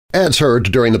Ads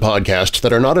heard during the podcast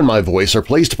that are not in my voice are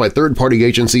placed by third-party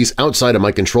agencies outside of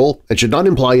my control and should not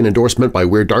imply an endorsement by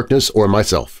Weird Darkness or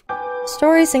myself.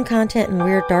 Stories and content in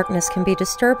Weird Darkness can be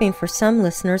disturbing for some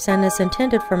listeners and is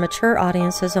intended for mature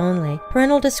audiences only.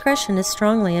 Parental discretion is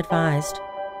strongly advised.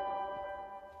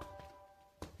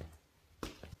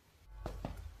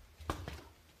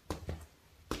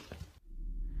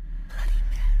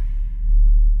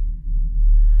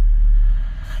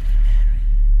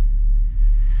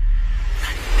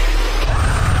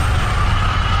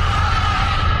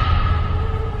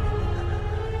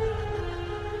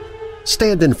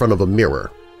 Stand in front of a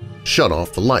mirror, shut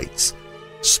off the lights,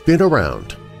 spin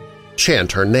around,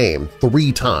 chant her name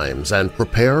 3 times, and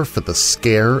prepare for the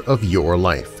scare of your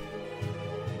life.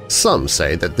 Some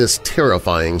say that this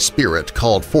terrifying spirit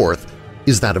called forth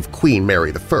is that of Queen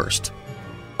Mary I.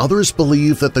 Others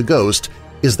believe that the ghost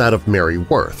is that of Mary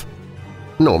Worth.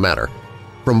 No matter.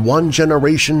 From one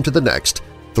generation to the next,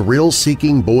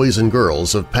 thrill-seeking boys and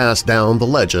girls have passed down the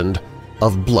legend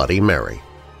of Bloody Mary.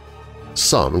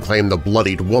 Some claim the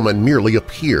bloodied woman merely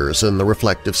appears in the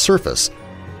reflective surface,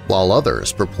 while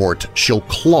others purport she'll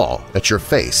claw at your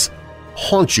face,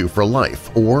 haunt you for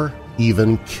life, or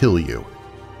even kill you.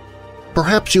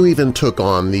 Perhaps you even took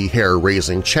on the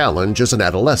hair-raising challenge as an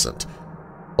adolescent,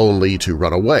 only to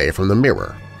run away from the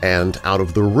mirror and out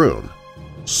of the room,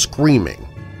 screaming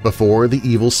before the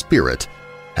evil spirit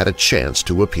had a chance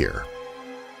to appear.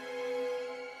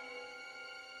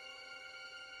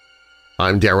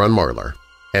 I'm Darren Marlar,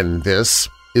 and this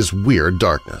is Weird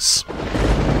Darkness.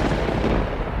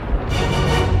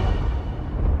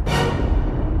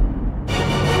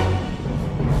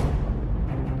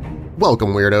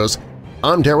 Welcome, Weirdos!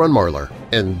 I'm Darren Marlar,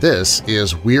 and this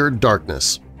is Weird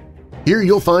Darkness. Here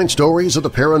you'll find stories of the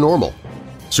paranormal,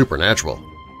 supernatural,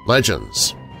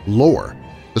 legends, lore,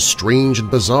 the strange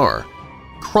and bizarre,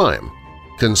 crime,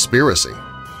 conspiracy,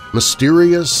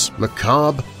 mysterious,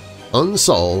 macabre,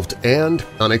 unsolved, and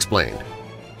unexplained.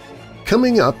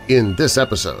 Coming up in this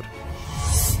episode,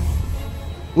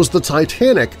 was the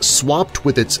Titanic swapped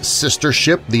with its sister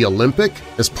ship, the Olympic,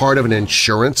 as part of an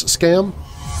insurance scam?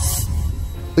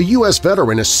 A U.S.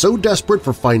 veteran is so desperate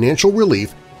for financial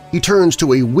relief he turns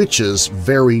to a witch's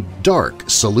very dark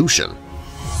solution.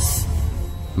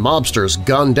 Mobsters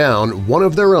gun down one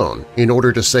of their own in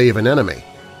order to save an enemy.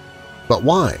 But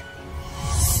why?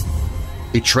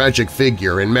 A tragic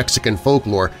figure in Mexican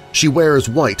folklore, she wears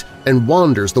white and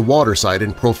wanders the waterside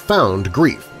in profound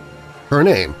grief. Her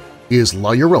name is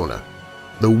La Llorona,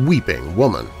 the Weeping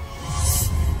Woman.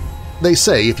 They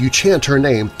say if you chant her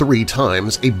name 3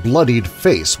 times, a bloodied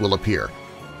face will appear.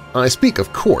 I speak,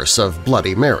 of course, of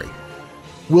Bloody Mary.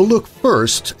 We'll look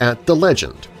first at the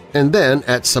legend, and then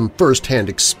at some first-hand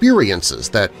experiences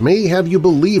that may have you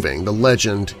believing the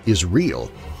legend is real.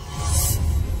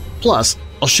 Plus,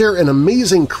 I'll share an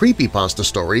amazing creepypasta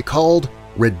story called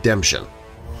Redemption.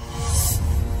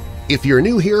 If you're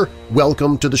new here,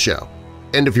 welcome to the show.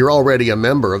 And if you're already a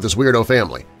member of this weirdo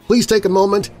family, please take a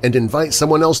moment and invite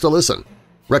someone else to listen.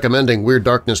 Recommending Weird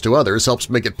Darkness to others helps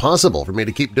make it possible for me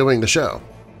to keep doing the show.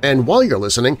 And while you're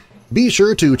listening, be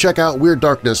sure to check out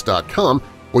WeirdDarkness.com,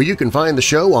 where you can find the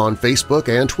show on Facebook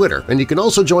and Twitter, and you can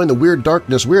also join the Weird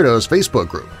Darkness Weirdos Facebook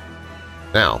group.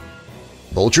 Now,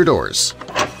 bolt your doors,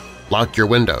 lock your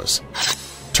windows,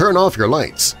 turn off your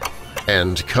lights,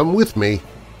 and come with me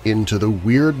into the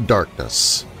Weird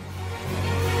Darkness.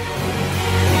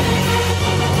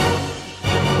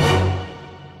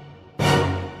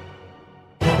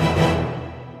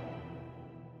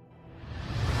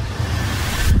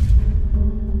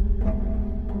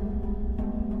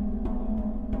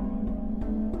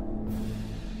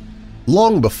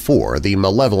 Long before the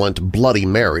malevolent Bloody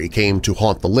Mary came to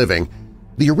haunt the living,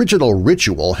 the original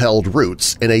ritual held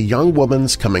roots in a young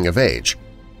woman's coming of age.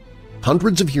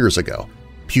 Hundreds of years ago,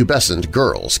 pubescent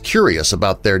girls curious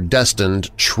about their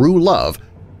destined true love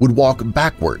would walk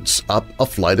backwards up a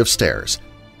flight of stairs,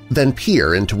 then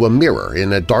peer into a mirror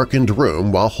in a darkened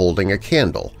room while holding a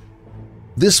candle.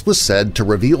 This was said to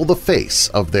reveal the face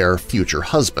of their future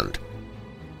husband.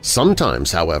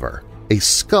 Sometimes, however, a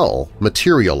skull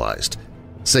materialized,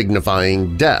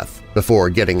 signifying death before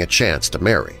getting a chance to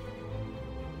marry.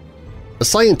 A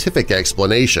scientific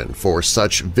explanation for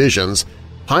such visions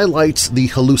highlights the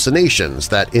hallucinations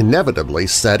that inevitably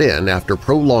set in after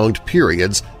prolonged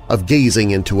periods of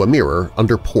gazing into a mirror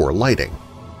under poor lighting.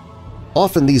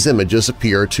 Often these images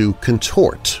appear to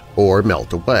contort or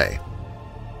melt away.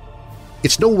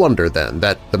 It's no wonder, then,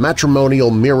 that the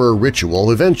matrimonial mirror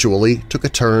ritual eventually took a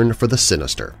turn for the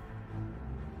sinister.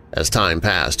 As time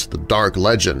passed, the dark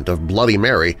legend of Bloody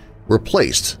Mary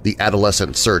replaced the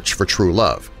adolescent search for true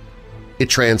love, It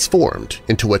transformed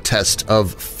into a test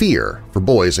of fear for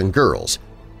boys and girls,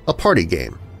 a party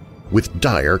game with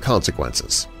dire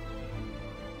consequences.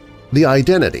 The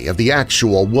identity of the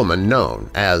actual woman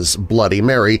known as Bloody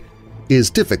Mary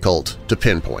is difficult to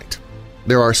pinpoint.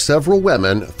 There are several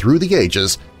women through the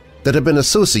ages that have been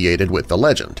associated with the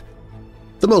legend.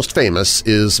 The most famous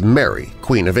is Mary,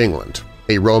 Queen of England,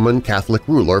 a Roman Catholic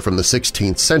ruler from the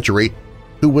 16th century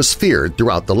who was feared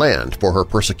throughout the land for her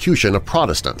persecution of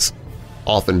Protestants,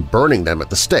 often burning them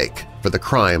at the stake for the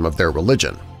crime of their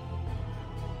religion.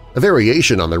 A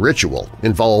variation on the ritual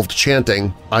involved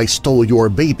chanting, "I stole your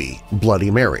baby,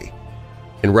 Bloody Mary,"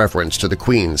 in reference to the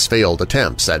Queen's failed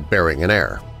attempts at bearing an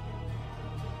heir.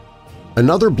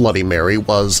 Another Bloody Mary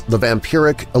was the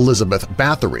vampiric Elizabeth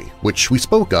Bathory, which we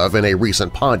spoke of in a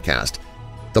recent podcast,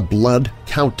 the Blood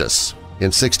Countess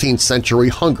in 16th century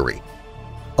Hungary.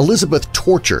 Elizabeth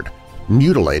tortured,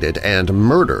 mutilated, and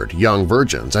murdered young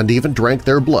virgins and even drank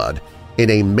their blood in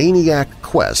a maniac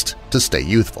quest to stay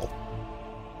youthful.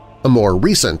 A more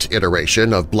recent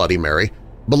iteration of Bloody Mary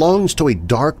belongs to a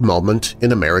dark moment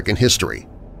in American history.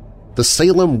 The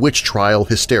Salem witch trial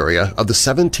hysteria of the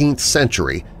 17th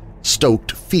century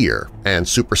stoked fear and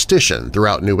superstition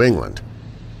throughout New England.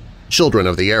 Children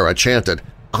of the era chanted,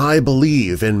 "I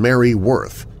believe in Mary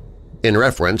Worth," in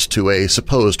reference to a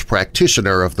supposed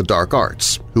practitioner of the dark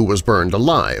arts who was burned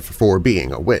alive for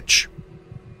being a witch.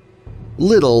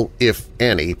 Little, if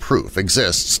any, proof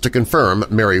exists to confirm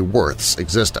Mary Worth's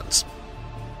existence.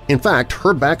 In fact,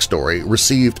 her backstory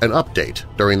received an update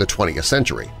during the 20th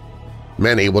century.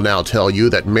 Many will now tell you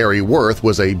that Mary Worth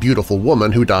was a beautiful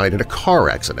woman who died in a car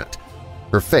accident,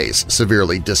 her face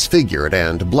severely disfigured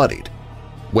and bloodied.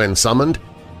 When summoned,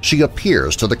 she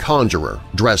appears to the conjurer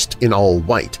dressed in all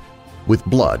white, with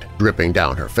blood dripping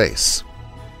down her face.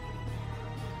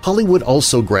 Hollywood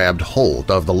also grabbed hold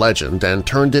of the legend and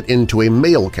turned it into a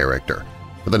male character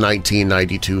for the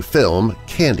 1992 film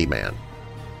Candyman.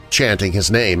 Chanting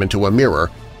his name into a mirror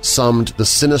summoned the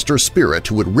sinister spirit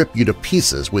who would rip you to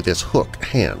pieces with his hook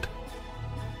hand.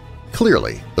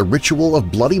 Clearly, the ritual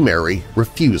of Bloody Mary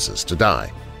refuses to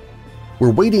die. We're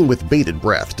waiting with bated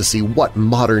breath to see what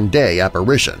modern-day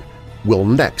apparition will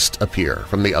next appear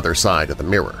from the other side of the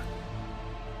mirror.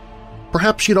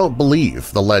 Perhaps you don't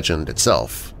believe the legend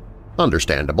itself.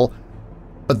 Understandable.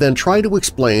 But then try to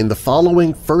explain the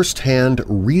following first-hand,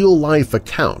 real-life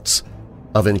accounts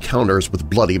of encounters with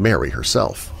Bloody Mary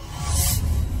herself.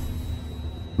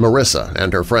 Marissa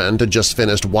and her friend had just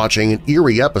finished watching an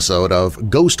eerie episode of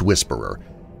Ghost Whisperer,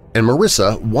 and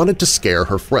Marissa wanted to scare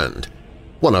her friend,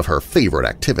 one of her favorite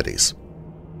activities.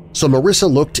 So Marissa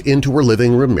looked into her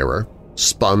living room mirror,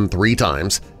 spun 3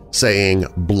 times, saying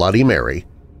 "Bloody Mary,"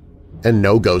 and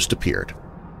no ghost appeared,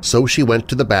 so she went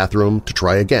to the bathroom to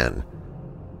try again.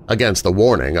 Against the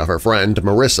warning of her friend,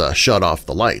 Marissa shut off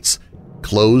the lights,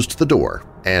 closed the door,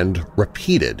 and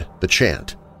repeated the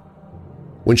chant.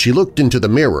 When she looked into the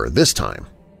mirror this time,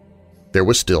 there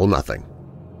was still nothing.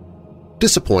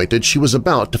 Disappointed, she was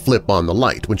about to flip on the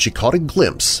light when she caught a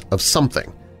glimpse of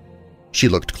something. She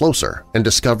looked closer and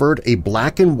discovered a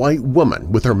black and white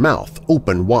woman with her mouth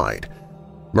open wide.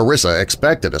 Marissa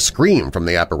expected a scream from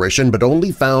the apparition but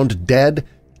only found dead,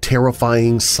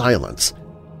 terrifying silence.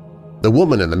 The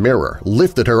woman in the mirror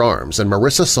lifted her arms and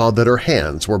Marissa saw that her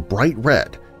hands were bright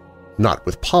red, not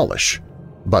with polish,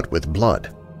 but with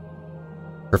blood.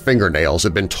 Her fingernails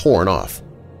had been torn off.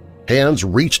 Hands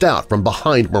reached out from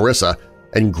behind Marissa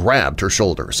and grabbed her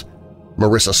shoulders.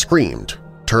 Marissa screamed,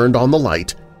 turned on the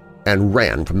light, and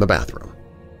ran from the bathroom.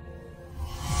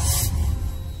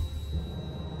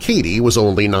 Katie was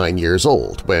only 9 years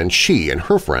old when she and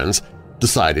her friends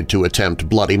decided to attempt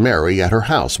Bloody Mary at her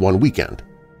house one weekend.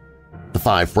 The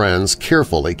 5 friends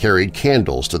carefully carried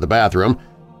candles to the bathroom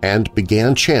and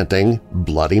began chanting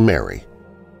Bloody Mary.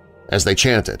 As they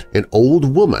chanted, an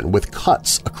old woman with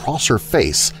cuts across her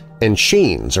face and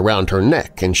chains around her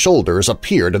neck and shoulders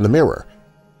appeared in the mirror.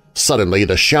 Suddenly,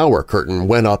 the shower curtain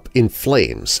went up in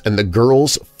flames and the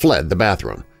girls fled the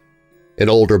bathroom. An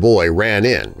older boy ran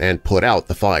in and put out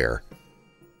the fire.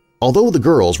 Although the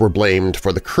girls were blamed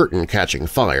for the curtain catching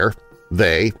fire,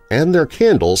 they and their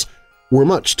candles were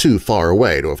much too far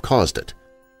away to have caused it.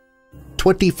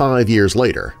 25 years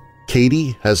later,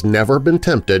 Katie has never been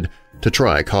tempted to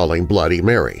try calling Bloody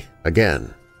Mary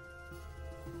again.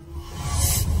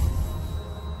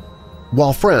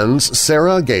 While friends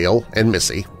Sarah, Gail, and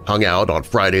Missy hung out on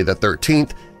Friday the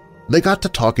 13th, they got to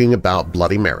talking about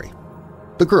Bloody Mary.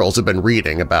 The girls had been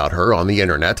reading about her on the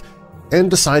internet and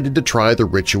decided to try the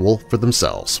ritual for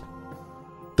themselves.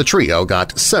 The trio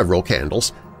got several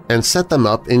candles and set them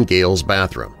up in Gail's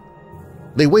bathroom.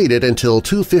 They waited until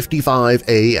 2:55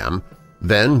 a.m.,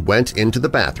 then went into the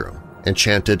bathroom and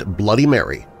chanted Bloody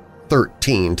Mary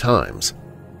 13 times.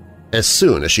 As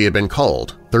soon as she had been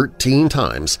called 13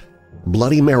 times,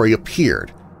 Bloody Mary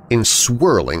appeared in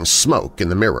swirling smoke in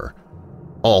the mirror.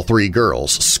 All three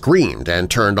girls screamed and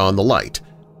turned on the light,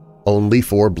 only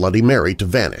for Bloody Mary to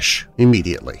vanish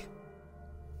immediately.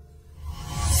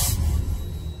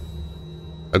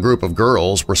 A group of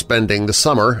girls were spending the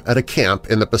summer at a camp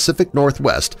in the Pacific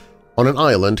Northwest on an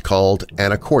island called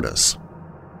Anacortes.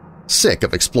 Sick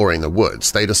of exploring the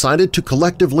woods, they decided to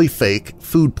collectively fake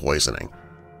food poisoning.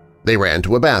 They ran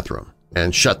to a bathroom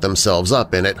and shut themselves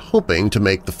up in it, hoping to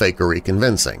make the fakery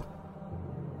convincing.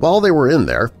 While they were in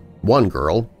there, one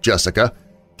girl, Jessica,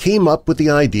 came up with the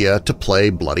idea to play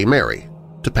Bloody Mary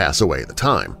to pass away the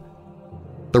time.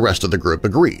 The rest of the group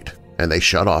agreed, and they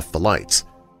shut off the lights.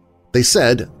 They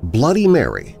said Bloody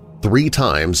Mary 3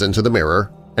 times into the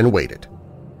mirror and waited.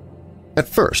 At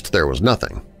first there was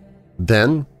nothing.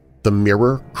 Then the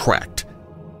mirror cracked.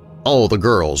 All the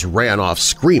girls ran off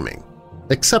screaming,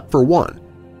 except for one.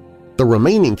 The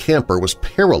remaining camper was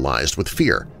paralyzed with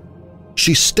fear.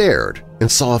 She stared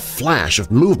and saw a flash of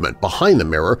movement behind the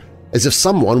mirror as if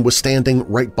someone was standing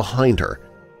right behind her.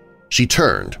 She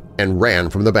turned and ran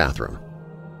from the bathroom.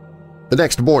 The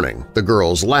next morning, the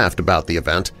girls laughed about the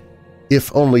event,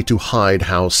 if only to hide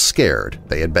how scared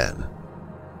they had been.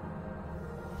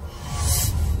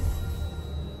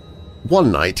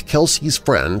 One night, Kelsey's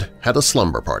friend had a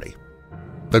slumber party.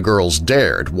 The girls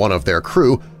dared one of their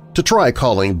crew to try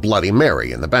calling Bloody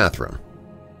Mary in the bathroom.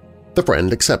 The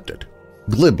friend accepted,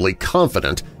 glibly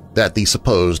confident that the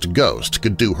supposed ghost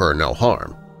could do her no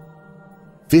harm.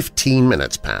 15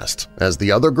 minutes passed as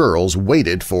the other girls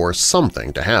waited for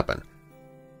something to happen,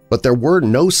 but there were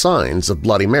no signs of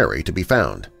Bloody Mary to be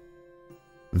found.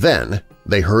 Then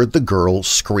they heard the girl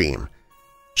scream.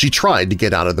 She tried to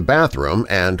get out of the bathroom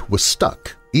and was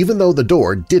stuck, even though the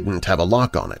door didn't have a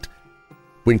lock on it.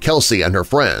 When Kelsey and her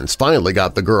friends finally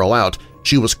got the girl out,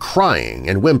 she was crying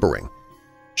and whimpering.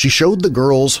 She showed the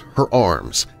girls her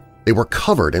arms. They were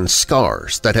covered in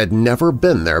scars that had never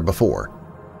been there before.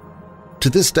 To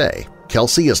this day,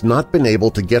 Kelsey has not been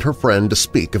able to get her friend to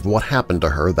speak of what happened to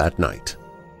her that night.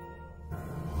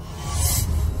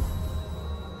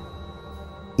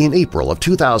 In April of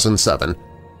 2007,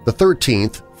 the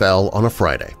 13th fell on a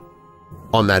Friday.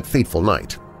 On that fateful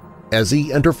night,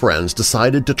 Ezzy and her friends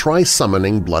decided to try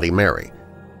summoning Bloody Mary.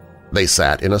 They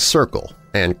sat in a circle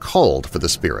and called for the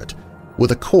spirit,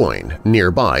 with a coin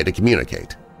nearby to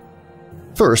communicate.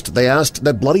 First, they asked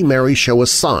that Bloody Mary show a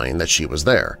sign that she was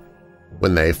there.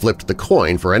 When they flipped the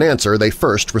coin for an answer, they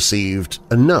first received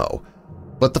a no,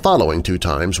 but the following 2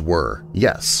 times were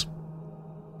yes.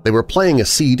 They were playing a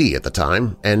CD at the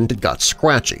time, and it got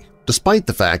scratchy, despite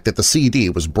the fact that the CD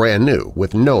was brand new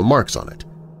with no marks on it.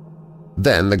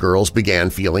 Then the girls began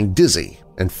feeling dizzy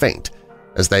and faint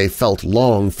as they felt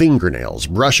long fingernails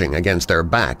brushing against their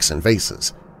backs and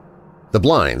faces. The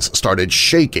blinds started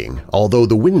shaking, although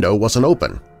the window wasn't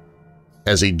open.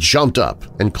 Ezzy jumped up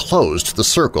and closed the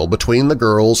circle between the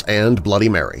girls and Bloody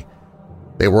Mary.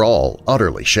 They were all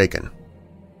utterly shaken.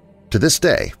 To this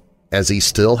day, Ezzy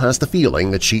still has the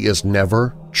feeling that she is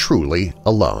never truly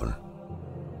alone.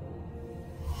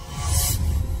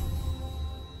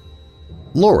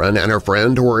 Lauren and her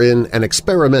friend were in an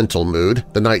experimental mood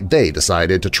the night they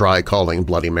decided to try calling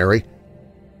Bloody Mary.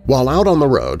 While out on the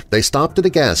road, they stopped at a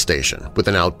gas station with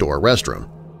an outdoor restroom.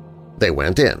 They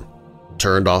went in,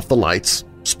 turned off the lights,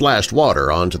 splashed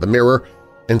water onto the mirror,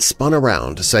 and spun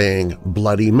around saying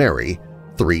Bloody Mary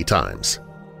 3 times.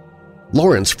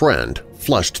 Lauren's friend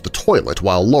flushed the toilet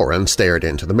while Lauren stared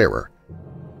into the mirror.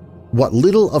 What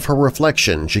little of her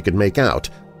reflection she could make out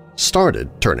started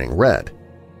turning red.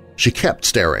 She kept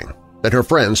staring, then her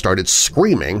friends started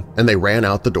screaming and they ran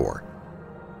out the door.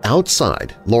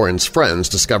 Outside, Lauren's friends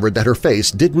discovered that her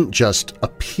face didn't just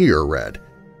appear red.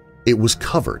 It was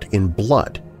covered in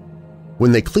blood.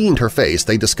 When they cleaned her face,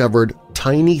 they discovered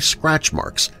tiny scratch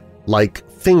marks, like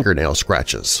fingernail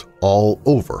scratches, all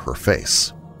over her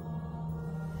face.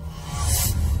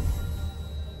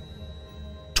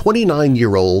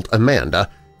 29-year-old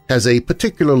Amanda has a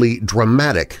particularly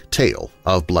dramatic tale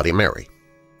of Bloody Mary.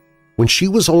 When she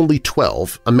was only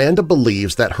 12, Amanda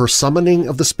believes that her summoning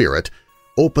of the spirit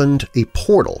opened a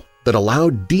portal that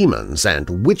allowed demons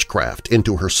and witchcraft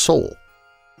into her soul.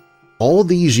 All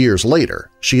these years later,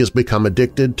 she has become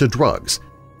addicted to drugs,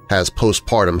 has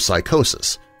postpartum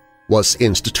psychosis, was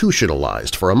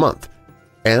institutionalized for a month,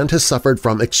 and has suffered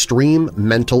from extreme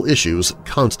mental issues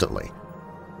constantly.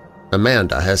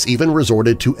 Amanda has even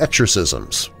resorted to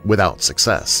exorcisms without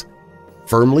success.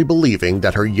 firmly believing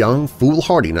that her young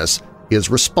foolhardiness is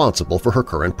responsible for her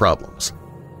current problems.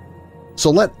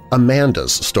 So let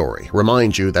Amanda's story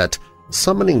remind you that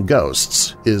summoning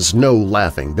ghosts is no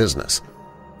laughing business.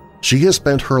 She has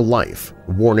spent her life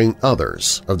warning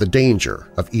others of the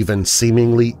danger of even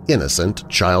seemingly innocent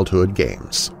childhood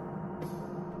games.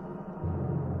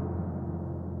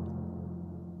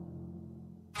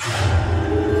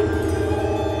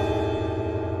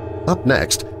 Up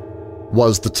next,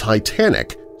 was the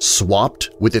Titanic swapped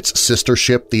with its sister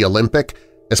ship, the Olympic,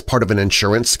 as part of an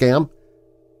insurance scam?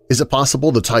 Is it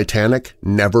possible the Titanic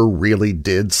never really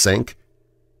did sink?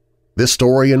 This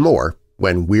story and more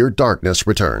when Weird Darkness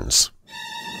returns.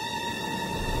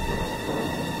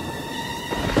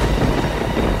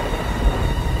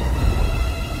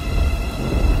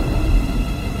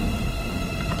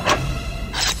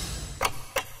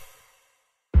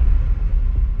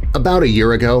 About a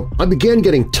year ago, I began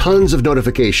getting tons of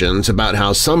notifications about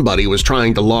how somebody was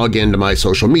trying to log into my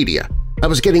social media. I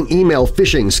was getting email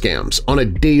phishing scams on a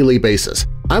daily basis.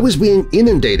 I was being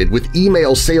inundated with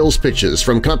email sales pitches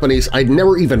from companies I'd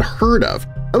never even heard of.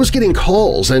 I was getting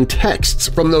calls and texts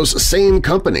from those same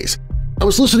companies. I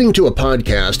was listening to a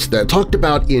podcast that talked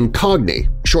about incogni,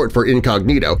 short for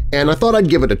incognito, and I thought I'd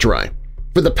give it a try.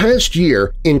 For the past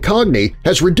year, Incogni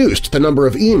has reduced the number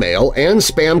of email and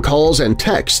spam calls and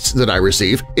texts that I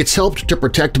receive. It's helped to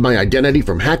protect my identity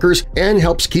from hackers and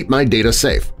helps keep my data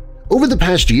safe. Over the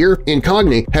past year,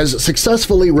 Incogni has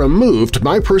successfully removed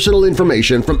my personal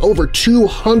information from over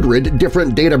 200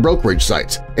 different data brokerage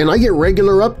sites, and I get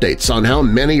regular updates on how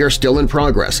many are still in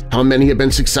progress, how many have been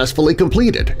successfully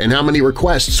completed, and how many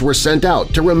requests were sent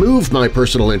out to remove my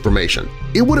personal information.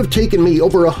 It would have taken me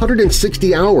over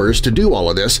 160 hours to do all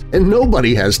of this, and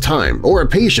nobody has time or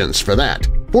patience for that.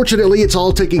 Fortunately, it's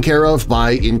all taken care of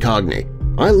by Incogni.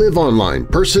 I live online,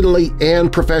 personally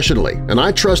and professionally, and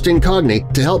I trust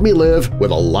Incogni to help me live with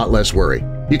a lot less worry.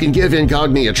 You can give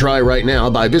Incogni a try right now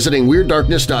by visiting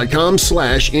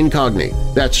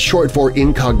WeirdDarkness.com/Incogni. That's short for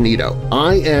incognito,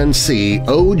 INCOGNI,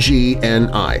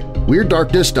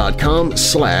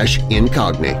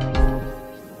 WeirdDarkness.com/Incogni.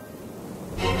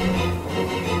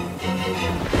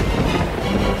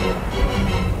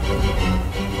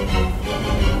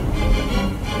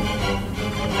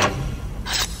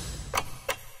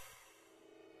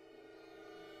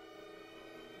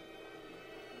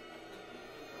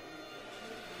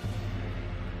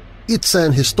 It's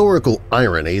an historical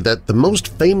irony that the most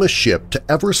famous ship to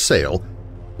ever sail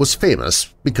was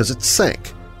famous because it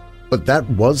sank, but that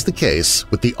was the case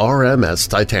with the RMS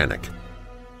Titanic.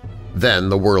 Then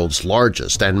the world's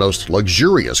largest and most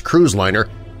luxurious cruise liner,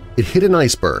 it hit an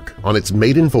iceberg on its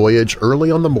maiden voyage early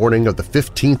on the morning of the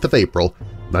 15th of April,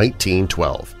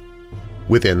 1912.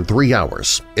 Within 3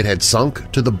 hours, it had sunk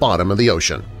to the bottom of the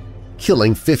ocean,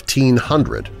 killing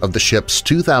 1,500 of the ship's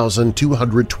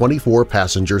 2,224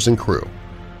 passengers and crew.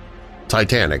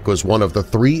 Titanic was one of the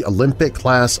 3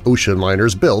 Olympic-class ocean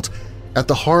liners built at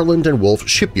the Harland and Wolff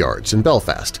shipyards in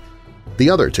Belfast, the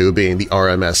other 2 being the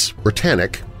RMS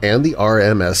Britannic and the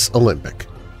RMS Olympic.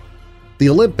 The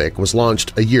Olympic was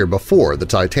launched a year before the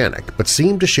Titanic, but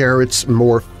seemed to share its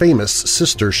more famous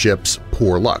sister ship's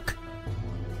poor luck.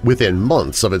 Within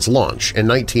months of its launch in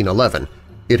 1911,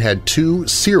 it had 2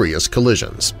 serious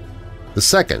collisions, the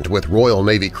second with Royal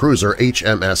Navy cruiser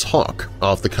HMS Hawke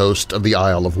off the coast of the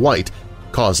Isle of Wight,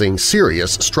 causing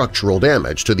serious structural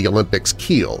damage to the Olympic's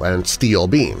keel and steel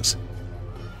beams.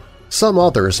 Some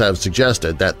authors have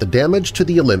suggested that the damage to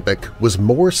the Olympic was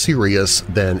more serious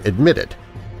than admitted.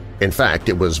 In fact,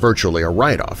 it was virtually a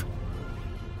write-off.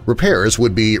 Repairs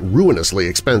would be ruinously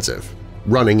expensive,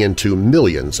 running into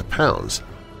millions of pounds.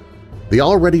 The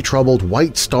already troubled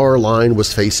White Star Line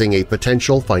was facing a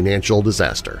potential financial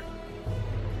disaster.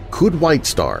 Could White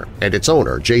Star and its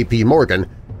owner, J.P. Morgan,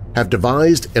 have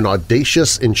devised an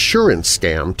audacious insurance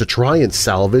scam to try and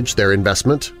salvage their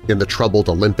investment in the troubled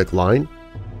Olympic line?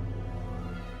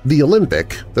 The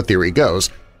Olympic, the theory goes,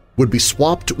 would be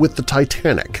swapped with the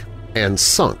Titanic and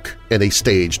sunk in a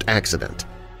staged accident.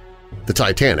 The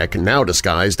Titanic, now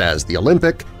disguised as the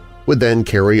Olympic, would then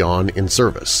carry on in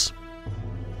service.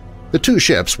 The 2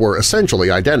 ships were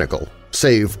essentially identical,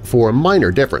 save for minor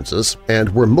differences,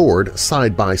 and were moored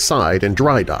side by side in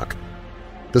dry dock.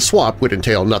 The swap would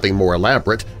entail nothing more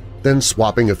elaborate than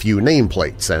swapping a few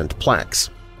nameplates and plaques.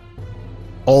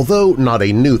 Although not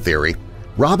a new theory,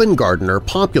 Robin Gardner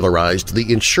popularized the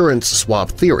insurance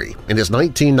swap theory in his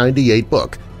 1998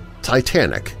 book,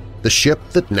 Titanic, The Ship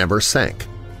That Never Sank.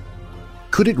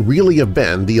 Could it really have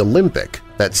been the Olympic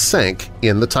that sank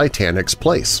in the Titanic's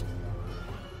place?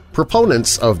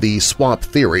 Proponents of the swap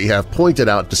theory have pointed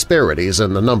out disparities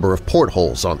in the number of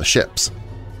portholes on the ships.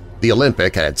 The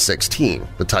Olympic had 16,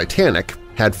 the Titanic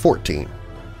had 14.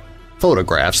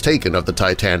 Photographs taken of the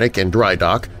Titanic in dry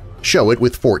dock show it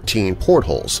with 14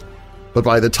 portholes, but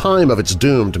by the time of its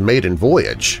doomed maiden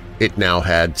voyage, it now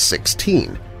had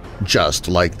 16, just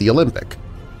like the Olympic.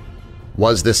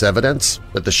 Was this evidence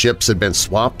that the ships had been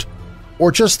swapped,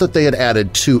 or just that they had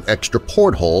added 2 extra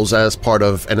portholes as part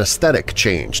of an aesthetic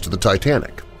change to the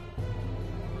Titanic?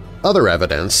 Other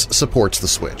evidence supports the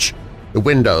switch. The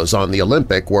windows on the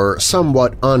Olympic were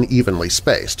somewhat unevenly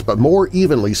spaced, but more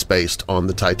evenly spaced on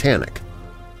the Titanic.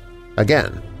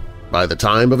 Again, by the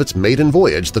time of its maiden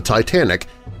voyage, the Titanic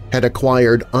had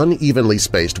acquired unevenly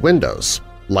spaced windows,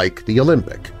 like the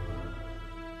Olympic.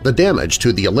 The damage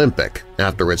to the Olympic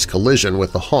after its collision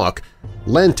with the Hawk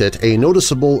lent it a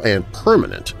noticeable and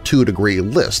permanent 2-degree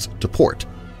list to port.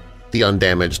 The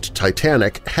undamaged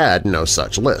Titanic had no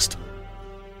such list.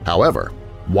 However,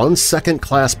 one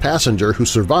second-class passenger who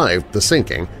survived the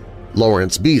sinking,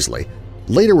 Lawrence Beasley,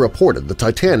 later reported the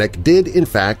Titanic did in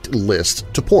fact list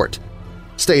to port,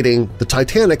 stating, "The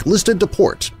Titanic listed to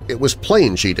port. It was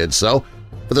plain she did so,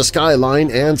 for the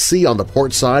skyline and sea on the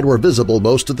port side were visible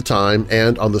most of the time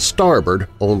and on the starboard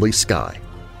only sky."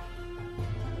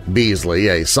 Beasley,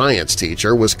 a science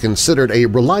teacher, was considered a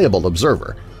reliable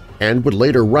observer and would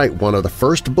later write one of the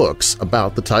first books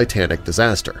about the Titanic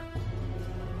disaster.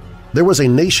 There was a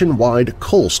nationwide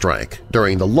coal strike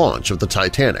during the launch of the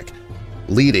Titanic,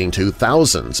 leading to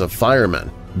thousands of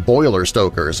firemen, boiler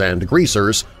stokers, and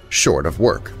greasers short of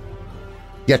work.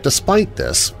 Yet despite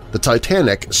this, the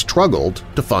Titanic struggled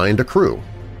to find a crew,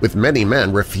 with many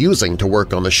men refusing to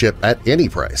work on the ship at any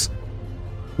price.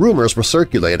 Rumors were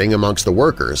circulating amongst the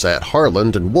workers at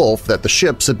Harland and Wolff that the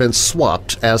ships had been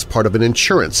swapped as part of an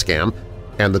insurance scam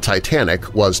and the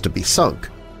Titanic was to be sunk.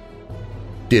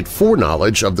 Did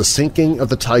foreknowledge of the sinking of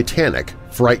the Titanic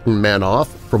frighten men off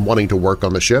from wanting to work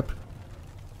on the ship?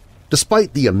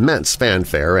 Despite the immense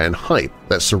fanfare and hype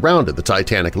that surrounded the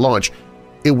Titanic launch,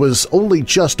 it was only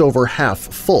just over half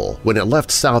full when it left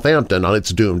Southampton on its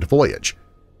doomed voyage.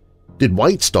 Did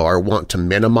White Star want to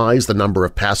minimize the number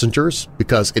of passengers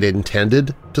because it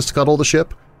intended to scuttle the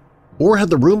ship? Or had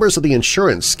the rumors of the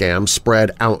insurance scam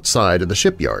spread outside of the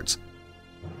shipyards?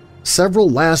 Several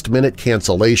last-minute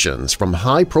cancellations from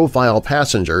high-profile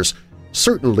passengers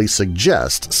certainly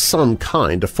suggest some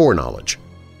kind of foreknowledge.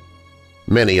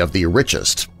 Many of the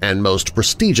richest and most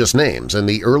prestigious names in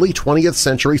the early 20th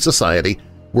century society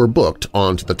were booked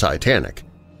onto the Titanic.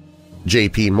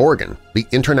 J.P. Morgan, the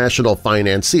international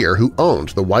financier who owned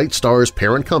the White Star's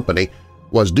parent company,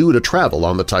 was due to travel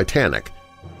on the Titanic,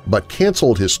 but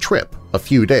canceled his trip a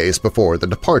few days before the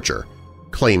departure,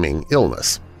 claiming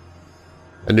illness.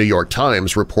 A New York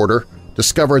Times reporter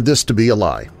discovered this to be a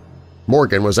lie.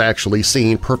 Morgan was actually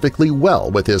seen perfectly well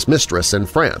with his mistress in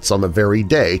France on the very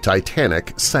day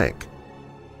Titanic sank.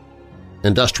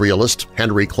 Industrialist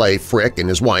Henry Clay Frick and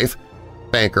his wife,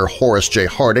 banker Horace J.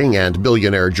 Harding, and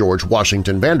billionaire George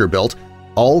Washington Vanderbilt,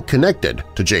 all connected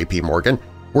to J.P. Morgan,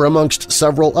 were amongst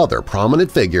several other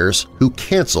prominent figures who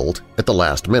canceled at the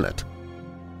last minute.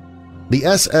 The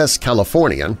SS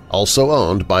Californian, also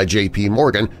owned by J.P.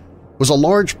 Morgan, was a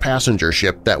large passenger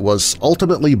ship that was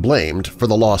ultimately blamed for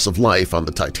the loss of life on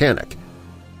the Titanic.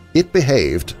 It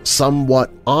behaved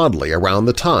somewhat oddly around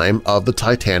the time of the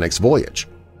Titanic's voyage.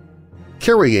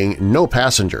 Carrying no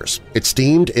passengers, it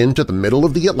steamed into the middle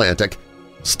of the Atlantic,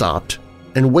 stopped,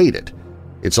 and waited.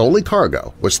 Its only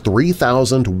cargo was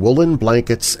 3,000 woolen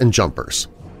blankets and jumpers.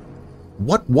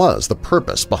 What was the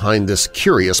purpose behind this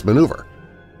curious maneuver?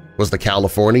 Was the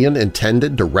Californian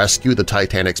intended to rescue the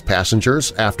Titanic's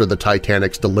passengers after the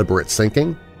Titanic's deliberate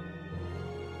sinking?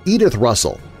 Edith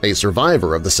Russell, a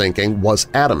survivor of the sinking, was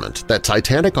adamant that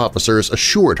Titanic officers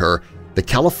assured her the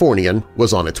Californian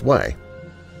was on its way.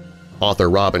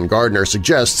 Author Robin Gardner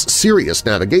suggests serious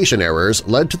navigation errors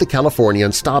led to the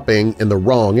Californian stopping in the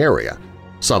wrong area,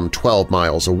 some 12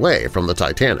 miles away from the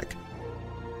Titanic.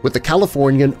 With the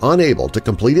Californian unable to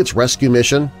complete its rescue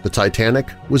mission, the Titanic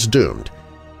was doomed,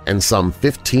 and some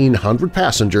 1,500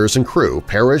 passengers and crew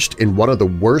perished in one of the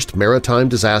worst maritime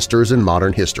disasters in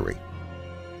modern history.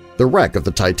 The wreck of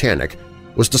the Titanic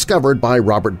was discovered by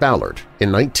Robert Ballard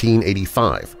in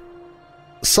 1985.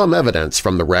 Some evidence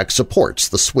from the wreck supports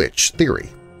the switch theory.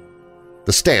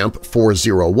 The stamp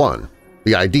 401,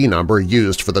 the ID number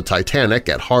used for the Titanic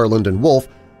at Harland and Wolff,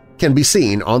 can be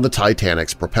seen on the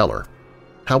Titanic's propeller.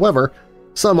 However,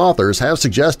 some authors have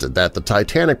suggested that the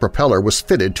Titanic propeller was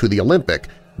fitted to the Olympic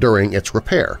during its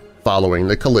repair following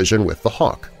the collision with the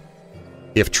Hawk.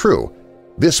 If true,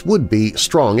 This would be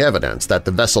strong evidence that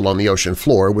the vessel on the ocean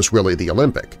floor was really the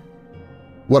Olympic.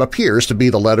 What appears to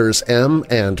be the letters M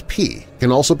and P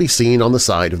can also be seen on the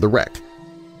side of the wreck.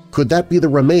 Could that be the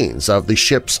remains of the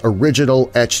ship's original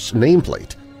etched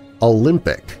nameplate,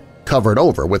 Olympic, covered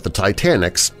over with the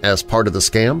Titanic's as part of the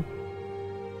scam?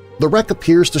 The wreck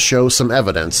appears to show some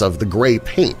evidence of the gray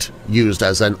paint used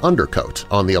as an undercoat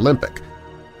on the Olympic.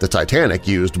 The Titanic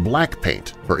used black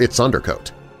paint for its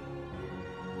undercoat.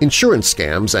 Insurance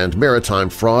scams and maritime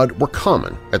fraud were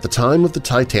common at the time of the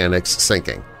Titanic's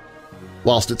sinking.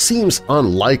 Whilst it seems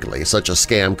unlikely such a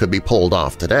scam could be pulled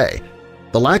off today,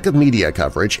 the lack of media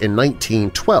coverage in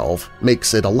 1912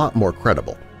 makes it a lot more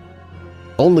credible.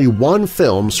 Only one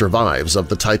film survives of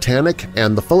the Titanic,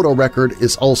 and the photo record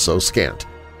is also scant.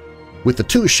 With the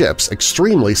two ships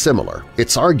extremely similar,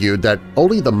 it's argued that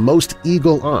only the most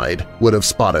eagle-eyed would have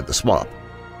spotted the swap.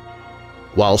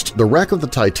 Whilst the wreck of the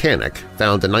Titanic,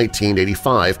 found in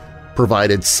 1985,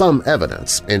 provided some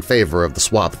evidence in favor of the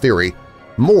swap theory,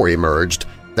 more emerged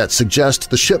that suggest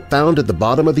the ship found at the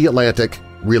bottom of the Atlantic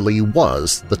really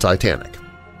was the Titanic.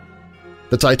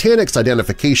 The Titanic's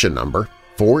identification number,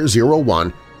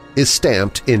 401, is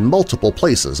stamped in multiple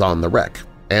places on the wreck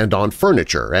and on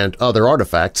furniture and other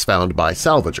artifacts found by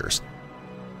salvagers.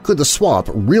 Could the swap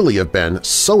really have been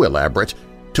so elaborate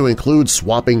to include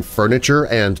swapping furniture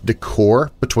and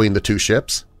decor between the two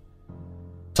ships?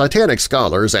 Titanic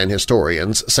scholars and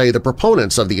historians say the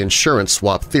proponents of the insurance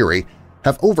swap theory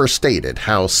have overstated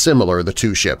how similar the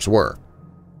two ships were.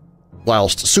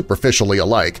 Whilst superficially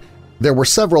alike, there were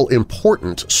several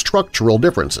important structural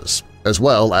differences, as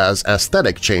well as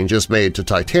aesthetic changes made to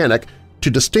Titanic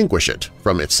to distinguish it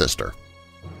from its sister.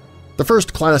 The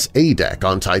first Class A deck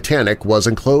on Titanic was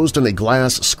enclosed in a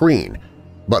glass screen,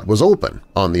 but was open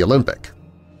on the Olympic.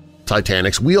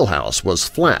 Titanic's wheelhouse was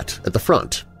flat at the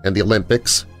front and the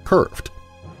Olympic's curved.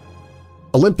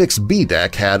 Olympic's B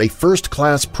deck had a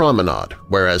first-class promenade,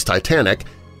 whereas Titanic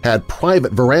had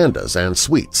private verandas and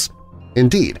suites.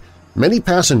 Indeed, many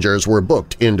passengers were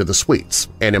booked into the suites,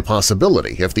 an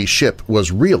impossibility if the ship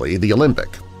was really the Olympic.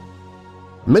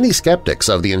 Many skeptics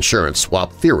of the insurance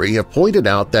swap theory have pointed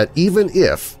out that even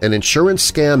if an insurance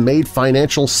scam made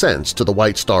financial sense to the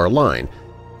White Star Line,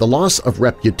 the loss of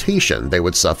reputation they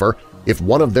would suffer if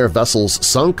one of their vessels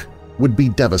sunk would be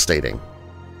devastating.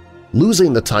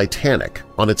 Losing the Titanic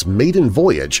on its maiden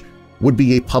voyage would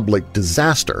be a public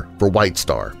disaster for White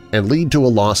Star and lead to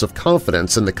a loss of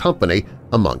confidence in the company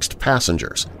amongst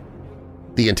passengers.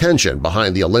 The intention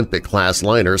behind the Olympic-class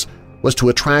liners was to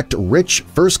attract rich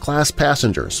first-class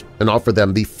passengers and offer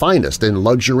them the finest in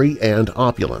luxury and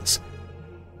opulence.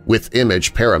 With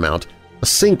image paramount, a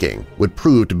sinking would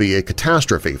prove to be a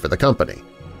catastrophe for the company.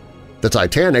 The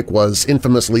Titanic was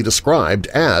infamously described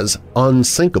as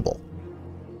unsinkable.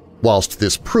 Whilst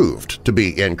this proved to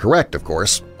be incorrect, of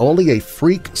course, only a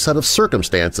freak set of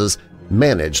circumstances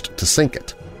managed to sink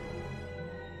it.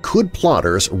 Could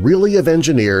plotters really have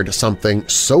engineered something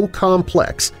so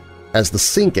complex as the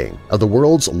sinking of the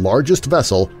world's largest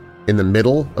vessel in the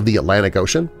middle of the Atlantic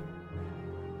Ocean?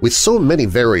 With so many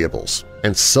variables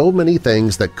and so many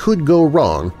things that could go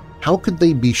wrong, how could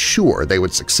they be sure they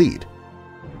would succeed?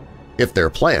 If their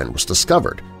plan was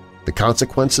discovered, the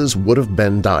consequences would have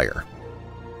been dire.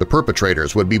 The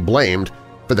perpetrators would be blamed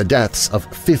for the deaths of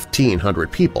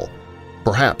 1,500 people,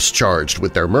 perhaps charged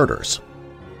with their murders.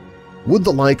 Would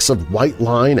the likes of White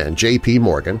Line and J.P.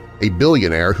 Morgan, a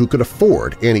billionaire who could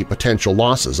afford any potential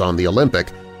losses on the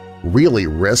Olympic, really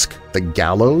risk the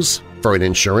gallows for an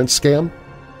insurance scam?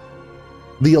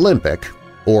 The Olympic,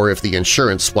 or if the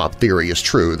insurance swap theory is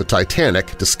true, the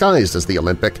Titanic, disguised as the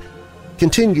Olympic,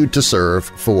 continued to serve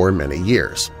for many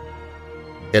years.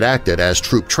 It acted as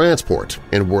troop transport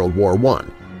in World War I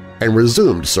and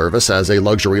resumed service as a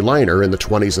luxury liner in the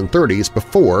 20s and 30s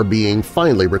before being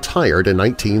finally retired in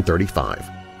 1935.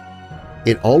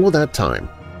 In all of that time,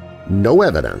 no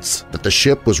evidence that the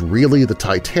ship was really the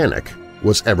Titanic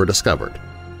was ever discovered.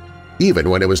 Even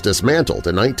when it was dismantled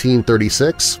in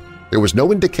 1936, there was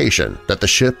no indication that the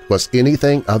ship was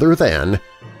anything other than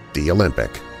the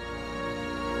Olympic.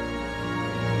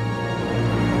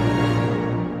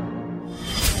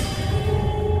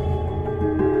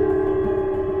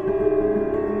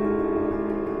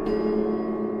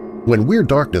 When Weird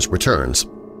Darkness returns,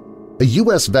 a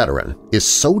U.S. veteran is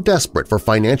so desperate for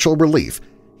financial relief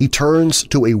he turns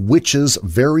to a witch's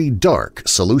very dark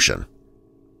solution.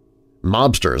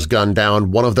 Mobsters gun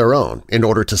down one of their own in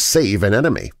order to save an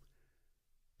enemy.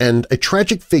 And a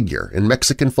tragic figure in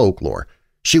Mexican folklore,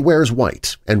 she wears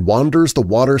white and wanders the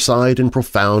waterside in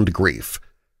profound grief.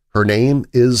 Her name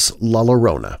is La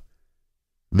Llorona.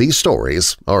 These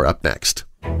stories are up next.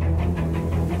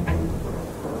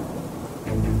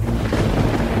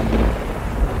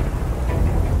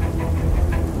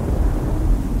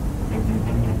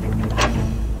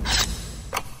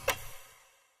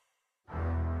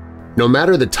 No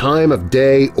matter the time of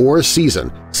day or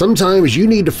season, sometimes you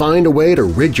need to find a way to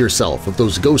rid yourself of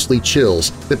those ghostly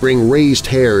chills that bring raised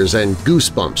hairs and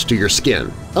goosebumps to your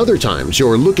skin. Other times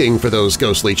you're looking for those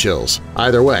ghostly chills.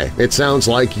 Either way, it sounds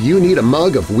like you need a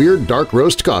mug of Weird Dark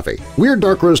Roast coffee. Weird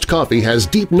Dark Roast coffee has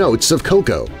deep notes of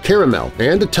cocoa, caramel,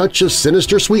 and a touch of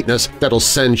sinister sweetness that'll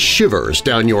send shivers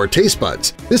down your taste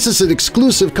buds. This is an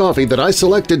exclusive coffee that I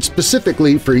selected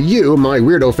specifically for you, my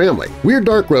weirdo family. Weird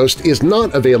Dark Roast is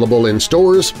not available in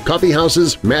stores, coffee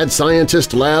houses, mad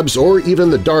scientist labs, or even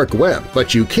the dark web,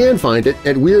 but you can find it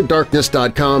at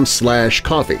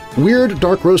WeirdDarkness.com/coffee. Weird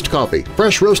Dark Roast coffee,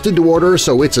 fresh roasted to order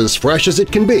so it's as fresh as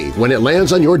it can be when it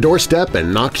lands on your doorstep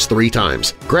and knocks 3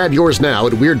 times. Grab yours now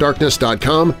at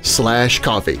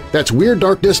WeirdDarkness.com/coffee. That's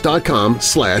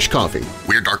WeirdDarkness.com/coffee.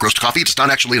 Weird Dark Roast coffee does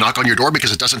not actually knock on your door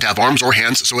because it doesn't have arms or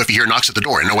hands, so if you hear knocks at the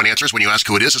door and no one answers when you ask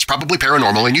who it is, it's probably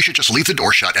paranormal and you should just leave the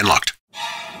door shut and locked.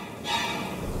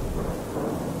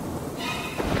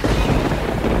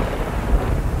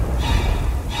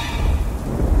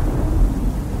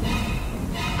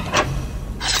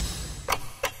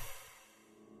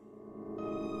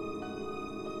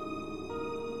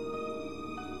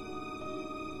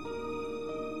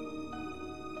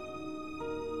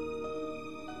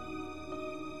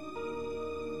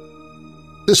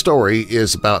 This story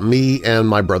is about me and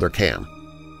my brother Cam.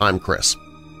 I'm Chris.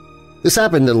 This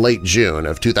happened in late June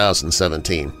of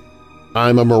 2017.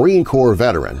 I'm a Marine Corps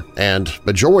veteran, and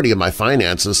majority of my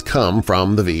finances come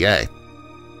from the VA.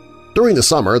 During the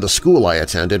summer, the school I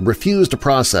attended refused to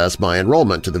process my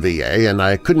enrollment to the VA, and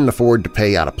I couldn't afford to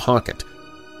pay out of pocket.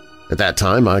 At that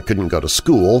time, I couldn't go to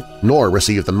school nor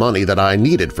receive the money that I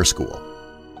needed for school.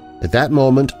 At that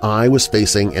moment, I was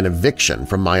facing an eviction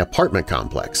from my apartment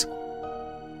complex.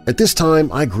 At this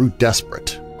time, I grew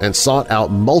desperate and sought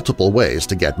out multiple ways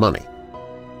to get money.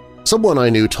 Someone I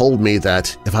knew told me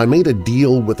that if I made a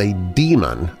deal with a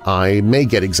demon, I may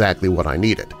get exactly what I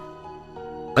needed.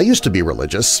 I used to be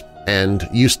religious and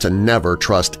used to never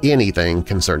trust anything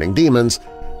concerning demons,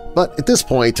 but at this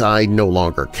point I no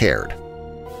longer cared.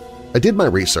 I did my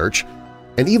research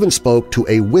and even spoke to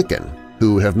a Wiccan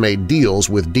who have made deals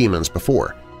with demons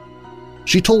before.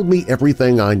 She told me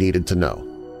everything I needed to know.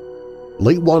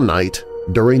 Late one night,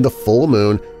 during the full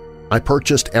moon, I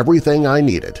purchased everything I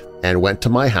needed and went to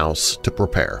my house to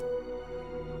prepare.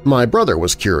 My brother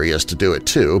was curious to do it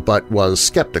too, but was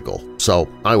skeptical, so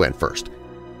I went first.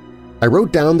 I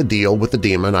wrote down the deal with the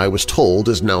demon I was told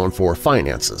is known for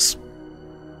finances.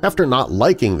 After not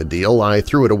liking the deal, I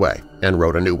threw it away and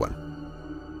wrote a new one.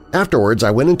 Afterwards, I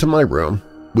went into my room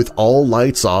with all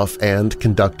lights off and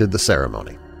conducted the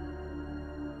ceremony.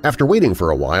 After waiting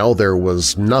for a while, there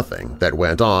was nothing that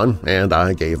went on, and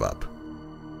I gave up.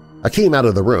 I came out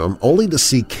of the room only to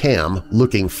see Cam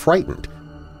looking frightened.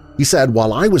 He said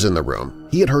while I was in the room,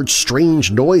 he had heard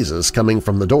strange noises coming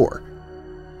from the door.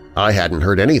 I hadn't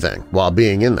heard anything while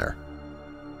being in there.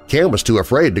 Cam was too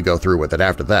afraid to go through with it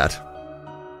after that.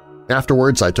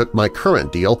 Afterwards, I took my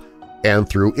current deal and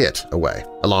threw it away,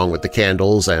 along with the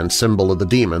candles and symbol of the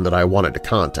demon that I wanted to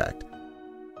contact.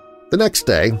 The next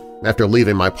day, after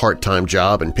leaving my part-time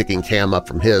job and picking Cam up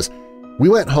from his, we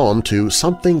went home to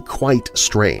something quite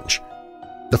strange.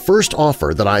 The first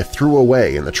offer that I threw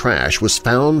away in the trash was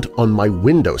found on my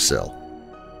windowsill.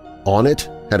 On it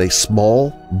had a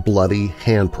small, bloody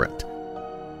handprint.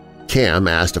 Cam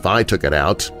asked if I took it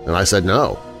out, and I said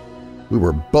no. We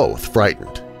were both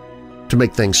frightened. To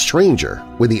make things stranger,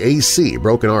 when the AC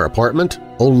broke in our apartment,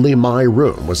 only my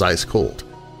room was ice cold.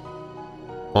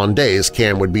 On days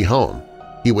Cam would be home,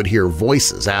 he would hear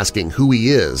voices asking who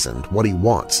he is and what he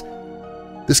wants.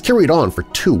 This carried on for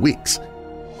 2 weeks.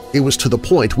 It was to the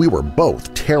point we were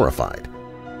both terrified.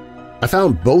 I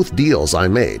found both deals I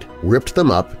made, ripped them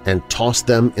up, and tossed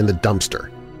them in the dumpster.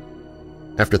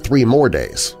 After 3 more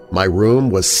days, my room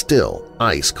was still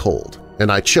ice cold,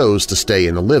 and I chose to stay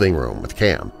in the living room with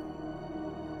Cam.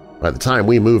 By the time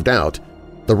we moved out,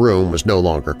 the room was no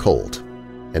longer cold,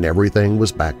 and everything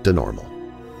was back to normal.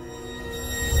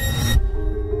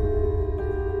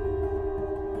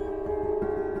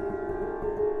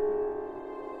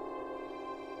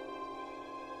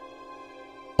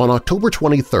 On October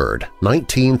 23,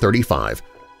 1935,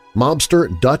 mobster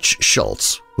Dutch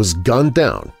Schultz was gunned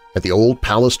down at the Old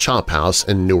Palace Chop House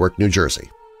in Newark, New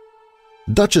Jersey.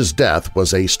 Dutch's death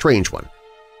was a strange one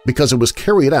because it was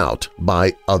carried out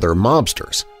by other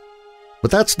mobsters. But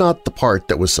that's not the part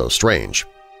that was so strange.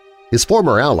 His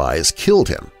former allies killed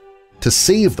him to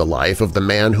save the life of the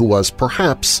man who was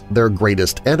perhaps their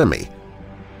greatest enemy,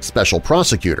 Special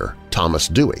Prosecutor Thomas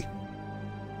Dewey.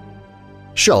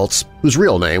 Schultz, whose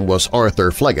real name was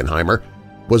Arthur Flegenheimer,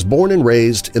 was born and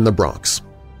raised in the Bronx.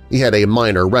 He had a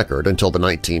minor record until the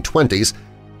 1920s,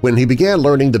 when he began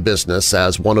learning the business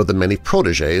as one of the many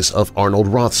protégés of Arnold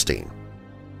Rothstein.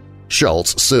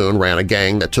 Schultz soon ran a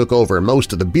gang that took over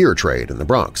most of the beer trade in the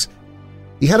Bronx.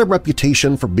 He had a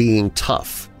reputation for being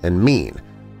tough and mean,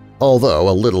 although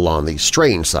a little on the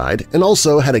strange side, and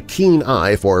also had a keen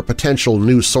eye for potential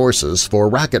new sources for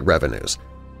racket revenues.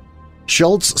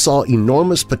 Schultz saw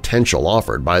enormous potential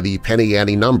offered by the penny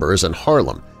ante numbers in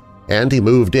Harlem, and he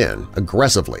moved in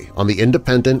aggressively on the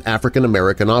independent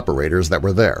African-American operators that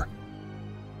were there.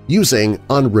 Using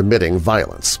unremitting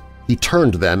violence, he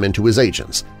turned them into his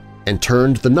agents and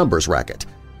turned the numbers racket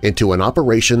into an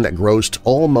operation that grossed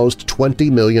almost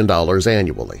 $20 million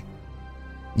annually.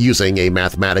 Using a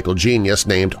mathematical genius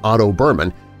named Otto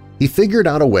Berman, he figured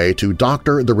out a way to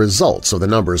doctor the results of the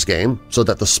numbers game so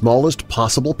that the smallest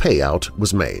possible payout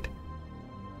was made.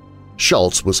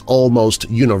 Schultz was almost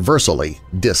universally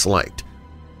disliked.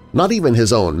 Not even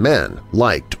his own men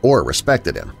liked or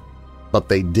respected him, but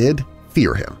they did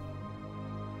fear him.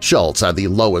 Schultz had the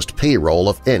lowest payroll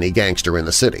of any gangster in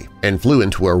the city and flew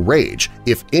into a rage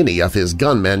if any of his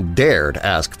gunmen dared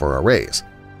ask for a raise.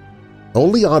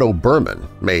 Only Otto Berman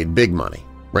made big money,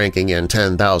 ranking in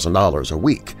 $10,000 a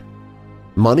week.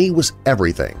 Money was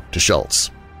everything to Schultz.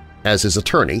 As his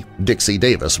attorney, Dixie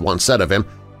Davis, once said of him,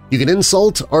 "You can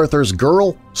insult Arthur's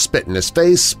girl, spit in his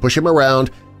face, push him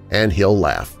around, and he'll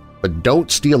laugh. But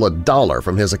don't steal $1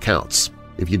 from his accounts.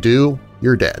 If you do,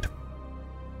 you're dead."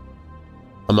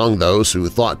 Among those who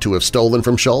thought to have stolen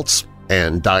from Schultz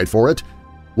and died for it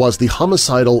was the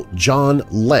homicidal John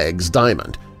Legs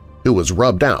Diamond, who was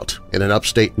rubbed out in an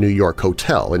upstate New York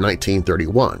hotel in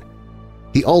 1931.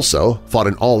 He also fought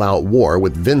an all-out war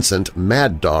with Vincent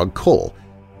Mad Dog Cole,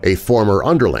 a former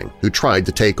underling who tried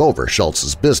to take over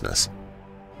Schultz's business.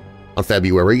 On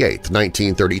February 8,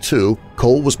 1932,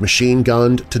 Cole was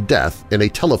machine-gunned to death in a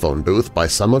telephone booth by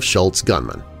some of Schultz's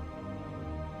gunmen.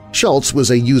 Schultz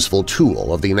was a useful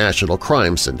tool of the National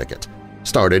Crime Syndicate,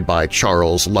 started by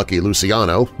Charles Lucky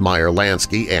Luciano, Meyer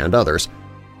Lansky, and others,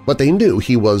 but they knew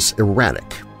he was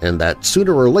erratic and that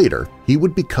sooner or later he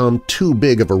would become too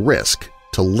big of a risk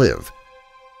to live.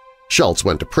 Schultz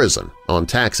went to prison on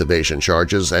tax evasion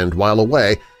charges, and while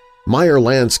away, Meyer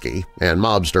Lansky and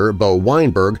mobster Bo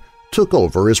Weinberg took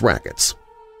over his rackets.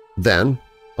 Then,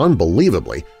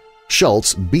 unbelievably,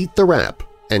 Schultz beat the rap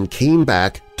and came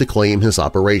back to claim his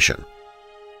operation.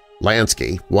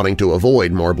 Lansky, wanting to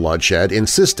avoid more bloodshed,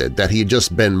 insisted that he had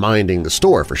just been minding the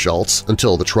store for Schultz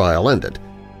until the trial ended.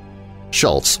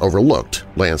 Schultz overlooked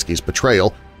Lansky's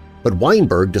betrayal, but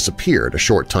Weinberg disappeared a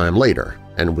short time later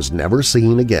and was never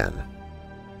seen again.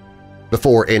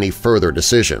 Before any further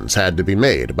decisions had to be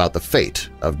made about the fate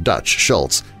of Dutch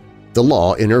Schultz, the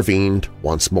law intervened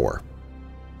once more.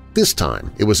 This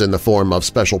time it was in the form of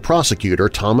Special Prosecutor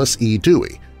Thomas E.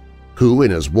 Dewey, who,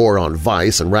 in his war on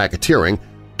vice and racketeering,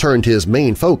 turned his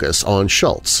main focus on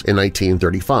Schultz in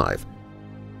 1935.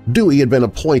 Dewey had been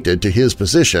appointed to his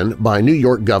position by New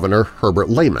York Governor Herbert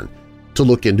Lehman to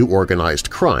look into organized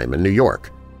crime in New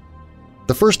York.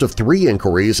 The first of 3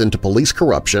 inquiries into police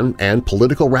corruption and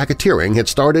political racketeering had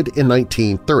started in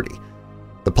 1930.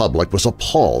 The public was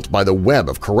appalled by the web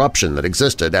of corruption that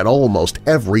existed at almost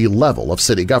every level of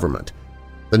city government.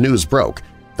 The news broke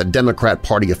that Democrat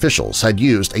Party officials had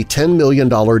used a $10 million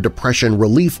Depression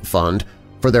Relief Fund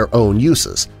for their own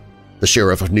uses. The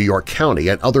sheriff of New York County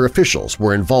and other officials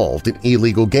were involved in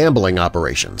illegal gambling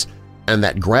operations, and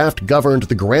that graft governed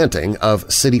the granting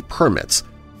of city permits,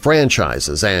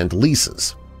 franchises, and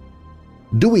leases.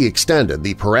 Dewey extended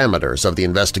the parameters of the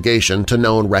investigation to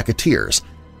known racketeers,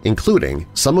 including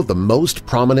some of the most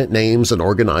prominent names in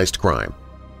organized crime.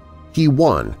 He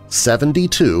won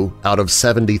 72 out of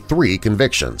 73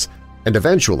 convictions, and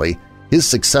eventually his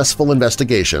successful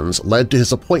investigations led to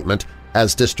his appointment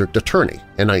as district attorney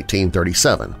in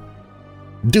 1937.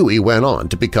 Dewey went on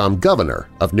to become governor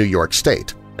of New York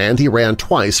State, and he ran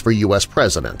twice for U.S.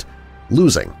 president,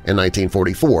 losing in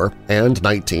 1944 and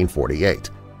 1948.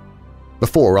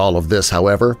 Before all of this,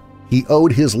 however, he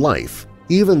owed his life,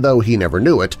 even though he never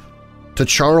knew it, to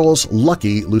Charles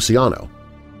Lucky Luciano.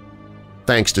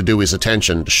 Thanks to Dewey's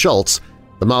attention to Schultz,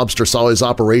 the mobster saw his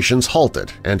operations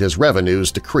halted and his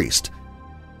revenues decreased.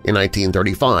 In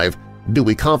 1935,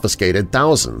 Dewey confiscated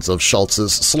thousands of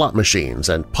Schultz's slot machines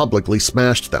and publicly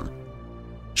smashed them.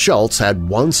 Schultz had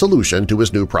one solution to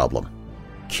his new problem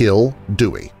 – kill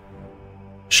Dewey.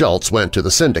 Schultz went to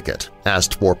the syndicate,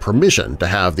 asked for permission to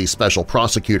have the special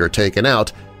prosecutor taken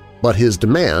out, but his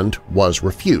demand was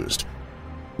refused.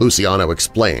 Luciano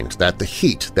explained that the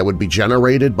heat that would be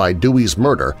generated by Dewey's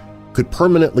murder could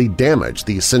permanently damage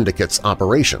the syndicate's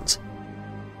operations.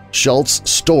 Schultz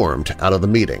stormed out of the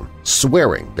meeting,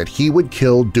 swearing that he would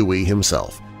kill Dewey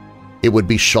himself. It would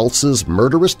be Schultz's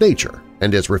murderous nature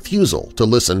and his refusal to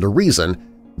listen to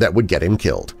reason that would get him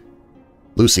killed.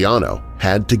 Luciano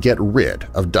had to get rid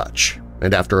of Dutch,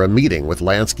 and after a meeting with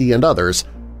Lansky and others,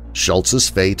 Schultz's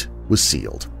fate was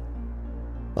sealed.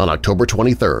 On October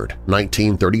 23,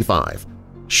 1935,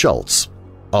 Schultz,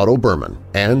 Otto Berman,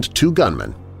 and two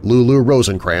gunmen, Lulu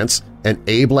Rosenkrantz and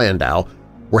Abe Landau,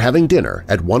 were having dinner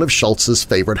at one of Schultz's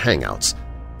favorite hangouts,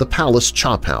 the Palace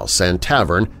Chop House and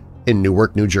Tavern in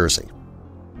Newark, New Jersey.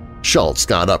 Schultz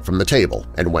got up from the table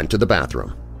and went to the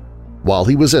bathroom. While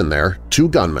he was in there, two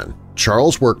gunmen,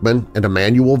 Charles Workman and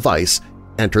Emmanuel Weiss,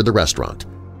 entered the restaurant.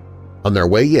 On their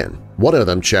way in, one of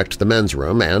them checked the men's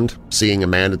room and, seeing a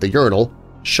man at the urinal,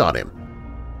 shot him.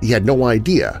 He had no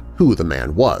idea who the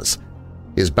man was.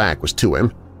 His back was to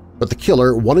him, but the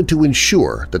killer wanted to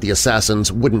ensure that the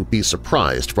assassins wouldn't be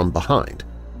surprised from behind.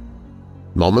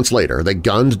 Moments later, they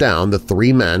gunned down the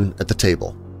three men at the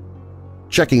table.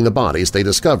 Checking the bodies, they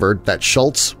discovered that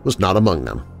Schultz was not among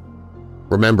them.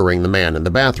 Remembering the man in the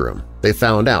bathroom, they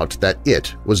found out that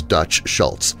it was Dutch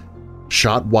Schultz,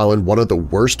 shot while in one of the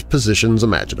worst positions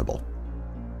imaginable.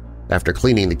 After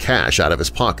cleaning the cash out of his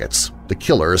pockets, the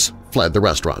killers fled the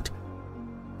restaurant.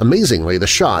 Amazingly, the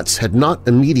shots had not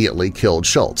immediately killed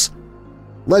Schultz.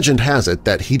 Legend has it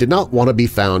that he did not want to be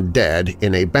found dead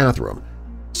in a bathroom,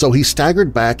 so he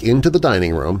staggered back into the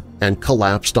dining room and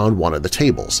collapsed on one of the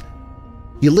tables.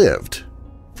 He lived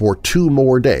for 2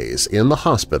 more days in the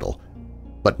hospital,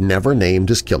 but never named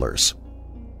his killers.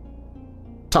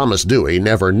 Thomas Dewey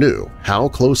never knew how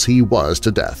close he was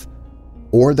to death,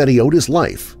 or that he owed his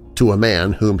life to a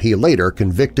man whom he later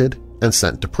convicted and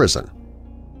sent to prison.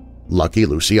 Lucky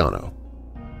Luciano.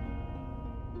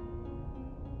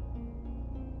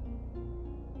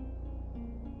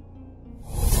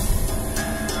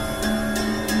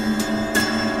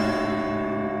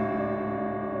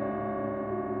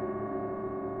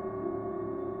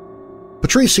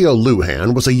 Patricio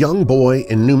Lujan was a young boy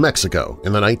in New Mexico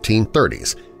in the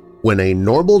 1930s when a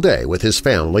normal day with his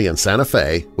family in Santa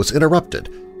Fe was interrupted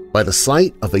by the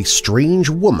sight of a strange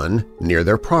woman near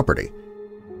their property.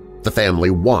 The family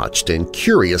watched in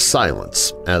curious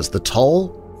silence as the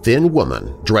tall, thin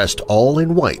woman dressed all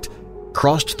in white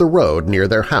crossed the road near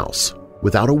their house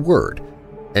without a word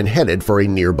and headed for a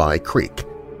nearby creek.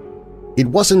 It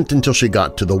wasn't until she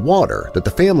got to the water that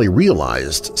the family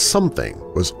realized something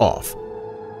was off.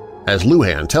 As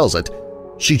Lujan tells it,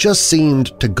 she just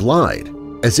seemed to glide,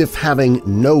 as if having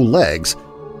no legs,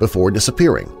 before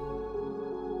disappearing.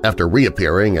 After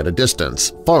reappearing at a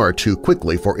distance far too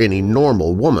quickly for any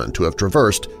normal woman to have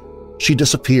traversed, she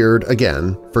disappeared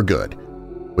again for good,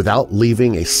 without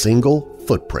leaving a single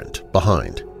footprint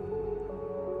behind.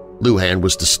 Lujan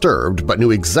was disturbed but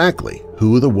knew exactly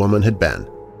who the woman had been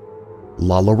 –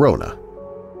 La Llorona.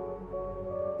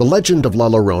 The legend of La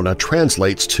Llorona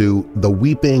translates to the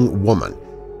Weeping Woman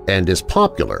and is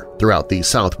popular throughout the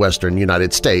southwestern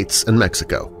United States and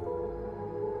Mexico.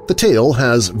 The tale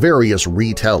has various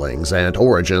retellings and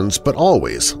origins, but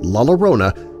always La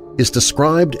Llorona is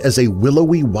described as a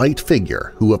willowy white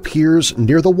figure who appears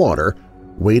near the water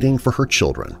waiting for her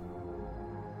children.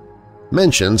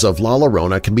 Mentions of La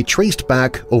Llorona can be traced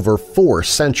back over 4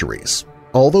 centuries,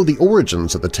 although the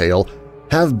origins of the tale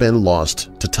have been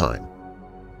lost to time.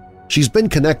 She's been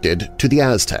connected to the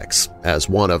Aztecs as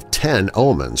one of 10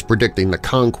 omens predicting the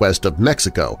conquest of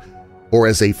Mexico, or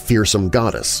as a fearsome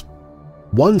goddess.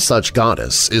 One such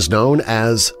goddess is known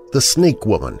as the Snake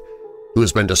Woman, who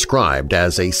has been described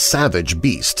as a savage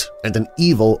beast and an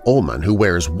evil omen who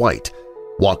wears white,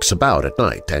 walks about at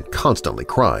night, and constantly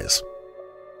cries.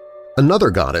 Another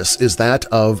goddess is that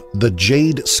of the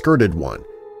Jade-Skirted One,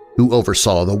 who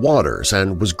oversaw the waters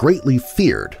and was greatly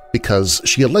feared because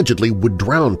she allegedly would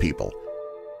drown people.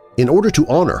 In order to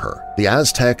honor her, the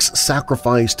Aztecs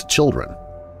sacrificed children.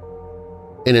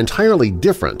 An entirely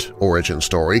different origin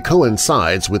story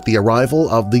coincides with the arrival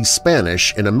of the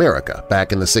Spanish in America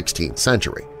back in the 16th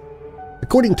century.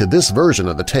 According to this version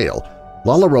of the tale,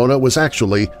 La Llorona was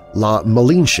actually La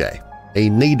Malinche, a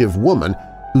native woman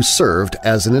who served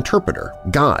as an interpreter,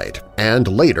 guide, and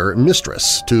later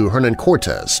mistress to Hernan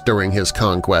Cortes during his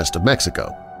conquest of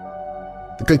Mexico.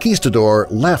 The conquistador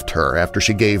left her after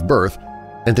she gave birth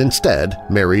and instead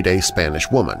married a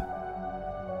Spanish woman.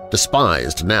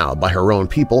 Despised now by her own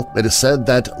people, it is said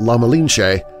that La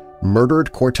Malinche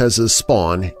murdered Cortez's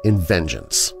spawn in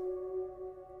vengeance.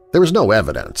 There is no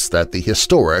evidence that the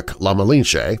historic La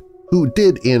Malinche, who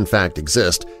did in fact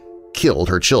exist, killed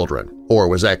her children or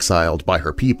was exiled by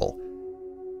her people.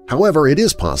 However, it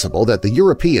is possible that the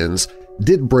Europeans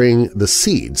did bring the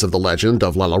seeds of the legend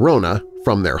of La Llorona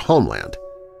from their homeland.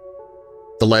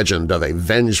 The legend of a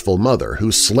vengeful mother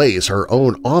who slays her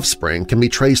own offspring can be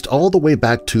traced all the way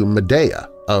back to Medea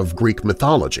of Greek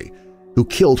mythology, who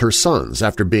killed her sons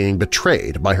after being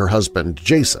betrayed by her husband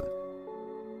Jason.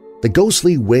 The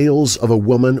ghostly wails of a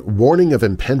woman warning of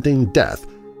impending death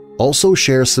also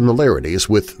share similarities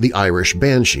with the Irish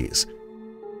banshees.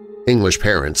 English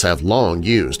parents have long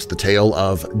used the tale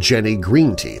of Jenny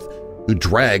Greenteeth, who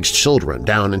drags children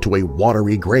down into a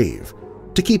watery grave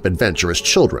to keep adventurous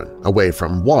children away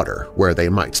from water where they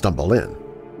might stumble in.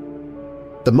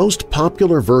 The most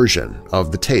popular version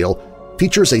of the tale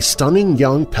features a stunning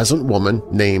young peasant woman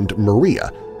named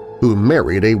Maria who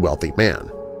married a wealthy man.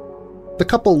 The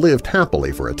couple lived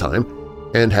happily for a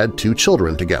time and had 2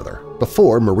 children together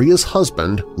before Maria's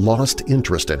husband lost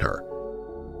interest in her.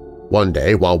 One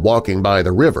day, while walking by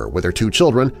the river with her 2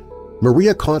 children,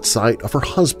 Maria caught sight of her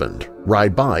husband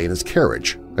ride by in his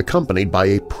carriage, accompanied by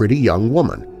a pretty young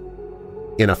woman.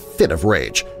 In a fit of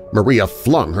rage, Maria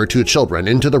flung her 2 children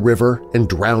into the river and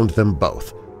drowned them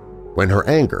both. When her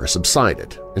anger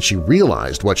subsided and she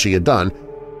realized what she had done,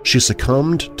 she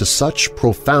succumbed to such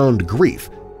profound grief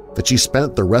that she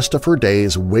spent the rest of her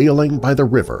days wailing by the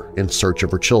river in search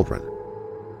of her children.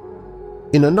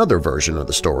 In another version of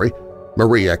the story,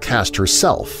 Maria cast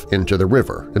herself into the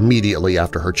river immediately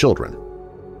after her children.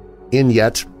 In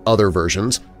yet other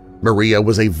versions, Maria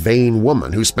was a vain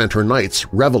woman who spent her nights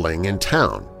reveling in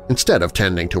town instead of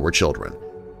tending to her children.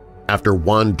 After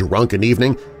one drunken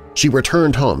evening, she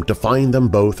returned home to find them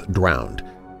both drowned.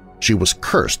 She was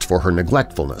cursed for her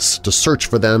neglectfulness to search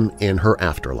for them in her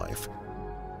afterlife.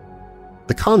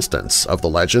 The constants of the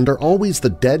legend are always the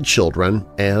dead children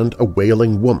and a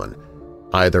wailing woman,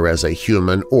 either as a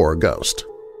human or ghost.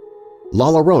 La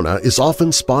Llorona is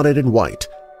often spotted in white,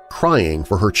 crying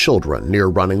for her children near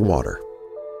running water.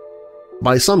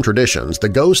 By some traditions, the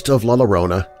ghost of La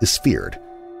Llorona is feared.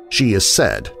 She is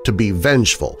said to be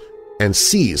vengeful and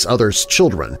sees others'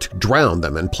 children to drown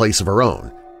them in place of her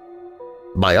own.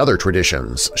 By other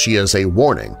traditions, she is a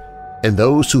warning, and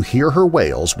those who hear her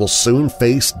wails will soon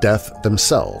face death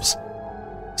themselves.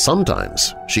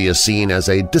 Sometimes she is seen as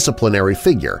a disciplinary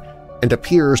figure and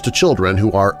appears to children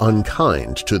who are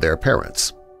unkind to their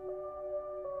parents.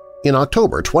 In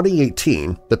October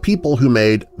 2018, the people who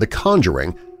made The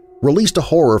Conjuring released a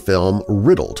horror film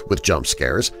riddled with jump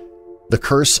scares, The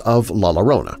Curse of La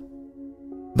Llorona.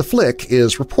 The flick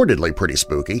is reportedly pretty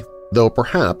spooky, though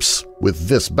perhaps, with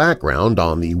this background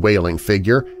on the wailing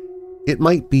figure, it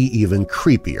might be even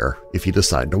creepier if you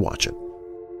decide to watch it.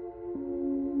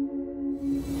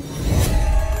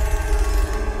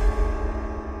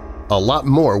 A lot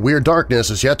more Weird Darkness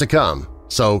is yet to come,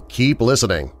 so keep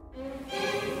listening.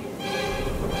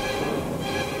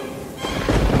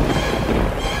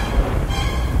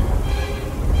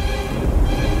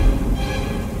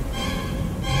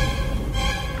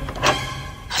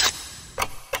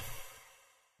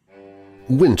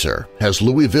 Winter has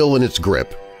Louisville in its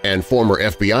grip, and former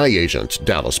FBI agent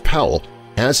Dallas Powell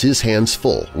has his hands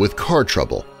full with car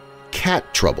trouble,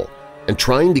 cat trouble, and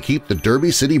trying to keep the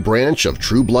Derby City branch of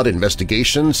True Blood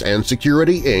Investigations and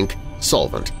Security, Inc.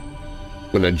 solvent.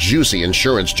 When a juicy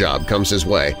insurance job comes his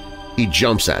way, he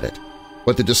jumps at it,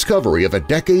 but the discovery of a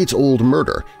decades-old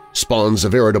murder spawns a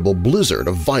veritable blizzard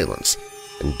of violence,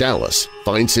 and Dallas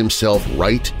finds himself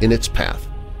right in its path.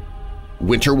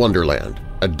 Winter Wonderland,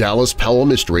 a Dallas Powell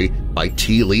mystery by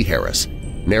T. Lee Harris,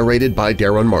 narrated by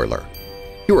Darren Marlar.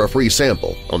 Hear a free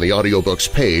sample on the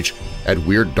audiobooks page at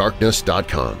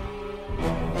WeirdDarkness.com.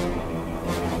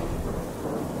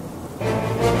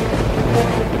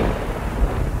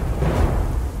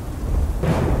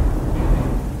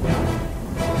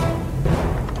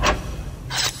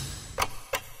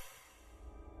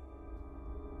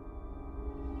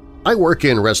 I work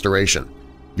in restoration.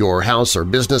 Your house or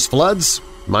business floods?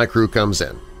 My crew comes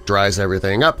in, dries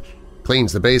everything up,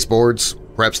 cleans the baseboards,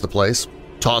 preps the place,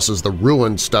 tosses the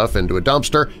ruined stuff into a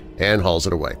dumpster, and hauls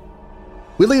it away.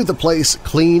 We leave the place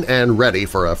clean and ready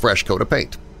for a fresh coat of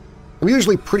paint. I'm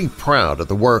usually pretty proud of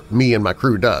the work me and my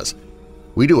crew does.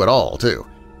 We do it all, too.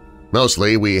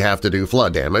 Mostly we have to do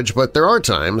flood damage, but there are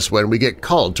times when we get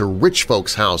called to rich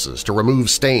folks' houses to remove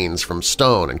stains from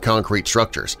stone and concrete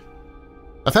structures.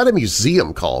 I've had a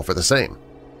museum call for the same.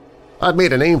 I've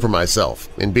made a name for myself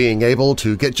in being able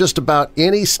to get just about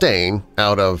any stain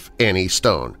out of any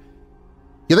stone.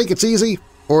 You think it's easy?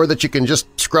 or that you can just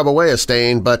scrub away a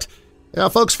stain, but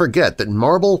folks forget that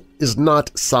marble is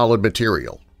not solid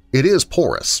material. It is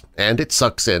porous, and it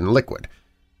sucks in liquid.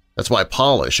 That's why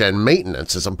polish and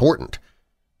maintenance is important.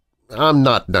 I'm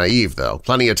not naive, though.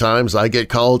 Plenty of times I get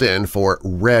called in for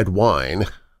red wine.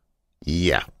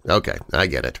 Yeah, okay, I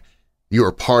get it. You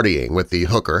were partying with the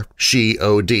hooker, she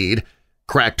OD'd,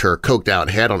 cracked her coked-out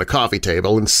head on a coffee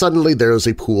table, and suddenly there's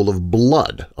a pool of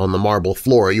blood on the marble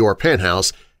floor of your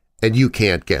penthouse, and you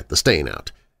can't get the stain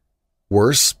out.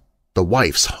 Worse, the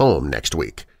wife's home next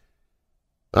week.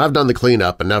 I've done the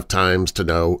cleanup enough times to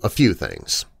know a few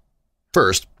things.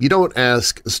 First, you don't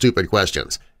ask stupid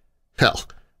questions. Hell,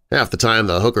 half the time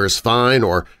the hooker's fine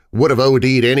or would have OD'd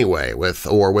anyway with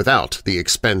or without the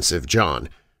expensive John.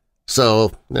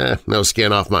 So, no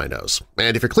skin off my nose.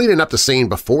 And if you're cleaning up the scene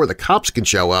before the cops can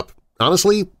show up,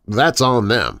 honestly, that's on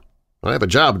them. I have a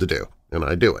job to do, and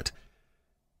I do it.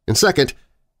 And second,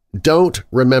 don't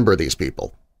remember these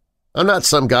people. I'm not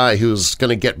some guy who's going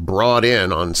to get brought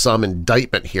in on some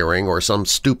indictment hearing or some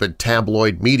stupid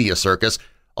tabloid media circus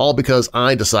all because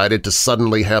I decided to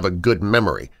suddenly have a good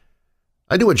memory.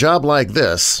 I do a job like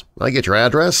this. I get your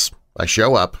address, I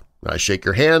show up, I shake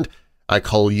your hand, I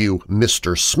call you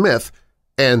Mr. Smith,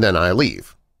 and then I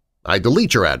leave. I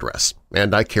delete your address,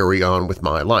 and I carry on with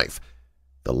my life.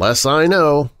 The less I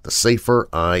know, the safer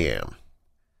I am.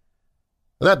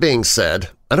 That being said,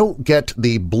 I don't get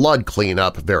the blood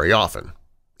cleanup very often.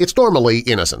 It's normally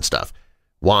innocent stuff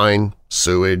 – wine,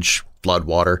 sewage,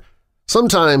 floodwater,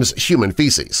 sometimes human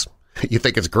feces. You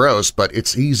think it's gross, but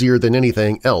it's easier than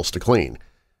anything else to clean.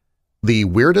 The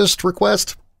weirdest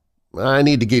request? I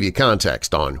need to give you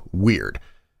context on weird.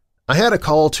 I had a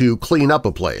call to clean up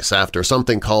a place after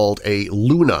something called a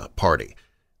Luna party,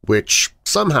 which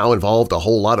somehow involved a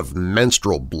whole lot of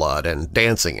menstrual blood and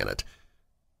dancing in it.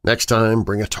 Next time,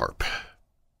 bring a tarp.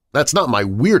 That's not my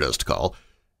weirdest call.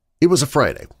 It was a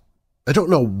Friday. I don't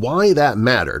know why that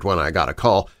mattered when I got a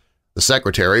call. The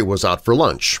secretary was out for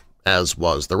lunch, as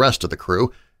was the rest of the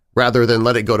crew. Rather than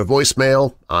let it go to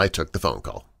voicemail, I took the phone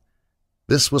call.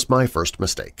 This was my first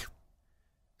mistake.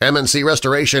 M&C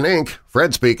Restoration, Inc.,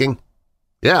 Fred speaking.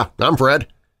 Yeah, I'm Fred.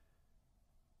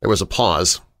 There was a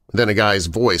pause. Then a guy's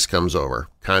voice comes over,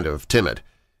 kind of timid.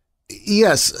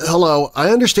 Yes, hello.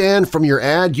 I understand from your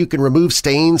ad you can remove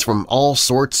stains from all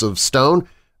sorts of stone.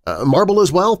 Marble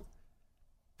as well?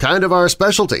 Kind of our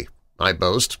specialty, I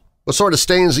boast. What sort of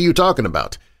stains are you talking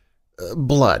about?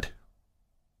 Blood.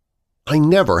 I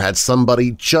never had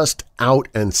somebody just out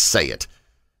and say it.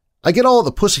 I get all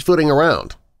the pussyfooting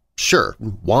around. Sure,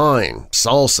 wine,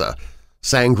 salsa,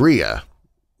 sangria.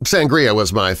 Sangria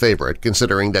was my favorite,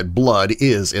 considering that blood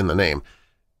is in the name.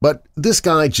 But this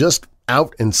guy just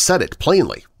out and said it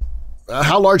plainly.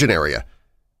 How large an area?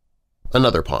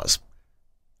 Another pause.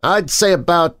 I'd say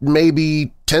about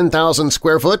maybe 10,000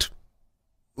 square foot.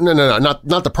 No,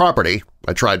 not the property,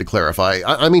 I tried to clarify.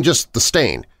 I mean just the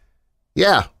stain.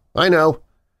 Yeah, I know.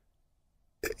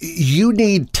 You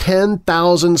need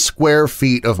 10,000 square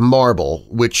feet of marble,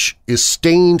 which is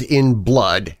stained in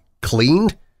blood,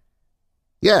 cleaned?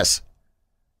 Yes.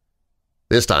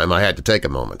 This time I had to take a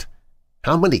moment.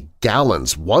 How many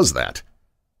gallons was that?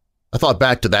 I thought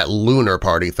back to that lunar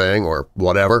party thing or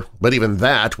whatever, but even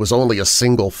that was only a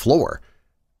single floor.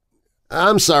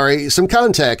 I'm sorry, some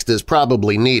context is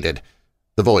probably needed,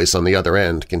 the voice on the other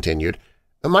end continued.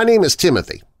 My name is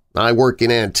Timothy. I work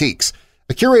in antiques.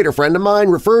 A curator friend of mine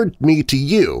referred me to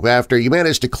you after you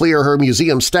managed to clear her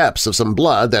museum steps of some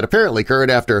blood that apparently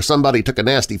occurred after somebody took a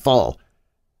nasty fall.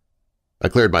 I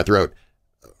cleared my throat.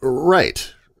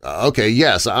 Right. Okay,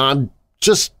 yes, I'm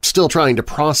just still trying to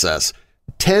process.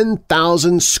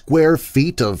 10,000 square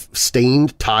feet of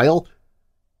stained tile?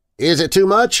 Is it too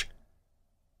much?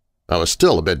 I was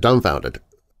still a bit dumbfounded.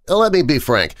 Let me be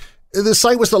frank. The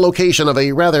site was the location of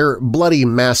a rather bloody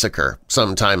massacre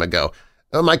some time ago.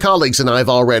 My colleagues and I have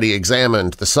already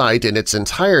examined the site in its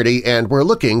entirety and we're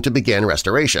looking to begin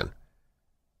restoration.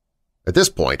 At this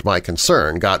point, my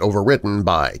concern got overwritten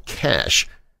by cash.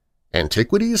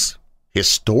 Antiquities?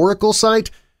 Historical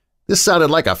site? This sounded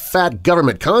like a fat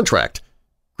government contract.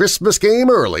 Christmas came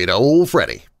early to old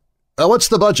Freddy. What's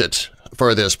the budget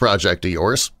for this project of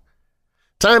yours?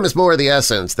 Time is more the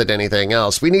essence than anything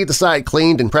else. We need the site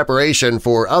cleaned in preparation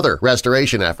for other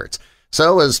restoration efforts.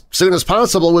 So as soon as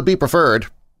possible would be preferred.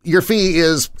 Your fee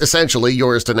is essentially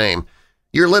yours to name.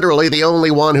 You're literally the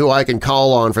only one who I can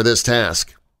call on for this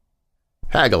task.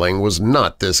 Haggling was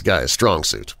not this guy's strong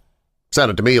suit.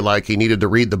 Sounded to me like he needed to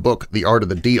read the book The Art of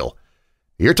the Deal.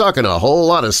 You're talking a whole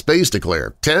lot of space to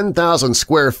clear. 10,000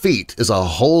 square feet is a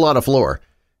whole lot of floor.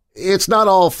 It's not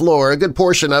all floor, a good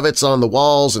portion of it's on the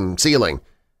walls and ceiling.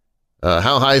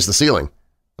 How high is the ceiling?"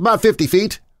 "About 50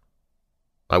 feet."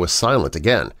 I was silent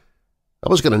again. I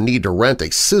was going to need to rent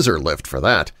a scissor lift for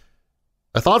that.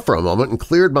 I thought for a moment and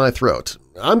cleared my throat.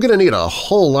 I'm going to need a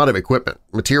whole lot of equipment,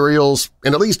 materials,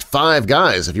 and at least 5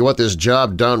 guys if you want this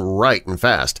job done right and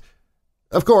fast.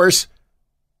 "Of course."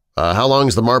 How long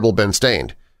has the marble been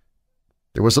stained?"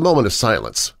 There was a moment of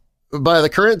silence. "By the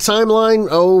current timeline,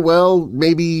 oh, well,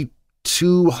 maybe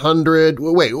 200…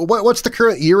 Wait, what's the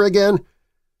current year again?"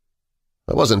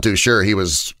 I wasn't too sure he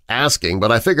was asking,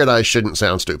 but I figured I shouldn't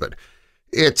sound stupid.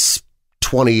 "It's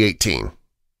 2018.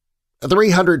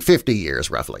 350 years,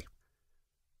 roughly."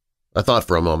 I thought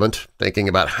for a moment, thinking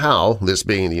about how, this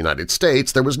being the United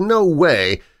States, there was no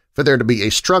way for there to be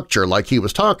a structure like he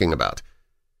was talking about.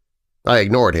 I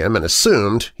ignored him and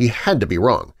assumed he had to be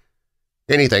wrong.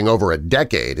 Anything over a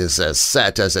decade is as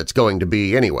set as it's going to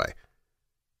be anyway.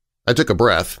 I took a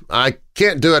breath. "I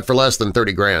can't do it for less than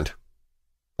 30 grand.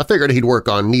 I figured he'd work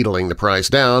on needling the price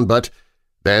down, but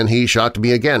then he shocked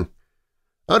me again.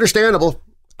 "Understandable.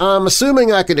 I'm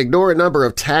assuming I can ignore a number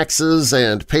of taxes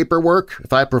and paperwork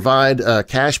if I provide a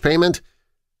cash payment?"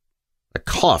 I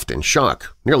coughed in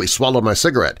shock, nearly swallowed my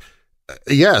cigarette.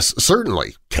 "Yes,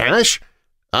 certainly. Cash?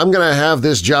 I'm going to have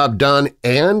this job done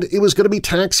and it was going to be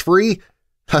tax-free?"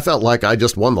 I felt like I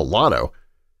just won the lotto.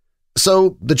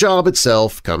 So the job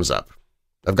itself comes up.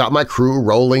 I've got my crew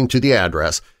rolling to the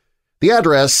address. The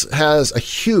address has a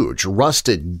huge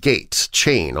rusted gate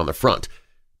chain on the front,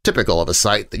 typical of a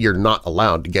site that you're not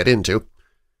allowed to get into.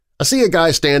 I see a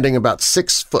guy standing about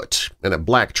 6 foot in a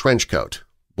black trench coat,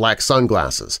 black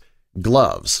sunglasses,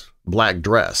 gloves, black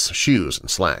dress, shoes, and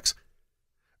slacks.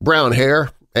 Brown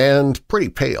hair and pretty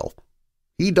pale.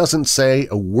 He doesn't say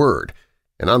a word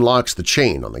and unlocks the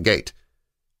chain on the gate.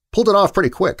 Pulled it off pretty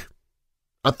quick.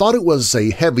 I thought it was a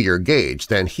heavier gauge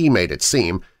than he made it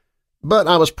seem, but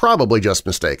I was probably just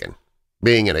mistaken,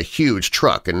 being in a huge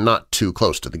truck and not too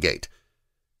close to the gate.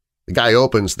 The guy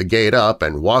opens the gate up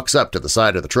and walks up to the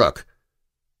side of the truck.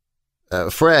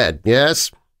 "Fred, yes?"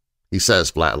 he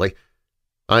says flatly.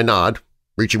 I nod,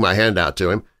 reaching my hand out to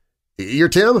him. "You're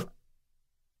Tim?"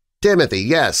 "Timothy,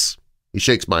 yes." He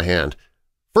shakes my hand.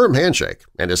 Firm handshake,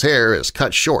 and his hair is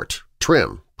cut short,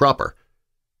 trim, proper.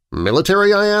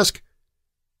 "Military?" I ask.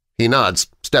 He nods,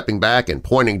 stepping back and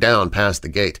pointing down past the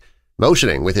gate,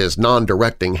 motioning with his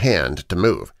non-directing hand to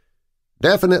move.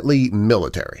 Definitely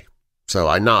military, so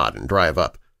I nod and drive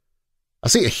up. I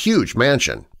see a huge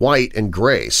mansion, white and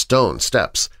gray stone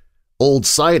steps, old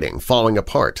siding falling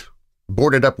apart,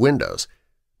 boarded-up windows,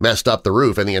 messed up the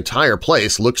roof, and the entire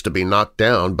place looks to be knocked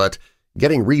down, but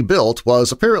getting rebuilt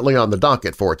was apparently on the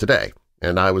docket for today,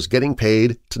 and I was getting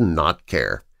paid to not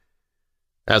care.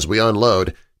 As we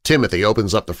unload, Timothy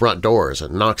opens up the front doors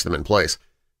and knocks them in place.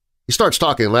 He starts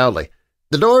talking loudly.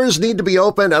 "The doors need to be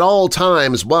open at all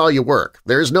times while you work.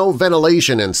 There's no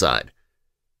ventilation inside."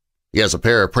 He has a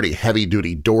pair of pretty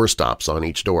heavy-duty door stops on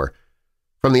each door.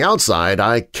 From the outside,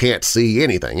 I can't see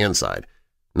anything inside.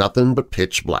 Nothing but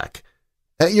pitch black.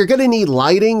 "You're going to need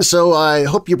lighting, so I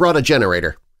hope you brought a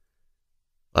generator."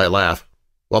 I laugh,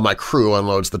 while my crew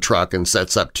unloads the truck and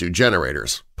sets up 2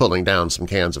 generators, pulling down some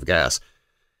cans of gas.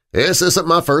 This isn't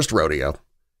my first rodeo.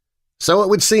 "So it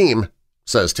would seem,"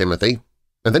 says Timothy,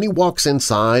 and then he walks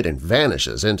inside and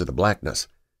vanishes into the blackness.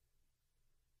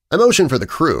 I motion for the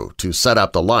crew to set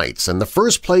up the lights, and the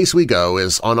first place we go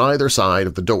is on either side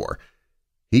of the door.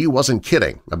 He wasn't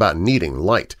kidding about needing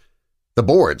light. The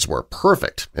boards were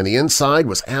perfect, and the inside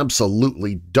was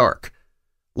absolutely dark,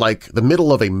 like the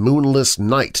middle of a moonless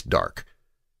night dark.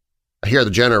 I hear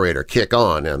the generator kick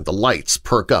on and the lights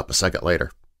perk up a second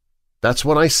later. That's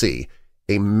when I see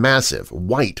a massive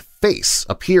white face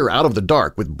appear out of the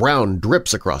dark with brown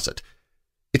drips across it.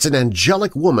 It's an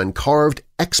angelic woman carved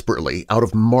expertly out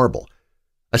of marble.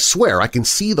 I swear I can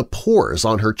see the pores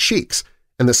on her cheeks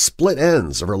and the split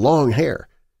ends of her long hair.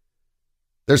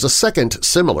 There's a second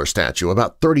similar statue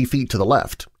about 30 feet to the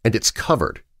left, and it's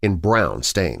covered in brown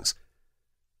stains.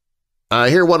 I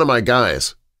hear one of my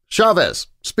guys, "Chavez,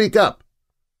 speak up."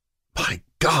 My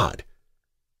God!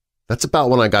 That's about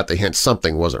when I got the hint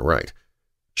something wasn't right.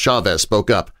 Chavez spoke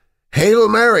up, "Hail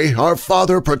Mary, our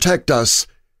Father protect us."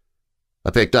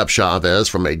 I picked up Chavez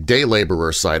from a day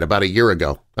laborer site about a year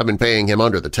ago. I've been paying him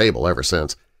under the table ever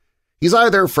since. He's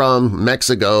either from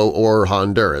Mexico or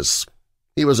Honduras.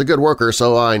 He was a good worker,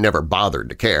 so I never bothered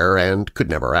to care and could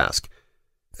never ask.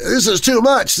 "This is too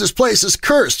much. This place is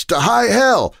cursed to high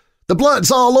hell. The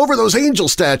blood's all over those angel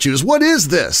statues. What is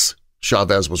this?"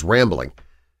 Chavez was rambling.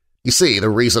 You see, the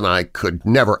reason I could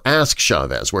never ask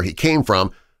Chavez where he came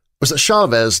from was that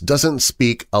Chavez doesn't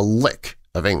speak a lick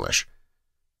of English.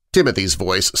 Timothy's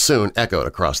voice soon echoed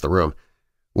across the room,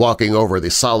 walking over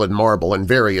the solid marble in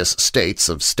various states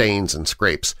of stains and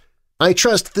scrapes. "I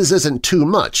trust this isn't too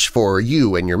much for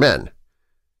you and your men."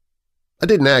 I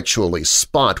didn't actually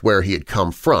spot where he had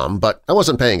come from, but I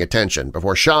wasn't paying attention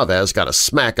before Chavez got a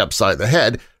smack upside the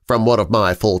head from one of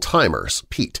my full-timers,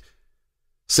 Pete.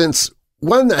 "Since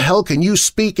when the hell can you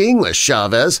speak English,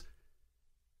 Chavez?"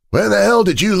 "When the hell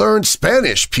did you learn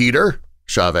Spanish, Peter?"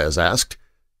 Chavez asked.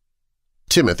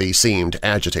 Timothy seemed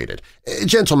agitated.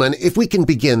 "Gentlemen, if we can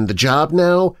begin the job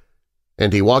now,"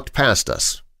 and he walked past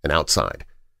us and outside.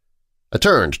 I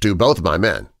turned to both my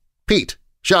men. "Pete,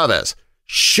 Chavez,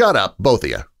 shut up, both of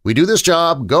you. We do this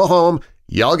job, go home,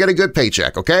 y'all get a good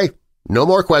paycheck, okay? No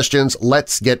more questions,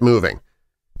 let's get moving."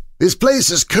 "This place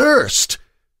is cursed,"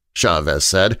 Chavez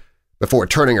said, before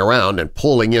turning around and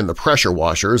pulling in the pressure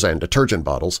washers and detergent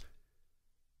bottles.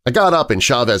 I got up in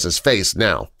Chavez's face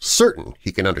now, certain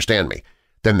he can understand me.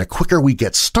 "Then the quicker we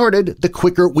get started, the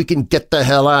quicker we can get the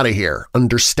hell out of here.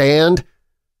 Understand?"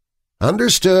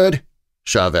 "Understood,"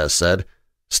 Chavez said,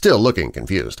 still looking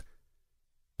confused.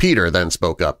 Peter then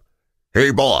spoke up.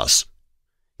 "Hey, boss."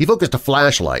 He focused a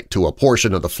flashlight to a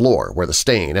portion of the floor where the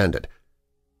stain ended.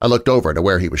 I looked over to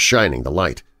where he was shining the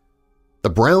light. The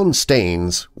brown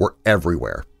stains were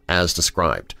everywhere, as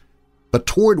described, but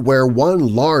toward where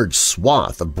one large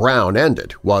swath of brown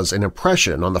ended was an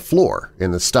impression on the floor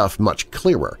in the stuff much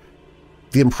clearer.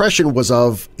 The impression was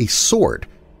of a sword,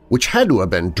 which had to have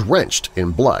been drenched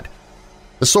in blood.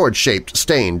 The sword-shaped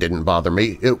stain didn't bother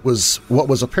me, it was what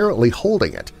was apparently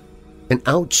holding it, an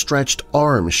outstretched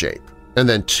arm shape, and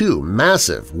then two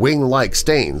massive wing-like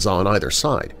stains on either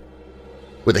side,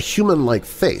 with a human-like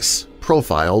face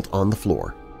profiled on the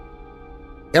floor.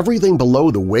 Everything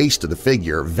below the waist of the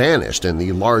figure vanished in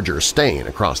the larger stain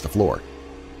across the floor.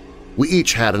 We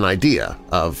each had an idea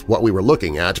of what we were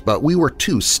looking at, but we were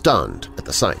too stunned at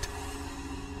the sight.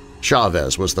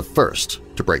 Chavez was the first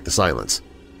to break the silence.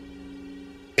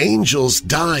 "Angels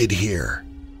died here."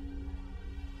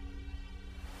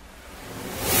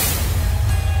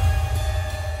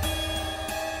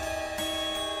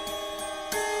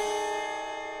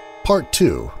 Part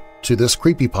 2 to this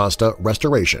creepypasta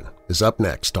restoration is up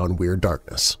next on Weird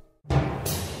Darkness.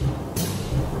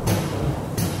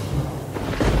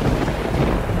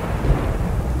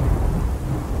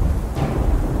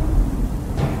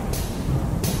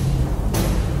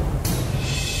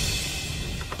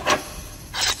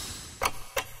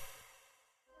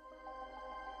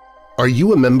 Are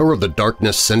you a member of the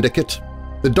Darkness Syndicate?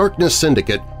 The Darkness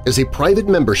Syndicate is a private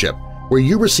membership where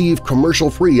you receive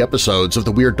commercial-free episodes of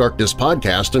the Weird Darkness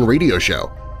podcast and radio show,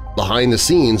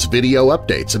 behind-the-scenes video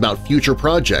updates about future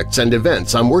projects and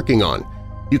events I'm working on.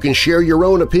 You can share your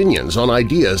own opinions on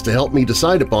ideas to help me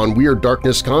decide upon Weird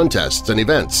Darkness contests and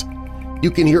events.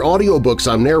 You can hear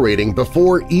audiobooks I'm narrating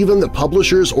before even the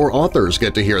publishers or authors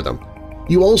get to hear them.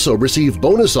 You also receive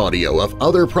bonus audio of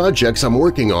other projects I'm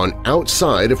working on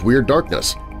outside of Weird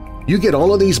Darkness. You get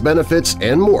all of these benefits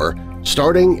and more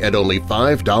starting at only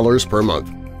 $5 per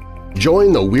month.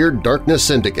 Join the Weird Darkness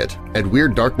Syndicate at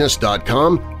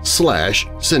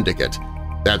WeirdDarkness.com/syndicate.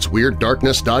 That's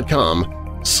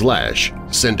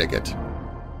WeirdDarkness.com/syndicate.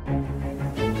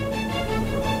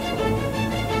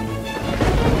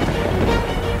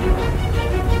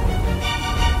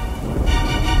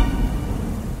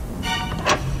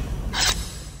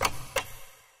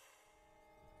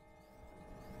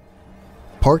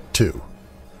 Part 2.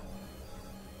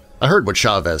 I heard what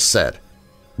Chavez said,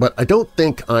 but I don't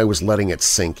think I was letting it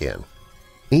sink in.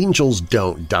 Angels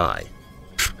don't die.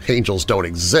 Angels don't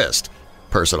exist,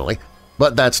 personally,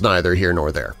 but that's neither here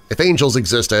nor there. If angels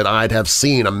existed, I'd have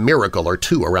seen a miracle or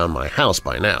two around my house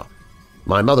by now.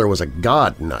 My mother was a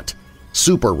god nut,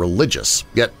 super religious,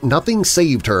 yet nothing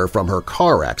saved her from her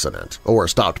car accident or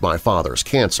stopped my father's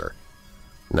cancer.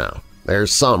 No,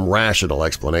 there's some rational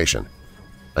explanation.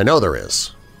 I know there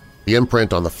is. The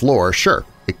imprint on the floor, sure,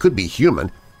 it could be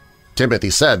human. Timothy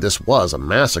said this was a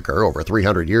massacre over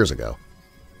 300 years ago.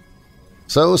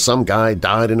 So some guy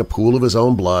died in a pool of his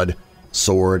own blood,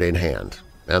 sword in hand,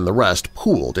 and the rest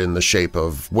pooled in the shape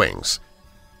of wings.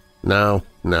 No,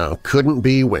 couldn't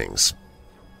be wings.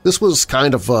 This was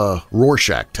kind of a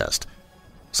Rorschach test.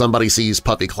 Somebody sees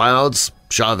puffy clouds,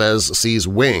 Chavez sees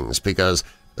wings because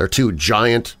they're two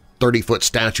giant 30-foot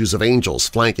statues of angels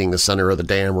flanking the center of the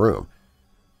damn room.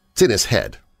 It's in his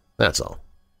head, that's all.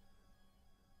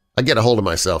 I get a hold of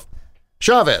myself.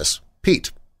 "Chavez,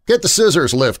 Pete, get the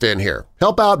scissors lift in here.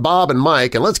 Help out Bob and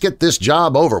Mike and let's get this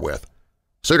job over with.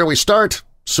 Sooner we start,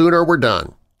 sooner we're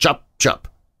done. Chop, chop."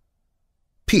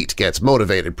 Pete gets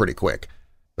motivated pretty quick,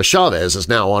 but Chavez is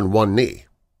now on one knee.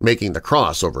 making the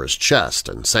cross over his chest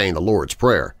and saying the Lord's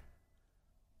Prayer.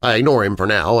 I ignore him for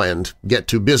now and get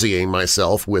to busying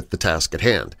myself with the task at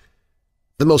hand.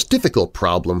 The most difficult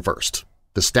problem first.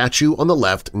 The statue on the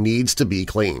left needs to be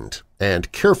cleaned,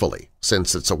 and carefully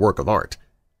since it's a work of art.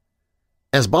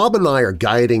 As Bob and I are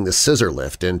guiding the scissor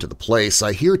lift into the place,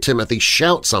 I hear Timothy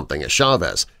shout something at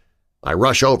Chavez. I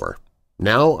rush over.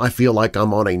 Now I feel like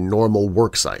I'm on a normal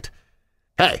work site.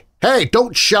 Hey,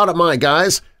 don't shout at my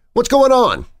guys! What's going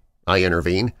on?" I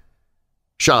intervene.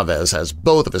 Chavez has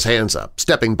both of his hands up,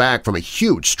 stepping back from a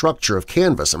huge structure of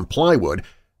canvas and plywood,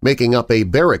 making up a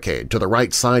barricade to the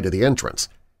right side of the entrance.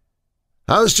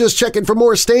 "I was just checking for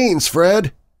more stains,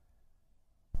 Fred."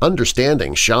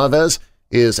 Understanding Chavez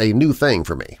is a new thing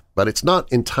for me, but it's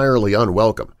not entirely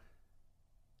unwelcome.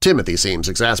 Timothy seems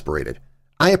exasperated.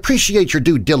 "I appreciate your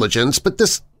due diligence, but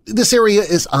this area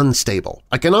is unstable.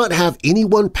 I cannot have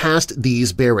anyone past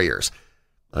these barriers.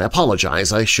 I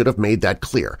apologize, I should have made that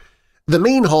clear. The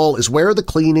main hall is where the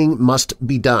cleaning must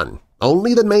be done.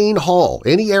 Only the main hall.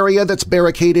 Any area that's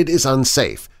barricaded is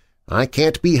unsafe. I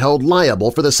can't be held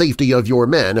liable for the safety of your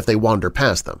men if they wander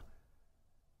past them."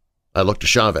 I look to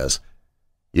Chavez.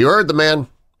 "You heard the man.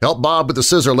 Help Bob with the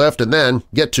scissor lift and then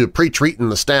get to pre-treating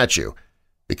the statue.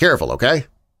 Be careful, okay?"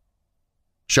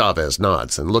 Chavez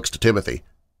nods and looks to Timothy.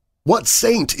 "What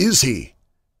saint is he?"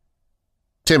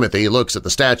 Timothy looks at the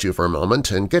statue for a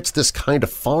moment and gets this kind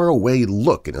of far-away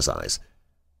look in his eyes.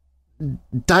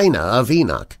 "Dinah of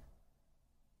Enoch."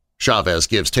 Chavez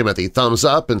gives Timothy thumbs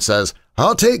up and says,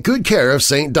 "I'll take good care of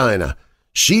Saint Dinah.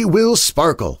 She will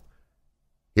sparkle."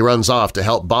 He runs off to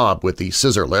help Bob with the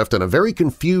scissor lift, and a very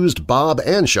confused Bob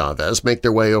and Chavez make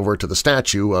their way over to the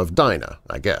statue of Dinah,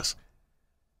 I guess.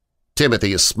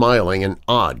 Timothy is smiling an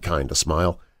odd kind of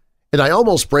smile, and I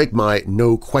almost break my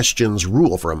no-questions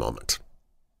rule for a moment.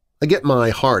 I get my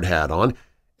hard hat on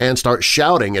and start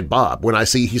shouting at Bob when I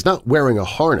see he's not wearing a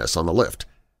harness on the lift.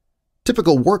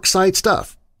 Typical worksite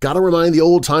stuff. Gotta remind the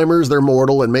old-timers they're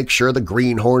mortal and make sure the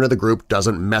greenhorn of the group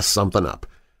doesn't mess something up.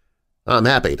 I'm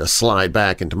happy to slide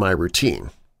back into my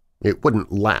routine. It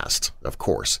wouldn't last, of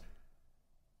course.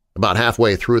 About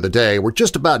halfway through the day, we're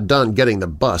just about done getting the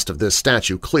bust of this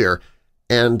statue clear,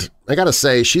 and I gotta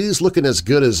say she's looking as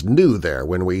good as new there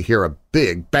when we hear a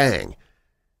big bang.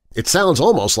 It sounds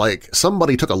almost like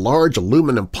somebody took a large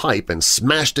aluminum pipe and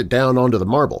smashed it down onto the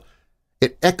marble.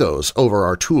 It echoes over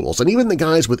our tools, and even the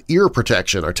guys with ear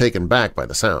protection are taken back by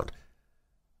the sound.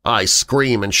 I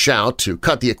scream and shout to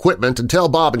cut the equipment and tell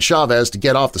Bob and Chavez to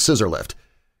get off the scissor lift.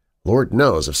 Lord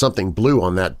knows if something blew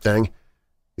on that thing.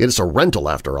 It's a rental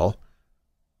after all.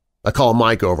 I call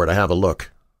Mike over to have a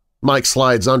look. Mike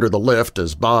slides under the lift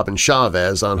as Bob and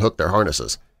Chavez unhook their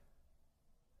harnesses.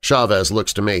 Chavez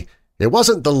looks to me. "It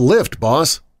wasn't the lift,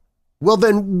 boss." "Well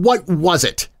then what was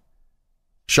it?"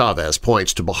 Chavez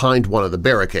points to behind one of the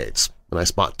barricades, and I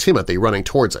spot Timothy running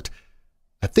towards it.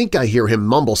 I think I hear him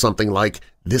mumble something like,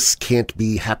 "This can't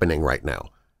be happening right now."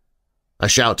 I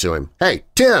shout to him, "Hey,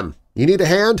 Tim, you need a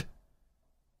hand?"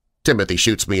 Timothy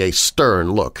shoots me a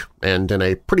stern look and in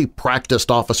a pretty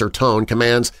practiced officer tone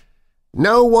commands,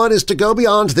 "No one is to go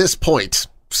beyond this point.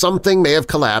 Something may have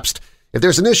collapsed. If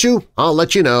there's an issue, I'll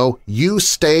let you know. You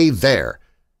stay there,"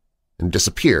 and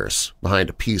disappears behind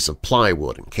a piece of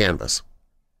plywood and canvas.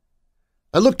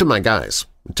 I look to my guys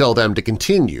and tell them to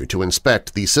continue to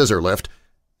inspect the scissor lift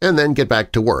and then get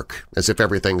back to work as if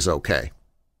everything's okay.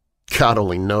 God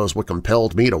only knows what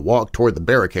compelled me to walk toward the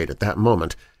barricade at that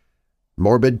moment.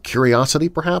 Morbid curiosity,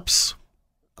 perhaps?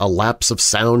 A lapse of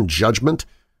sound judgment?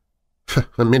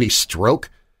 A mini stroke?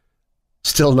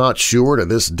 Still not sure to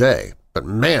this day, but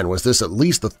man, was this at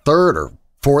least the third or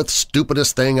fourth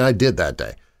stupidest thing I did that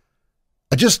day.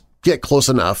 I just get close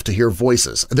enough to hear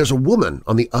voices. There's a woman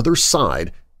on the other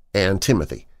side and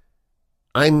Timothy.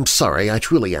 "I'm sorry, I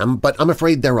truly am, but I'm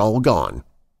afraid they're all gone,"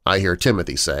 I hear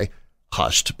Timothy say,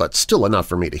 hushed but still enough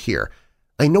for me to hear.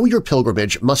 "I know your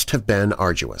pilgrimage must have been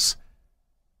arduous."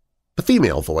 The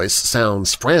female voice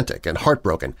sounds frantic and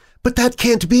heartbroken. "But that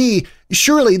can't be!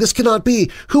 Surely this cannot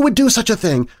be! Who would do such a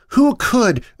thing? Who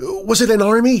could? Was it an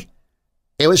army?"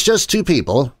 "It was just two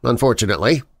people,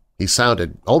 unfortunately." He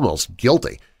sounded almost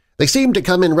guilty. "They seemed to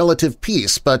come in relative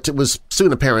peace, but it was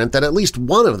soon apparent that at least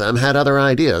one of them had other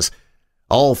ideas.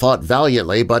 All fought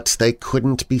valiantly, but they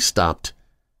couldn't be stopped."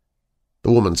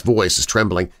 The woman's voice is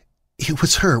trembling. "It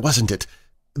was her, wasn't it?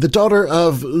 The daughter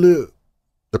of Le—"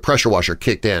 The pressure washer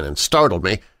kicked in and startled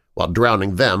me while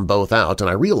drowning them both out, and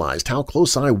I realized how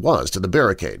close I was to the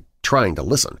barricade, trying to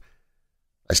listen.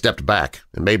 I stepped back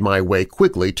and made my way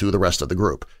quickly to the rest of the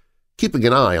group, keeping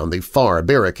an eye on the far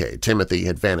barricade Timothy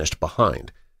had vanished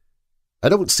behind. I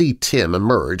don't see Tim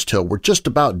emerge till we're just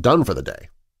about done for the day,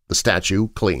 the statue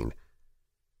clean.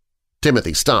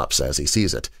 Timothy stops as he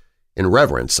sees it, in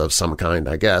reverence of some kind,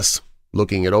 I guess,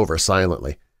 looking it over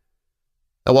silently.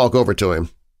 I walk over to him.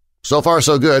 So far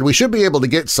so good, we should be able to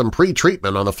get some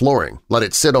pre-treatment on the flooring, let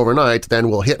it sit overnight, then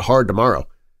we'll hit hard tomorrow.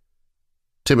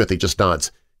 Timothy just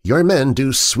nods. Your men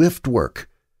do swift work.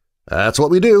 That's what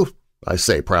we do, I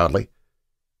say proudly.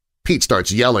 Pete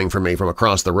starts yelling for me from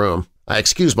across the room. I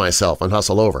excuse myself and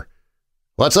hustle over.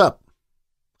 What's up?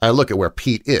 I look at where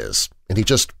Pete is, and he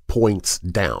just points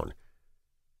down.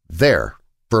 There,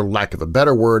 for lack of a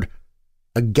better word,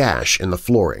 a gash in the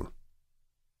flooring.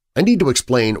 I need to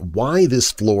explain why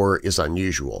this floor is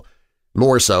unusual,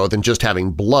 more so than just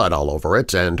having blood all over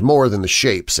it and more than the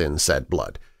shapes in said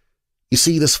blood. You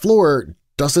see, this floor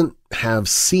doesn't have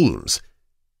seams.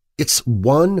 It's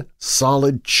one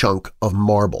solid chunk of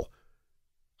marble.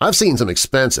 I've seen some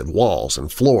expensive walls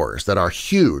and floors that are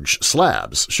huge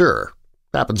slabs, sure.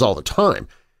 Happens all the time.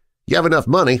 You have enough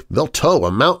money, they'll tow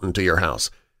a mountain to your house.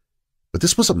 But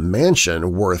this was a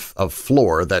mansion worth of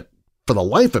floor that, for the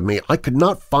life of me, I could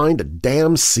not find a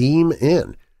damn seam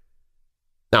in.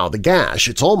 Now, the gash,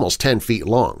 it's almost 10 feet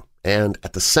long, and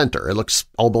at the center it looks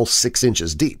almost 6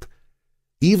 inches deep.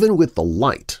 Even with the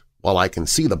light, while I can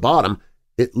see the bottom,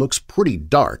 it looks pretty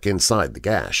dark inside the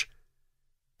gash.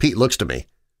 Pete looks to me.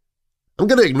 I'm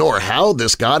going to ignore how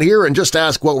this got here and just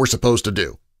ask what we're supposed to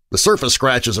do. The surface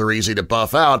scratches are easy to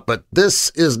buff out, but this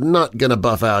is not going to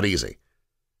buff out easy.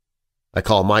 I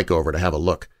call Mike over to have a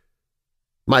look.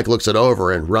 Mike looks it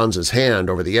over and runs his hand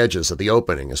over the edges of the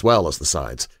opening as well as the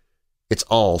sides. It's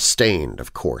all stained,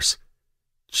 of course.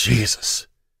 Jesus.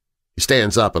 He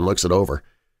stands up and looks it over.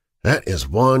 That is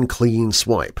one clean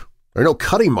swipe. There are no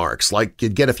cutting marks like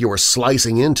you'd get if you were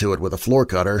slicing into it with a floor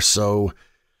cutter, so…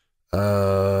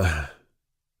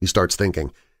 He starts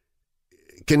thinking.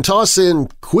 Can toss in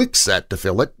Quickset to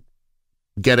fill it.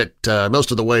 Get it most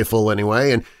of the way full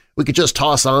anyway, and we could just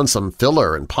toss on some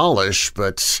filler and polish,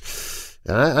 but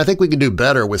I think we can do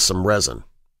better with some resin.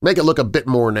 Make it look a bit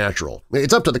more natural.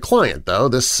 It's up to the client, though.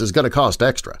 This is going to cost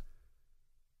extra.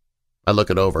 I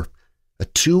look it over. A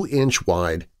 2-inch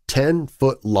wide,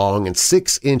 10-foot long, and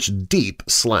 6-inch deep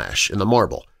slash in the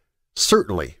marble.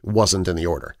 Certainly wasn't in the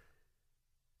order.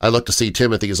 I look to see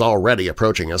Timothy is already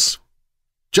approaching us.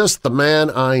 Just the man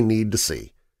I need to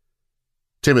see.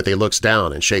 Timothy looks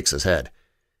down and shakes his head.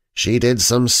 She did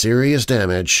some serious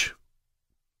damage.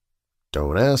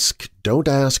 Don't ask,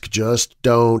 just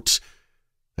don't.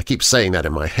 I keep saying that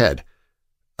in my head.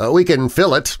 We can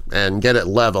fill it and get it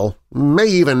level, may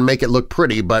even make it look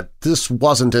pretty, but this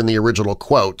wasn't in the original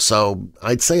quote, so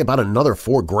I'd say about another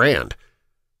 $4,000.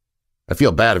 I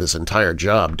feel bad if this entire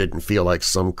job didn't feel like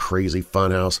some crazy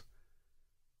funhouse.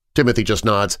 Timothy just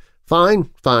nods. Fine,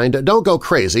 don't go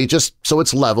crazy, just so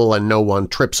it's level and no one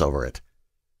trips over it.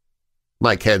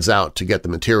 Mike heads out to get the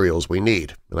materials we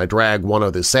need, and I drag one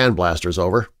of the sandblasters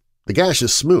over. The gash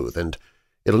is smooth, and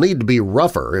it'll need to be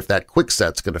rougher if that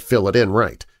Quickset's going to fill it in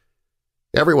right.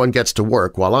 Everyone gets to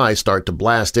work while I start to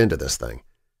blast into this thing.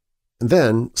 And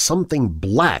then something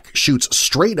black shoots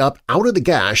straight up out of the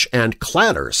gash and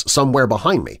clatters somewhere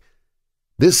behind me.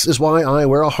 This is why I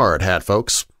wear a hard hat,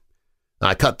 folks.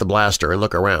 I cut the blaster and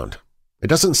look around. It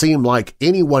doesn't seem like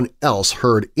anyone else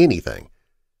heard anything.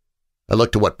 I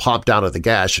look to what popped out of the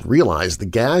gash and realize the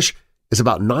gash is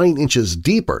about 9 inches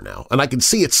deeper now, and I can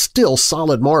see it's still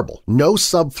solid marble, no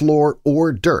subfloor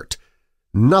or dirt.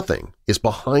 Nothing is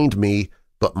behind me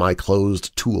but my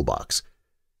closed toolbox.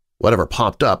 Whatever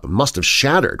popped up must have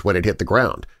shattered when it hit the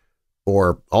ground,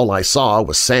 or all I saw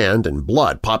was sand and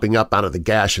blood popping up out of the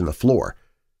gash in the floor.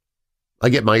 I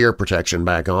get my ear protection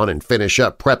back on and finish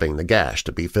up prepping the gash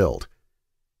to be filled.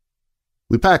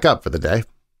 We pack up for the day.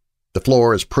 The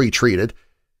floor is pre-treated.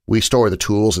 We store the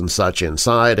tools and such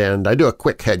inside, and I do a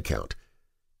quick head count.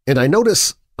 And I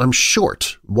notice I'm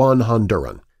short one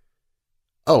Honduran.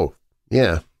 Oh,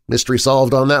 yeah, mystery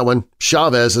solved on that one.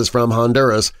 Chavez is from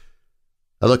Honduras.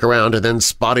 I look around and then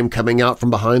spot him coming out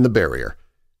from behind the barrier.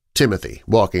 Timothy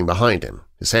walking behind him,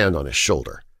 his hand on his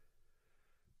shoulder.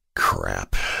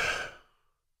 Crap.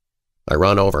 I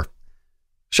run over.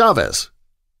 Chavez,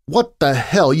 what the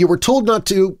hell? You were told not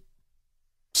to…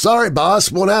 Sorry,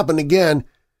 boss, won't happen again.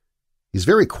 He's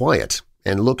very quiet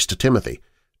and looks to Timothy.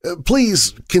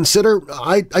 Please consider,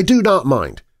 I do not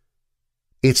mind.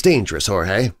 It's dangerous,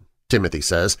 Jorge, Timothy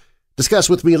says. Discuss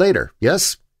with me later,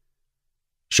 yes?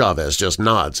 Chavez just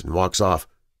nods and walks off.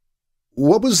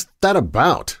 What was that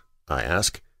about? I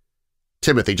ask.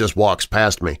 Timothy just walks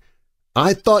past me.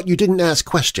 I thought you didn't ask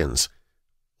questions.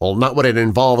 Well, not when it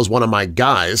involves one of my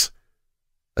guys.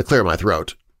 I clear my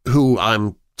throat. who,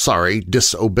 I'm sorry,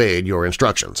 disobeyed your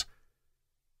instructions."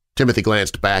 Timothy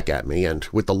glanced back at me, and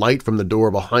with the light from the door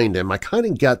behind him, I kind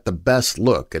of got the best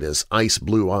look at his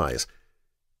ice-blue eyes.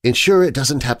 "Ensure it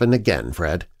doesn't happen again,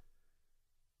 Fred."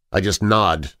 I just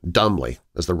nod dumbly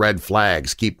as the red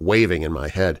flags keep waving in my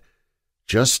head.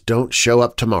 "Just don't show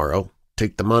up tomorrow.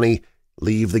 Take the money,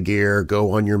 leave the gear,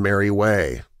 go on your merry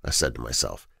way," I said to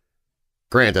myself.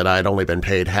 Granted, I had only been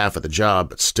paid half of the job,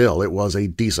 but still it was a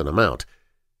decent amount.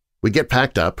 We get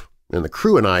packed up, and the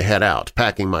crew and I head out,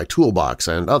 packing my toolbox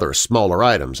and other smaller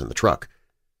items in the truck.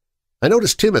 I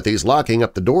notice Timothy's locking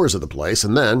up the doors of the place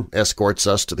and then escorts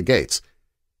us to the gates.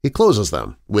 He closes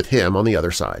them, with him on the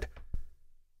other side.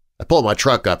 I pull my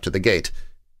truck up to the gate.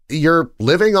 "You're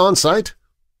living on site?"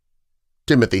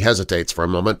 Timothy hesitates for a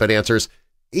moment but answers,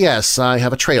 "Yes, I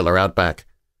have a trailer out back."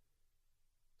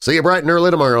 "See you bright and early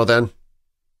tomorrow, then."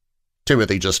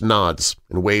 Timothy just nods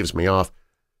and waves me off.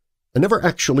 I never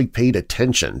actually paid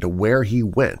attention to where he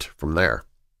went from there.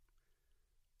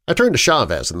 I turn to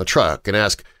Chavez in the truck and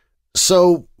ask,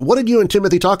 "So what did you and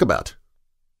Timothy talk about?"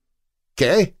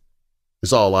 "'Kay,"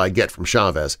 is all I get from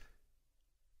Chavez.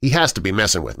 He has to be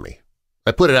messing with me.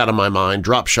 I put it out of my mind,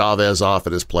 drop Chavez off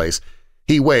at his place.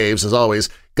 He waves, as always,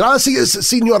 "Gracias,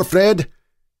 Señor Fred,"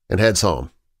 and heads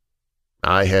home.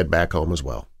 I head back home as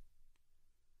well.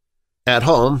 At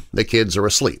home, the kids are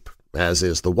asleep, as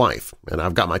is the wife, and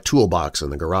I've got my toolbox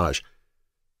in the garage.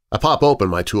 I pop open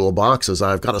my toolbox as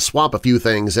I've got to swap a few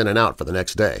things in and out for the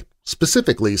next day,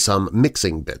 specifically some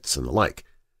mixing bits and the like.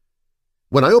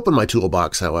 When I open my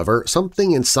toolbox, however,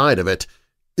 something inside of it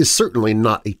is certainly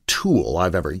not a tool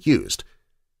I've ever used.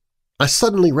 I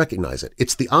suddenly recognize it.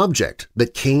 It's the object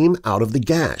that came out of the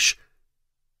gash.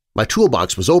 My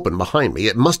toolbox was open behind me.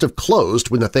 It must have closed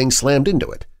when the thing slammed into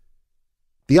it.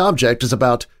 The object is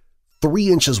about 3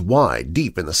 inches wide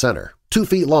deep in the center, 2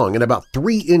 feet long and about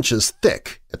 3 inches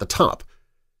thick at the top,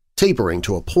 tapering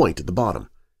to a point at the bottom.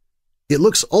 It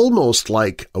looks almost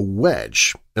like a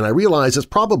wedge, and I realize it's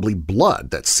probably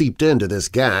blood that seeped into this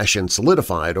gash and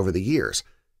solidified over the years.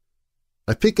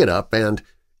 I pick it up and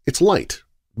it's light,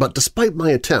 but despite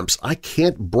my attempts, I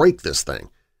can't break this thing.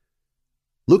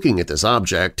 Looking at this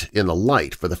object in the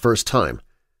light for the first time,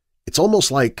 it's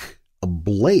almost like a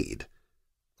blade.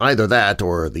 Either that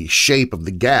or the shape of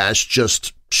the gash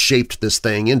just shaped this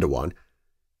thing into one.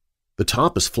 The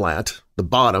top is flat, the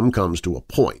bottom comes to a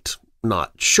point.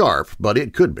 Not sharp, but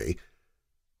it could be.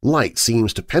 Light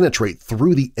seems to penetrate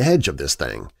through the edge of this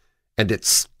thing, and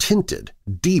it's tinted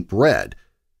deep red.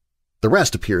 The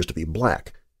rest appears to be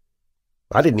black.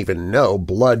 I didn't even know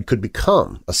blood could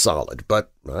become a solid,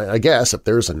 but I guess if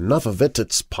there's enough of it,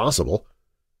 it's possible.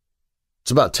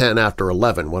 It's about 10 after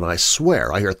 11 when I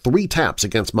swear I hear 3 taps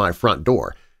against my front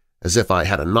door, as if I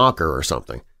had a knocker or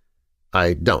something.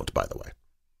 I don't, by the way.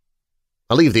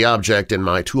 I leave the object in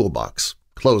my toolbox,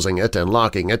 closing it and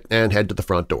locking it, and head to the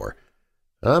front door.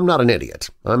 I'm not an idiot.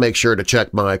 I make sure to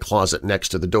check my closet next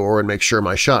to the door and make sure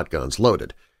my shotgun's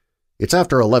loaded. It's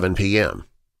after 11 p.m.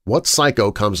 What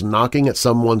psycho comes knocking at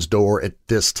someone's door at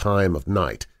this time of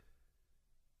night?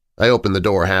 I open the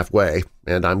door halfway,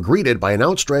 and I'm greeted by an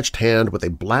outstretched hand with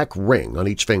a black ring on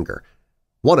each finger,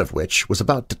 one of which was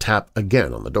about to tap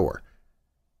again on the door.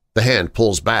 The hand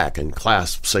pulls back and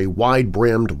clasps a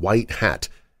wide-brimmed white hat,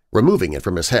 removing it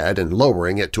from his head and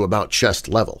lowering it to about chest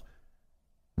level.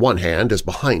 One hand is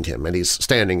behind him, and he's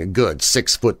standing a good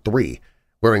 6'3",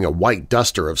 wearing a white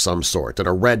duster of some sort and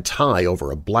a red tie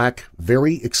over a black,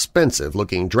 very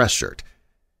expensive-looking dress shirt.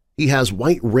 He has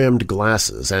white-rimmed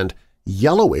glasses and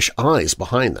yellowish eyes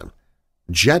behind them,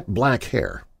 jet black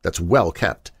hair that's well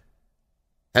kept.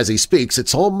 As he speaks,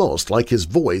 it's almost like his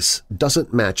voice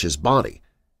doesn't match his body.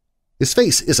 His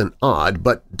face isn't odd,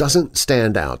 but doesn't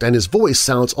stand out, and his voice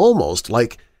sounds almost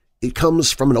like it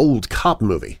comes from an old cop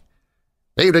movie.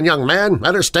 "Evening, young man. I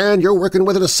understand you're working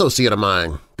with an associate of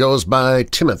mine. Goes by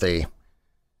Timothy."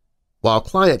 While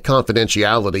client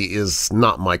confidentiality is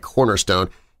not my cornerstone,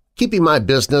 keeping my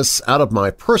business out of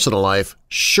my personal life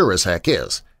sure as heck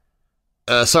is.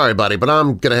 Sorry, buddy, but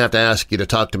I'm going to have to ask you to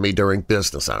talk to me during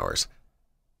business hours."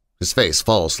 His face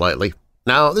falls slightly.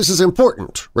 "Now, this is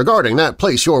important regarding that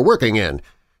place you're working in.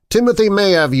 Timothy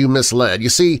may have you misled. You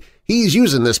see, he's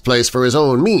using this place for his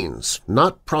own means,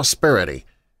 not prosperity."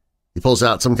 He pulls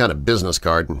out some kind of business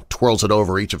card and twirls it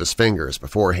over each of his fingers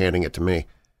before handing it to me.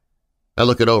 I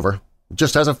look it over. It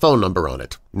just has a phone number on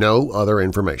it. No other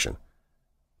information.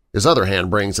 His other hand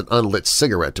brings an unlit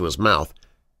cigarette to his mouth.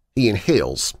 He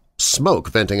inhales, smoke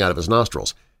venting out of his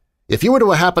nostrils. "If you were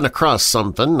to happen across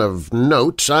something of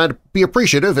note, I'd be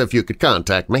appreciative if you could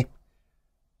contact me."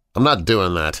 "I'm not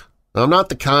doing that. I'm not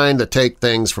the kind that take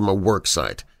things from a work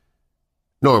site.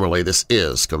 Normally this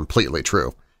is completely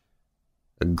true.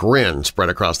 A grin spread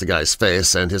across the guy's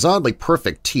face, and his oddly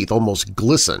perfect teeth almost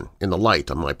glisten in the light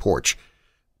on my porch.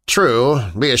 True,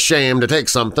 be ashamed to take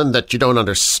something that you don't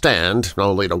understand,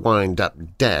 only to wind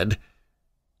up dead.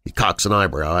 He cocks an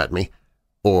eyebrow at me.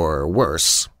 Or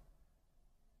worse.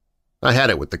 I had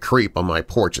it with the creep on my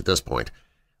porch at this point.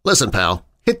 Listen, pal,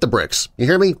 hit the bricks, you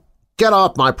hear me? Get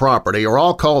off my property or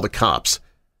I'll call the cops.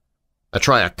 I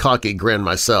try a cocky grin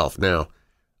myself now.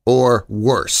 Or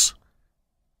worse.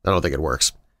 I don't think it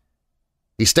works.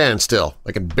 He stands still.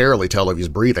 I can barely tell if he's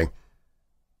breathing.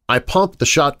 I pump the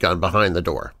shotgun behind the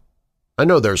door. I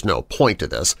know there's no point to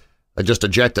this. I just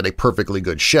ejected a perfectly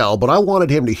good shell, but I wanted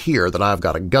him to hear that I've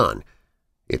got a gun.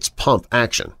 It's pump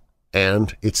action,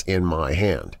 and it's in my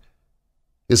hand.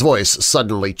 His voice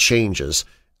suddenly changes,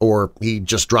 or he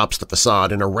just drops the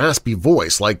facade in a raspy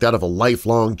voice like that of a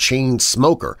lifelong chain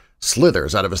smoker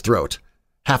slithers out of his throat.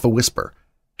 Half a whisper,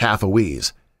 half a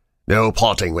wheeze. No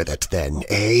parting with it, then,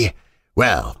 eh?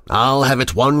 Well, I'll have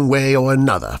it one way or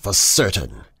another for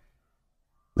certain.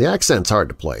 The accent's hard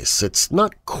to place. It's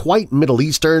not quite Middle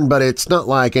Eastern, but it's not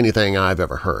like anything I've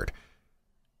ever heard.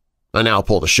 I now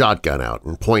pulled a shotgun out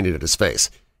and pointed at his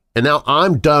face. And now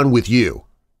I'm done with you.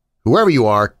 Whoever you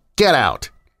are, get out.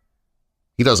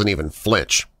 He doesn't even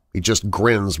flinch. He just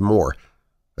grins more,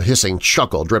 a hissing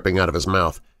chuckle dripping out of his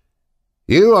mouth.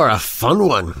 You are a fun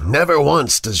one. Never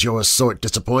once does your sort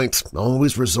disappoint,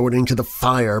 always resorting to the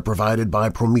fire provided by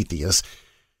Prometheus.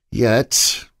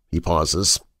 Yet, he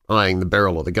pauses, eyeing the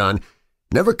barrel of the gun,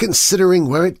 never considering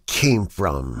where it came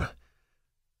from.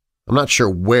 I'm not sure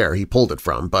where he pulled it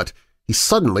from, but he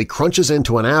suddenly crunches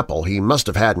into an apple he must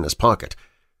have had in his pocket.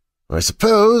 I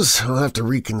suppose I'll have to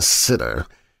reconsider.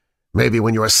 Maybe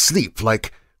when you're asleep,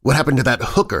 like what happened to that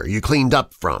hooker you cleaned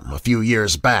up from a few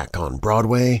years back on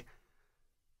Broadway?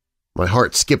 My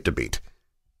heart skipped a beat.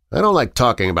 I don't like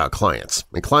talking about clients,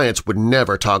 and clients would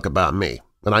never talk about me,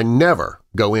 and I never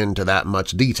go into that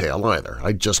much detail either.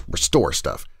 I just restore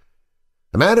stuff.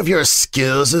 A man of your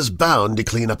skills is bound to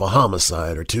clean up a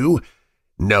homicide or two,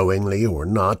 knowingly or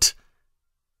not.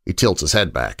 He tilts his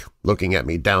head back, looking at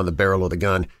me down the barrel of the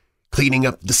gun, cleaning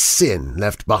up the sin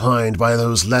left behind by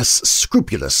those less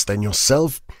scrupulous than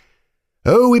yourself.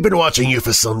 Oh, we've been watching you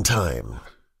for some time.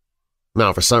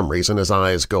 Now, for some reason, his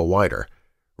eyes go wider.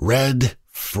 Red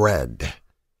Fred.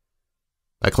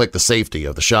 I click the safety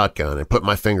of the shotgun and put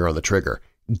my finger on the trigger.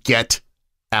 Get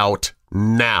out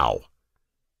now!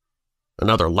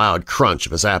 Another loud crunch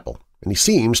of his apple, and he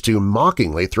seems to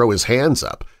mockingly throw his hands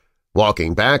up,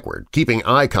 walking backward, keeping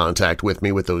eye contact with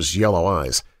me with those yellow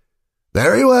eyes.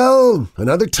 Very well,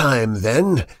 another time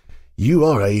then. You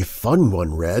are a fun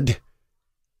one, Red.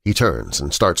 He turns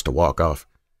and starts to walk off.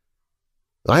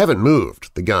 I haven't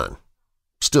moved the gun,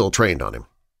 still trained on him.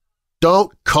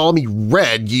 Don't call me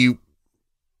Red, you…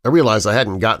 I realized I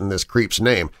hadn't gotten this creep's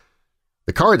name.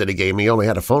 The card that he gave me only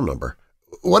had a phone number.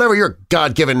 Whatever your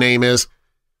God-given name is.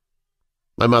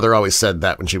 My mother always said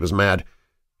that when she was mad.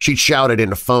 She'd shout it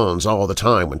into phones all the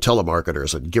time when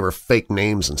telemarketers would give her fake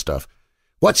names and stuff.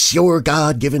 What's your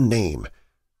God-given name?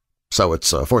 So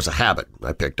it's a force of habit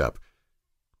I picked up.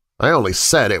 I only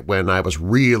said it when I was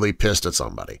really pissed at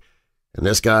somebody, and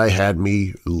this guy had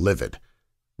me livid.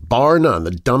 Bar none,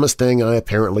 the dumbest thing I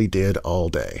apparently did all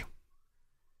day.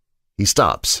 He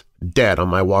stops, dead on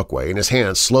my walkway, and his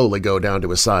hands slowly go down to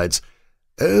his sides.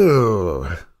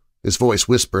 Oh, his voice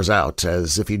whispers out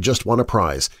as if he'd just won a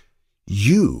prize.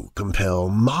 You compel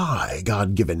my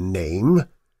God-given name.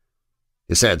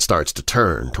 His head starts to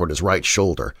turn toward his right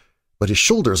shoulder, but his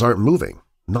shoulders aren't moving,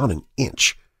 not an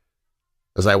inch.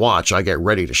 As I watch, I get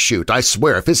ready to shoot. I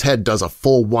swear if his head does a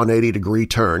full 180-degree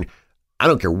turn, I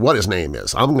don't care what his name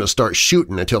is, I'm going to start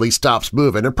shooting until he stops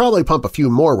moving and probably pump a few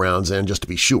more rounds in just to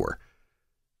be sure.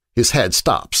 His head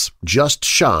stops, just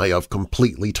shy of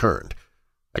completely turned.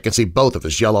 I can see both of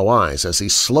his yellow eyes as he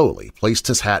slowly placed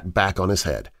his hat back on his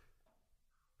head.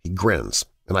 He grins,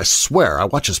 and I swear I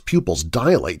watch his pupils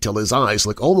dilate till his eyes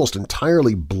look almost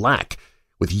entirely black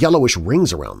with yellowish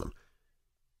rings around them.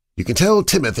 You can tell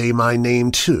Timothy my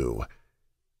name, too.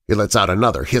 He lets out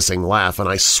another hissing laugh, and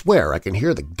I swear I can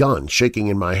hear the gun shaking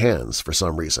in my hands for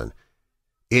some reason.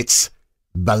 It's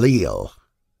Belial.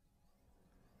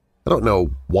 I don't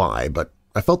know why, but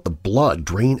I felt the blood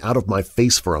drain out of my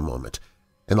face for a moment,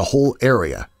 and the whole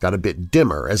area got a bit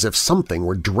dimmer as if something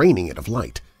were draining it of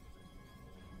light.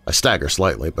 I stagger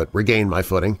slightly, but regain my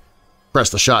footing, press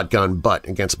the shotgun butt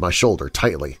against my shoulder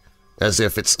tightly, as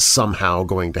if it's somehow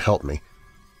going to help me.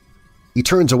 He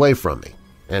turns away from me,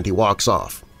 and he walks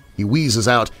off. He wheezes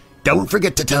out, "Don't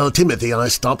forget to tell Timothy I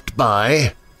stopped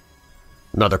by."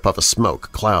 Another puff of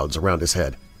smoke clouds around his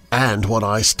head. "And what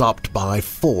I stopped by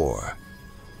for."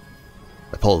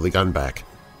 I pulled the gun back,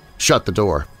 shut the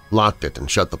door, locked it, and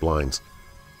shut the blinds.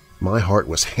 My heart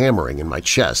was hammering in my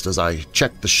chest as I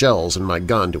checked the shells in my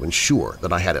gun to ensure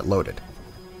that I had it loaded.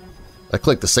 I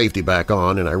click the safety back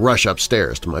on and I rush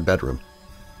upstairs to my bedroom.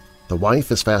 The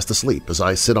wife is fast asleep as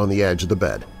I sit on the edge of the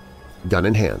bed, gun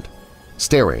in hand,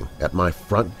 staring at my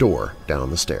front door down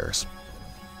the stairs.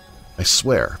 I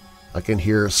swear I can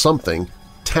hear something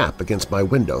tap against my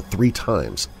window 3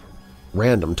 times,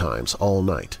 random times all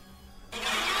night.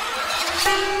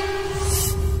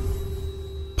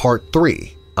 Part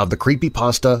 3 of the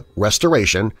creepypasta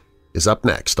Restoration is up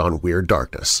next on Weird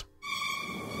Darkness.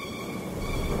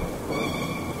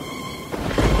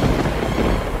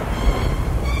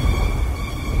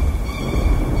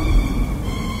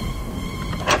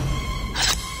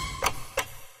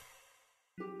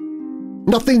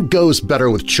 Nothing goes better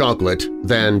with chocolate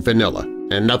than vanilla,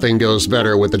 and nothing goes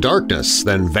better with the darkness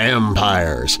than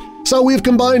vampires. So we've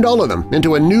combined all of them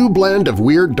into a new blend of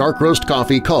weird dark roast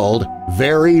coffee called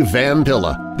Very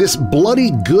Vampilla. This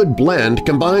bloody good blend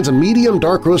combines a medium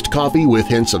dark roast coffee with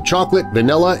hints of chocolate,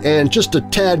 vanilla, and just a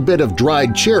tad bit of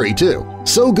dried cherry, too.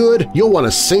 So good you'll want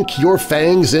to sink your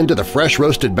fangs into the fresh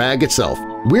roasted bag itself.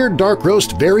 Weird Dark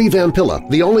Roast Very Vampilla,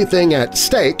 the only thing at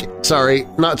stake –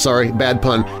 bad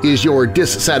pun – is your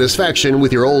dissatisfaction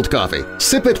with your old coffee.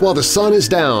 Sip it while the sun is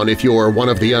down if you're one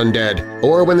of the undead,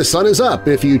 or when the sun is up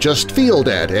if you just feel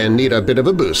dead and need a bit of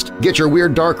a boost. Get your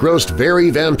Weird Dark Roast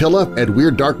Very Vampilla at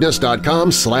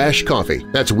WeirdDarkness.com/coffee.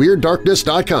 That's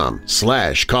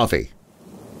WeirdDarkness.com/coffee.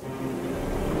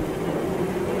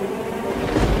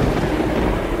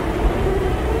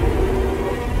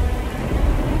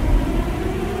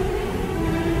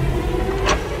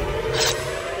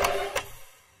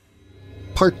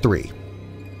 Part 3.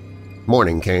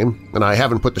 Morning came, and I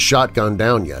haven't put the shotgun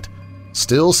down yet,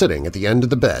 still sitting at the end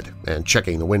of the bed and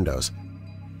checking the windows.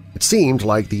 It seemed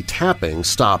like the tapping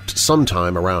stopped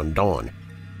sometime around dawn.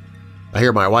 I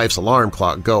hear my wife's alarm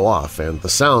clock go off and the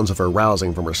sounds of her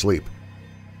rousing from her sleep.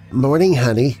 "Morning,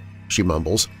 honey," she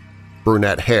mumbles,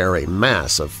 brunette hair a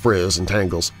mass of frizz and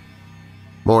tangles.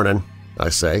 "Morning," I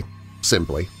say,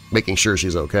 simply, making sure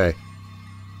she's okay.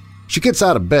 She gets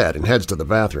out of bed and heads to the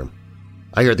bathroom.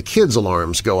 I hear the kids'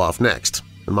 alarms go off next,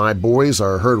 and my boys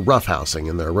are heard roughhousing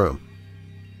in their room.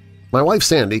 My wife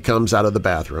Sandy comes out of the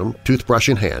bathroom, toothbrush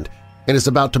in hand, and is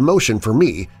about to motion for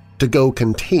me to go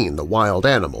contain the wild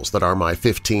animals that are my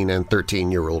 15- and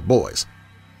 13-year-old boys.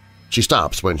 She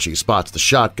stops when she spots the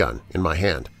shotgun in my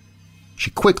hand.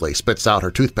 She quickly spits out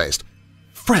her toothpaste.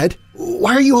 "Fred,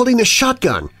 why are you holding this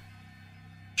shotgun?"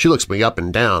 She looks me up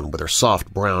and down with her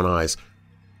soft brown eyes.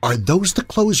 "Are those the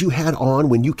clothes you had on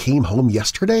when you came home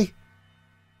yesterday?"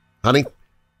 "Honey,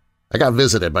 I got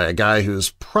visited by a guy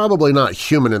who's probably not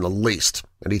human in the least,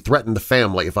 and he threatened the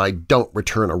family if I don't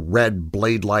return a red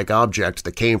blade-like object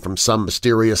that came from some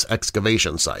mysterious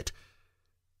excavation site."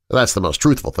 That's the most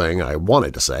truthful thing I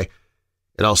wanted to say.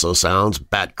 It also sounds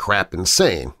bat-crap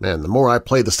insane, and the more I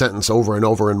play the sentence over and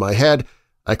over in my head,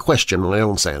 I question my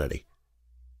own sanity.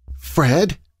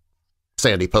 "Fred?"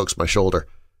 Sandy pokes my shoulder.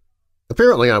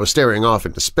 Apparently I was staring off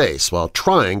into space while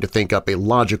trying to think up a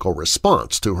logical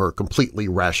response to her completely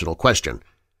rational question.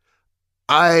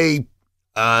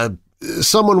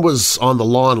 Someone was on the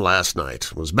lawn last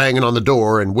night, was banging on the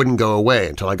door and wouldn't go away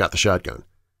until I got the shotgun."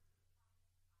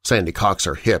 Sandy cocks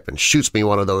her hip and shoots me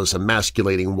one of those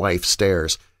emasculating wife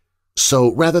stares.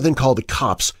 "So rather than call the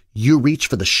cops, you reach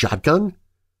for the shotgun?"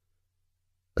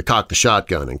 I cock the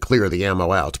shotgun and clear the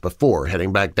ammo out before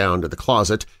heading back down to the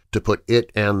closet to put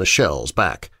it and the shells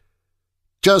back.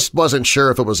 Just wasn't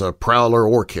sure if it was a prowler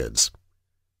or kids.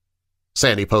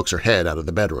 Sandy pokes her head out of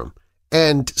the bedroom.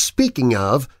 "And speaking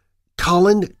of,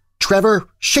 Colin, Trevor,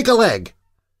 shake a leg!"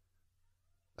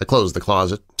 I close the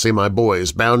closet, see my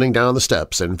boys bounding down the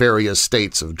steps in various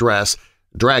states of dress,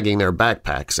 dragging their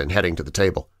backpacks and heading to the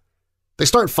table. They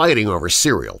start fighting over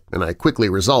cereal, and I quickly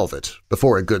resolve it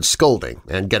before a good scolding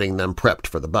and getting them prepped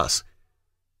for the bus.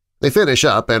 They finish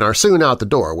up and are soon out the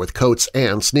door with coats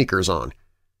and sneakers on.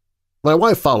 My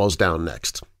wife follows down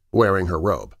next, wearing her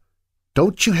robe.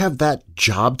 "Don't you have that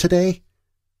job today?"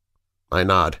 I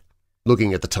nod,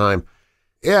 looking at the time.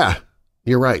 "Yeah,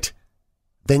 you're right."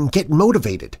 "Then get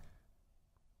motivated."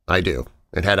 I do,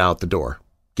 and head out the door,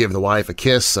 give the wife a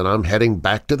kiss, and I'm heading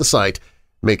back to the site,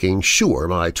 making sure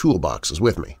my toolbox is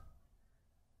with me.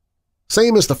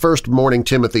 Same as the first morning,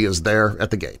 Timothy is there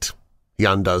at the gate. He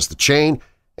undoes the chain,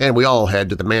 and we all head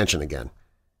to the mansion again.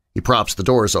 He props the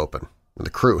doors open, and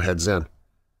the crew heads in.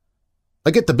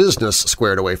 I get the business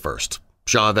squared away first,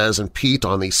 Chavez and Pete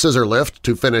on the scissor lift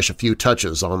to finish a few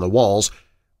touches on the walls,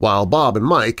 while Bob and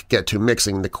Mike get to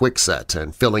mixing the quickset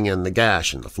and filling in the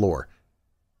gash in the floor.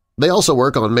 They also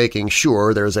work on making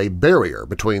sure there's a barrier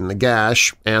between the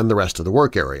gash and the rest of the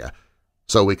work area,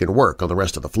 so we can work on the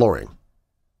rest of the flooring.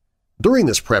 During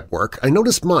this prep work, I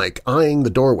noticed Mike eyeing the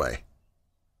doorway.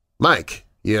 "Mike,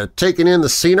 you taking in the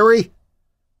scenery?"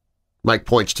 Mike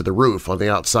points to the roof on the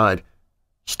outside.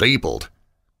 "Stapled."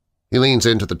 He leans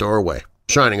into the doorway,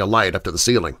 shining a light up to the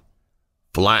ceiling.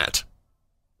 "Flat."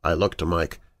 I look to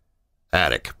Mike.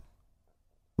 "Attic."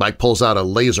 Mike pulls out a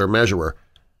laser measurer.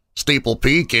 "Steeple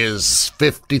peak is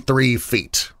 53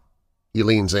 feet. He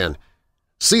leans in.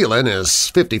 "Ceiling is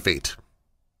 50 feet.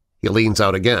 He leans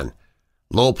out again.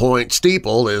 "Low point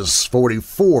steeple is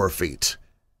 44 feet.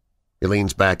 He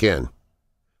leans back in.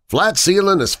 "Flat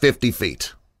ceiling is 50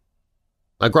 feet.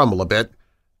 I grumble a bit.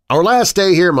 "Our last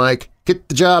day here, Mike. Get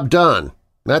the job done.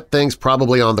 That thing's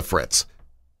probably on the fritz."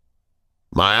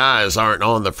 "My eyes aren't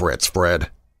on the fritz,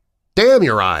 Fred." "Damn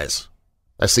your eyes!"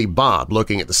 I see Bob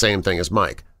looking at the same thing as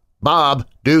Mike. "Bob,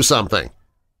 do something!"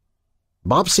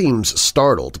 Bob seems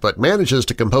startled but manages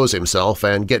to compose himself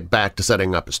and get back to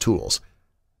setting up his tools.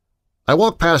 I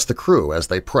walk past the crew as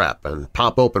they prep and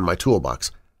pop open my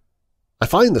toolbox. I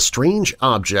find the strange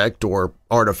object or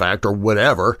artifact or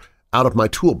whatever out of my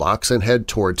toolbox and head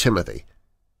toward Timothy.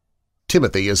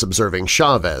 Timothy is observing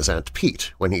Chavez and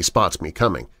Pete when he spots me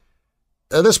coming.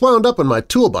 "This wound up in my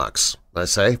toolbox," I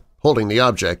say, holding the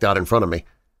object out in front of me.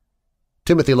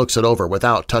 Timothy looks it over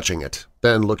without touching it,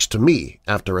 then looks to me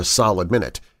after a solid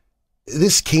minute.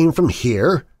 "This came from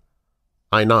here?"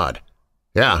 I nod.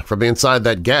 "Yeah, from inside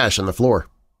that gash in the floor."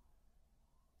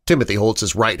 Timothy holds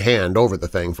his right hand over the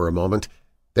thing for a moment.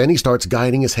 Then he starts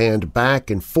guiding his hand back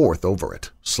and forth over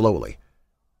it, slowly.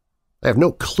 I have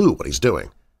no clue what he's doing.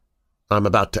 I'm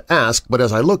about to ask, but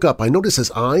as I look up I notice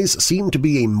his eyes seem to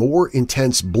be a more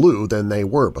intense blue than they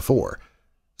were before,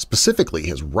 specifically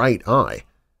his right eye.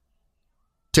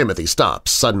 Timothy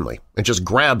stops suddenly and just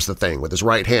grabs the thing with his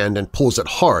right hand and pulls it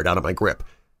hard out of my grip.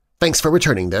 "Thanks for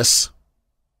returning this."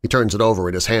 He turns it over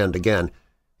in his hand again.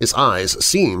 His eyes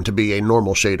seem to be a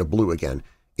normal shade of blue again.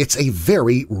 "It's a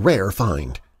very rare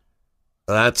find."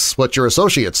 "That's what your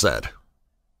associate said."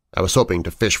 I was hoping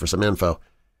to fish for some info.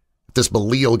 If this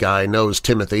Belial guy knows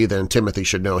Timothy, then Timothy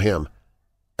should know him.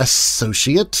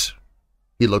 "Associate?"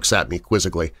 He looks at me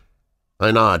quizzically.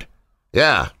 I nod.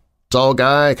 "Yeah, tall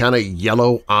guy, kind of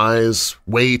yellow eyes,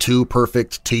 way too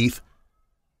perfect teeth."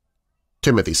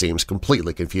 Timothy seems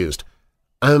completely confused.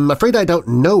 "I'm afraid I don't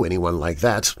know anyone like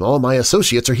that. All my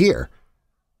associates are here."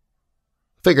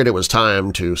 Figured it was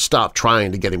time to stop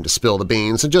trying to get him to spill the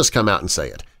beans and just come out and say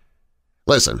it.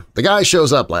 "Listen, the guy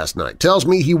shows up last night, tells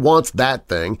me he wants that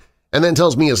thing, and then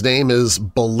tells me his name is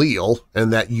Belial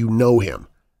and that you know him."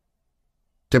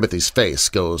 Timothy's face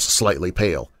goes slightly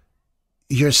pale.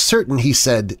 "You're certain he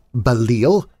said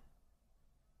Belial?"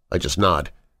 I just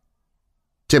nod.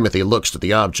 Timothy looks to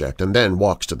the object and then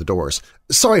walks to the doors.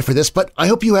 "Sorry for this, but I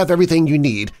hope you have everything you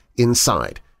need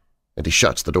inside," and he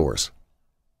shuts the doors.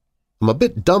 I'm a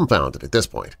bit dumbfounded at this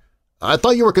point. "I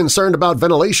thought you were concerned about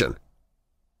ventilation."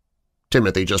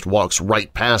 Timothy just walks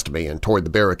right past me and toward the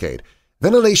barricade.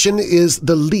 "Ventilation is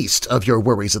the least of your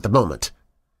worries at the moment."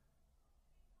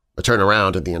 I turn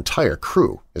around and the entire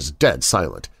crew is dead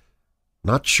silent.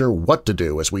 Not sure what to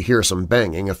do as we hear some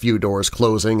banging, a few doors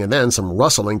closing, and then some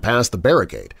rustling past the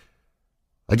barricade.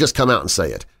 I just come out and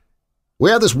say it. "We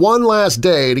have this one last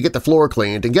day to get the floor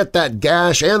cleaned and get that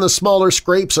gash and the smaller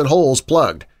scrapes and holes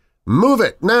plugged. Move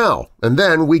it now, and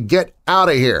then we get out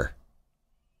of here."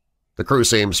 The crew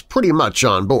seems pretty much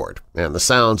on board, and the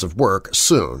sounds of work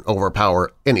soon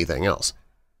overpower anything else.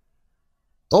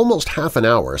 Almost half an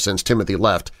hour since Timothy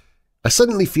left, I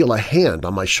suddenly feel a hand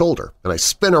on my shoulder and I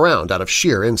spin around out of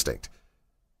sheer instinct.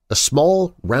 A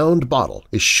small, round bottle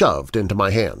is shoved into my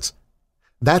hands.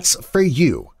 "That's for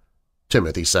you,"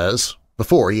 Timothy says,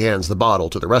 before he hands the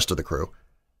bottle to the rest of the crew.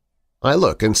 I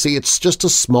look and see it's just a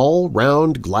small,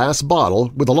 round glass bottle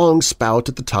with a long spout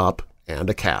at the top and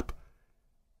a cap.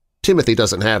 Timothy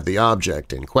doesn't have the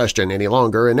object in question any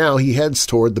longer, and now he heads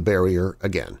toward the barrier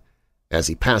again. As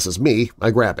he passes me, I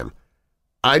grab him.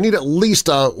 "I need at least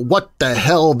a what the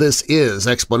hell this is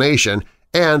explanation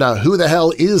and a who the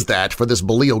hell is that for this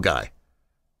Belial guy."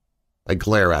 I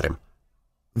glare at him.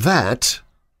 "That,"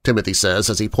 Timothy says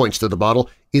as he points to the bottle,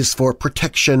 "is for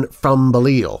protection from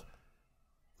Belial."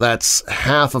 "That's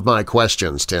half of my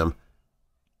questions, Tim."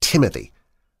 "Timothy,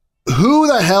 who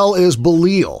the hell is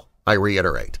Belial?" I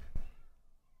reiterate.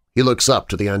 He looks up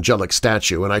to the angelic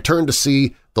statue, and I turn to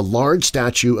see the large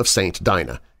statue of Saint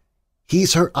Dinah.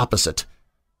 He's her opposite.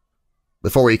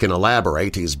 Before he can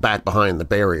elaborate, he's back behind the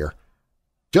barrier.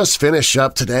 "Just finish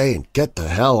up today and get the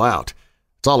hell out.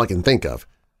 It's all I can think of."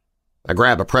 I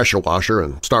grab a pressure washer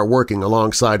and start working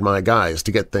alongside my guys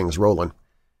to get things rolling.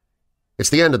 It's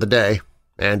the end of the day,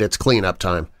 and it's cleanup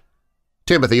time.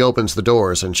 Timothy opens the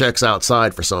doors and checks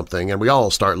outside for something, and we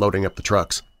all start loading up the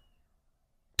trucks.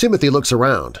 Timothy looks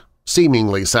around,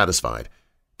 seemingly satisfied.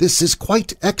 "This is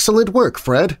quite excellent work,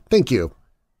 Fred. Thank you."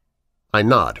 I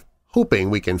nod, hoping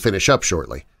we can finish up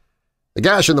shortly. The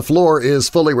gash in the floor is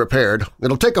fully repaired.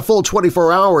 It'll take a full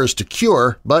 24 hours to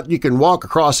cure, but you can walk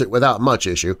across it without much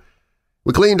issue.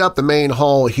 We cleaned up the main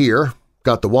hall here,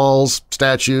 got the walls,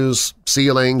 statues,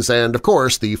 ceilings, and, of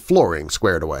course, the flooring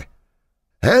squared away.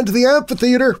 "And the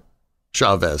amphitheater,"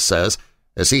 Chavez says,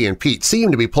 as he and Pete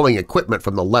seem to be pulling equipment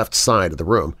from the left side of the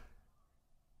room.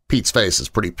 Pete's face is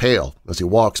pretty pale as he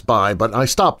walks by, but I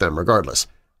stop them regardless.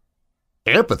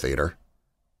 "Amphitheater?"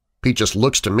 Pete just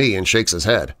looks to me and shakes his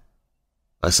head.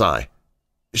 I sigh.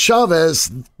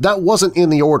 "Chavez, that wasn't in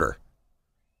the order."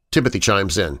 Timothy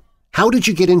chimes in. "How did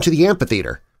you get into the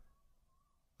amphitheater?"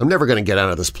 I'm never going to get out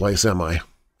of this place, am I?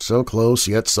 So close,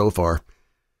 yet so far.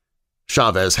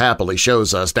 Chavez happily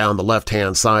shows us down the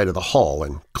left-hand side of the hall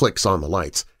and clicks on the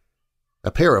lights.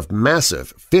 A pair of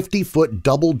massive 50-foot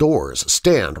double doors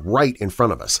stand right in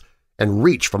front of us and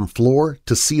reach from floor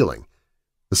to ceiling.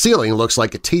 The ceiling looks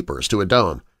like it tapers to a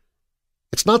dome.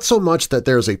 It's not so much that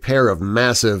there's a pair of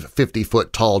massive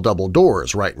 50-foot tall double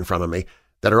doors right in front of me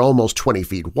that are almost 20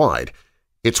 feet wide.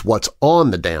 It's what's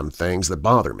on the damn things that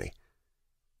bother me.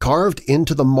 Carved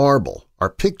into the marble are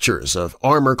pictures of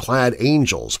armor-clad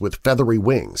angels with feathery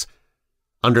wings.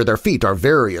 Under their feet are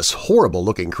various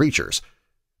horrible-looking creatures.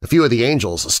 A few of the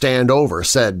angels stand over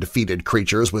said defeated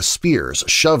creatures with spears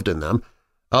shoved in them.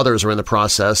 Others are in the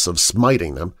process of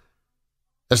smiting them.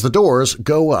 As the doors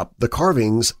go up, the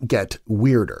carvings get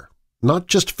weirder. Not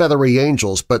just feathery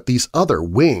angels, but these other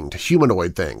winged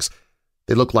humanoid things.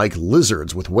 They look like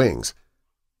lizards with wings.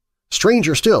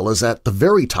 Stranger still is at the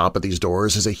very top of these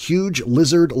doors is a huge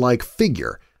lizard-like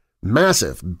figure,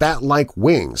 massive bat-like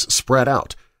wings spread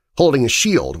out, holding a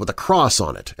shield with a cross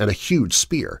on it and a huge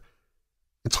spear.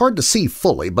 It's hard to see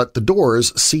fully, but the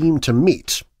doors seem to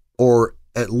meet, or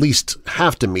at least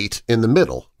have to meet in the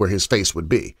middle where his face would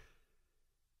be.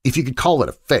 If you could call it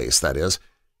a face, that is.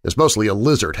 It's mostly a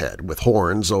lizard head with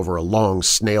horns over a long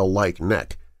snail-like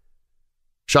neck.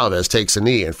 Chavez takes a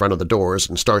knee in front of the doors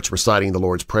and starts reciting the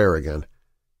Lord's Prayer again.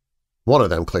 One of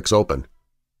them clicks open.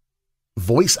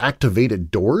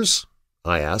 "Voice-activated doors?"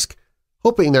 I ask,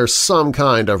 hoping there's some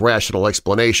kind of rational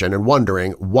explanation and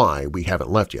wondering why we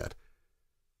haven't left yet.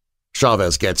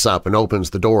 Chavez gets up and opens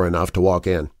the door enough to walk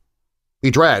in.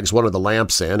 He drags one of the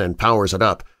lamps in and powers it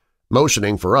up,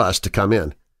 motioning for us to come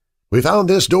in. "We found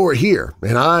this door here,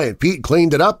 and I and Pete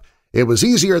cleaned it up. It was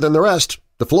easier than the rest.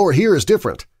 The floor here is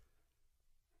different."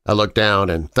 I look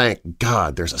down and thank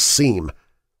God there's a seam.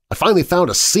 I finally found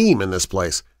a seam in this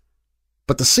place.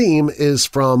 But the seam is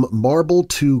from marble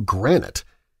to granite,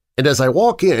 and as I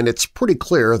walk in it's pretty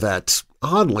clear that,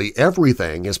 oddly,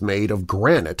 everything is made of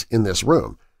granite in this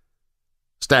room.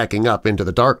 Stacking up into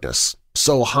the darkness,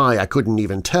 so high I couldn't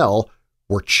even tell,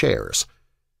 were chairs.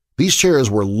 These chairs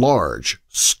were large,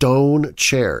 stone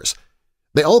chairs.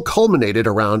 They all culminated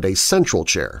around a central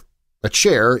chair. A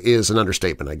chair is an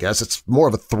understatement, I guess. It's more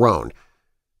of a throne.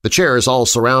 The chairs all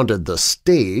surrounded the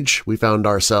stage we found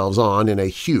ourselves on in a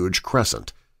huge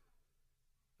crescent.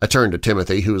 I turned to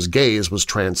Timothy, whose gaze was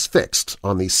transfixed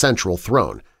on the central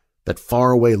throne, that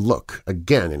faraway look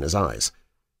again in his eyes.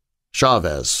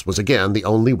 Chavez was again the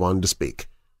only one to speak.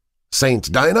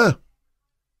 "Saint Dinah?"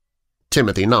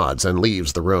 Timothy nods and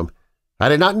leaves the room. "I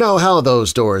did not know how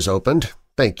those doors opened.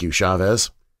 Thank you, Chavez."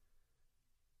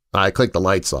 I click the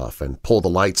lights off and pull the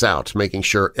lights out, making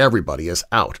sure everybody is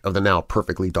out of the now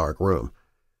perfectly dark room.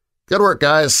 "Good work,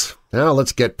 guys. Now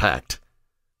let's get packed."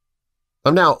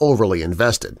 I'm now overly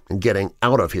invested in getting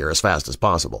out of here as fast as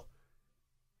possible.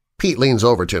 Pete leans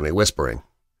over to me, whispering,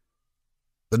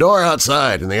 "The door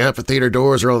outside and the amphitheater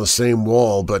doors are on the same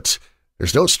wall, but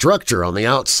there's no structure on the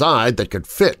outside that could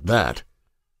fit that."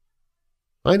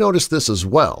 I noticed this as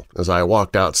well as I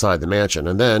walked outside the mansion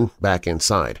and then back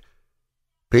inside.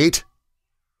 "Pete?"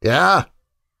 "Yeah?"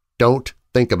 "Don't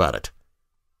think about it."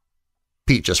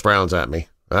 Pete just frowns at me.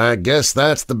 "I guess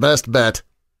that's the best bet."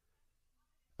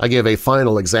 I give a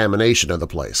final examination of the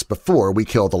place before we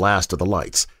kill the last of the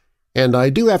lights, and I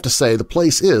do have to say the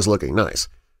place is looking nice.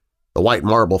 The white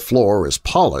marble floor is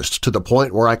polished to the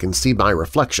point where I can see my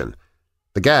reflection.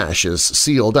 The gash is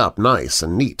sealed up nice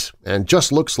and neat and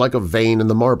just looks like a vein in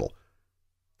the marble.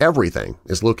 Everything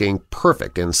is looking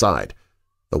perfect inside.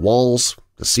 The walls,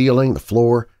 the ceiling, the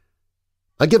floor.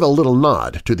 I give a little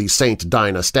nod to the St.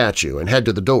 Dinah statue and head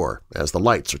to the door as the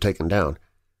lights are taken down.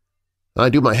 I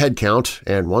do my head count,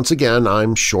 and once again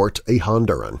I'm short a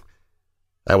Honduran.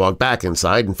 I walk back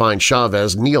inside and find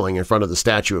Chavez kneeling in front of the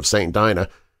statue of St. Dinah,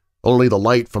 only the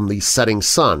light from the setting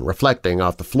sun reflecting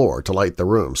off the floor to light the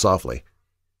room softly.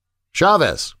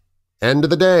 "Chavez, end of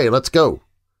the day, let's go."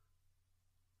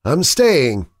 "I'm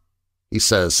staying," he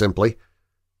says simply.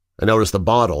 I notice the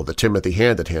bottle that Timothy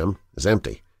handed him is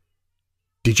empty.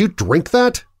 "Did you drink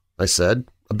that?" I said,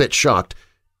 a bit shocked.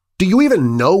 "Do you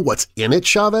even know what's in it,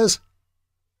 Chavez?"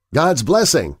 "God's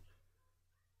blessing."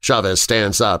 Chavez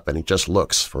stands up and he just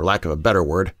looks, for lack of a better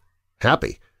word,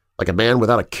 happy, like a man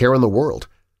without a care in the world.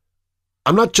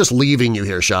 "I'm not just leaving you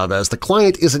here, Chavez. The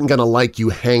client isn't going to like you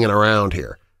hanging around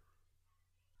here."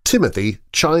 Timothy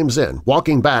chimes in,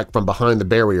 walking back from behind the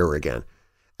barrier again.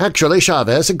 "Actually,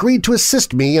 Chavez agreed to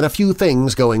assist me in a few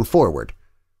things going forward."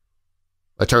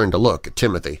 I turn to look at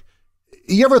Timothy.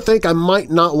 "You ever think I might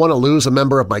not want to lose a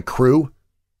member of my crew?"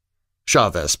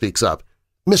 Chavez speaks up.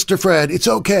 "Mr. Fred, it's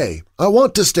okay. I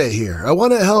want to stay here. I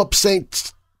want to help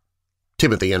St.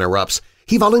 Timothy interrupts.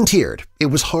 "He volunteered. It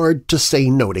was hard to say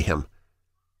no to him."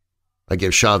 I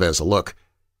give Chavez a look.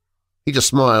 He just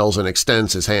smiles and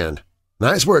extends his hand.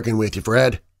 "Nice working with you,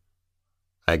 Fred."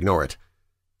 I ignore it.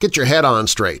 "Get your head on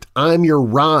straight. I'm your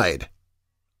ride."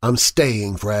 "I'm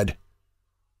staying, Fred."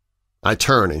 I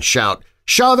turn and shout,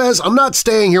 "Chavez, I'm not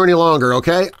staying here any longer,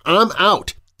 okay? I'm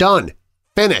out. Done.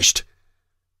 Finished."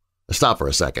 I stop for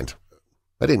a second.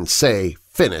 I didn't say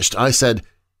finished. I said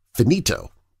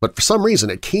finito, but for some reason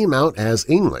it came out as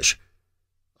English.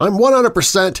 "I'm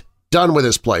 100% done with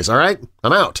this place, all right?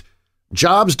 I'm out.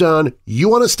 Job's done. You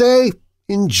want to stay?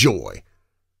 Enjoy."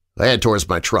 I head towards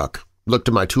my truck, look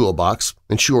to my toolbox,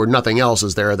 ensure nothing else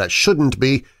is there that shouldn't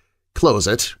be, close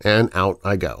it, and out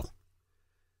I go.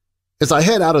 As I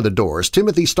head out of the doors,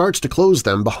 Timothy starts to close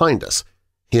them behind us,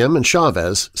 him and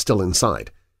Chavez still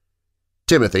inside.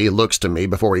 Timothy looks to me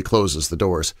before he closes the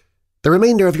doors. "The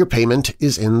remainder of your payment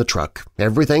is in the truck.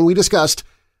 Everything we discussed.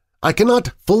 I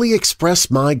cannot fully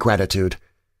express my gratitude."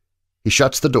 He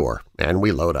shuts the door, and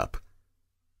we load up.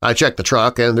 I check the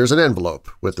truck, and there's an envelope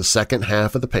with the second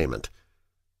half of the payment.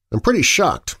 I'm pretty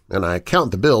shocked, and I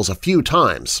count the bills a few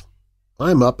times.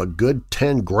 I'm up a good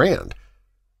 10 grand.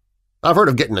 I've heard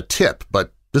of getting a tip,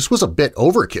 but this was a bit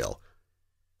overkill.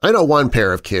 I know one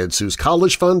pair of kids whose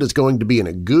college fund is going to be in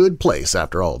a good place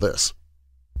after all this.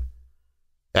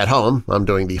 At home, I'm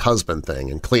doing the husband thing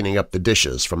and cleaning up the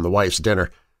dishes from the wife's dinner.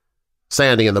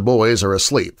 Sandy and the boys are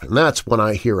asleep, and that's when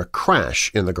I hear a crash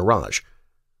in the garage.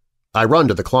 I run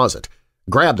to the closet,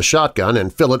 grab the shotgun,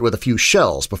 and fill it with a few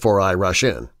shells before I rush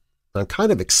in. I'm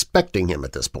kind of expecting him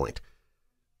at this point.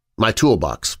 My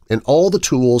toolbox and all the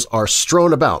tools are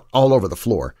strewn about all over the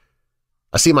floor.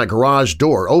 I see my garage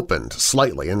door opened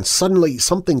slightly, and suddenly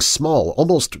something small,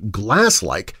 almost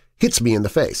glass-like, hits me in the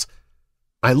face.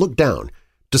 I look down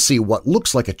to see what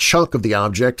looks like a chunk of the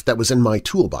object that was in my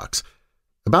toolbox,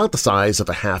 about the size of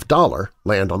a $50,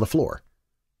 land on the floor.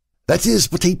 "That is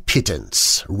but a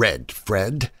pittance, Red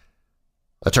Fred."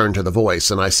 I turn to the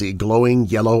voice and I see glowing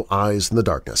yellow eyes in the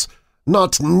darkness.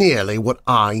 "Not nearly what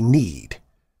I need."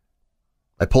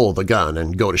 I pull the gun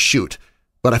and go to shoot,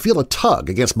 but I feel a tug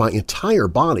against my entire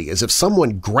body as if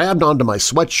someone grabbed onto my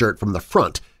sweatshirt from the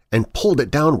front and pulled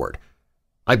it downward.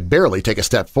 I barely take a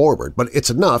step forward, but it's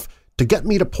enough to get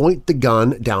me to point the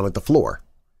gun down at the floor.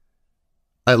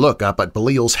 I look up at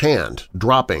Belial's hand,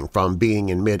 dropping from being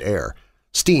in mid-air,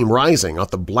 steam rising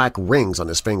off the black rings on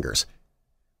his fingers.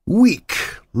 "Weak,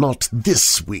 not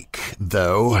this weak,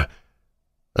 though."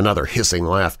 Another hissing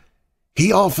laugh.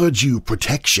 "He offered you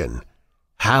protection.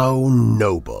 How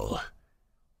noble."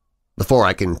 Before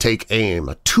I can take aim,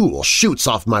 a tool shoots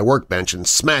off my workbench and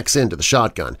smacks into the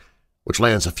shotgun, which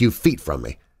lands a few feet from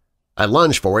me. I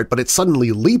lunge for it, but it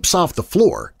suddenly leaps off the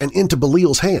floor and into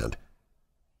Belial's hand.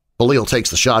 Belial takes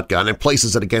the shotgun and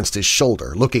places it against his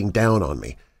shoulder, looking down on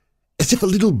me, as if a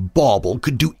little bauble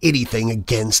could do anything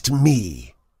against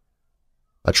me.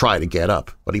 I try to get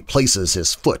up, but he places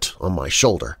his foot on my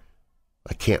shoulder.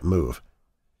 I can't move.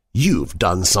 "You've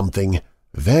done something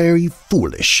very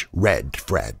foolish, Red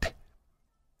Fred."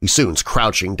 He soon's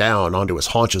crouching down onto his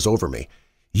haunches over me.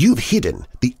 "You've hidden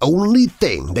the only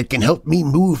thing that can help me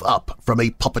move up from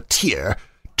a puppeteer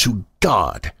to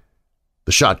God."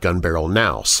 The shotgun barrel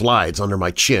now slides under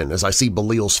my chin as I see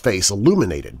Belial's face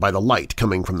illuminated by the light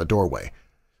coming from the doorway.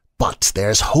 "But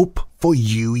there's hope for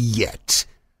you yet."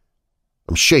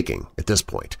 I'm shaking at this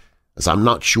point, as I'm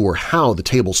not sure how the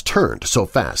tables turned so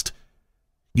fast.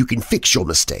 "You can fix your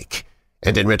mistake,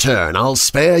 and in return I'll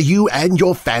spare you and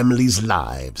your family's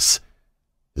lives."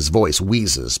 His voice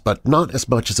wheezes, but not as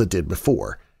much as it did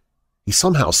before. He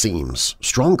somehow seems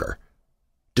stronger.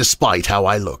 "Despite how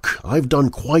I look, I've done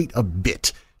quite a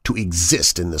bit to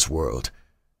exist in this world.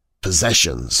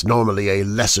 Possession's normally a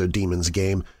lesser demon's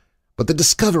game, but the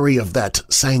discovery of that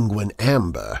sanguine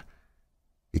amber—"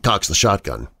 He cocks the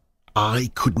shotgun.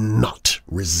 "I could not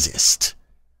resist."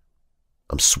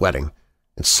 I'm sweating,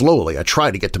 and slowly I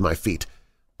try to get to my feet.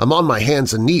 I'm on my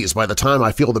hands and knees by the time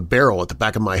I feel the barrel at the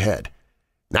back of my head.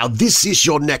 "Now this is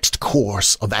your next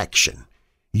course of action.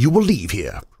 You will leave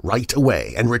here right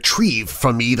away and retrieve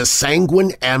from me the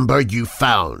sanguine amber you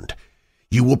found.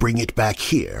 You will bring it back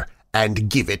here and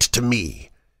give it to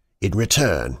me. In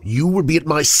return, you will be at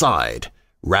my side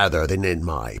rather than in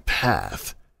my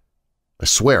path." I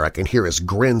swear I can hear his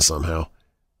grin somehow.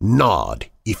 "Nod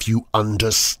if you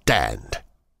understand."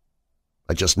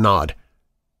 I just nod.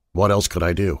 What else could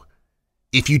I do?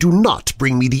 "If you do not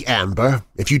bring me the amber,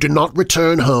 if you do not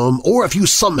return home, or if you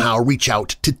somehow reach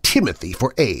out to Timothy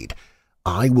for aid,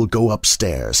 I will go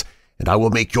upstairs and I will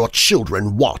make your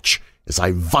children watch as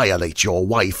I violate your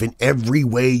wife in every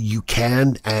way you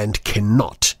can and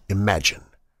cannot imagine."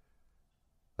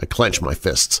 I clench my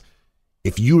fists.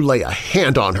 "If you lay a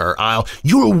hand on her, I'll—"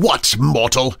 "You'll what,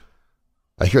 mortal?"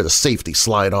 I hear the safety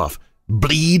slide off.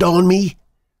 "Bleed on me?"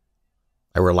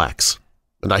 I relax,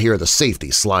 and I hear the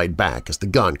safety slide back as the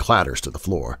gun clatters to the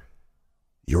floor.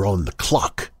 "You're on the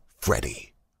clock,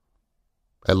 Freddy."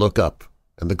 I look up,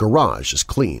 and the garage is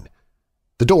clean.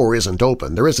 The door isn't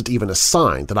open. There isn't even a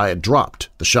sign that I had dropped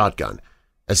the shotgun,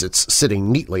 as it's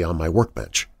sitting neatly on my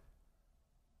workbench.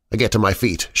 I get to my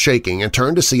feet, shaking, and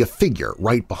turn to see a figure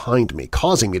right behind me,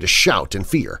 causing me to shout in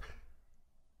fear.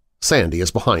 Sandy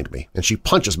is behind me, and she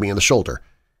punches me in the shoulder.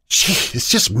 "Gee, it's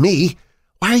just me.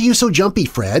 Why are you so jumpy,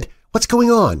 Fred? What's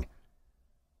going on?"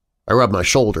 I rub my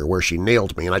shoulder where she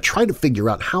nailed me, and I try to figure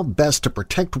out how best to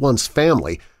protect one's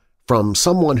family from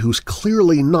someone who's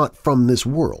clearly not from this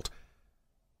world.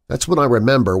 That's when I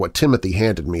remember what Timothy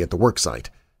handed me at the worksite.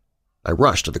 I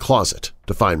rush to the closet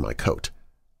to find my coat.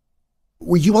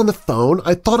 "Were you on the phone?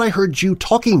 I thought I heard you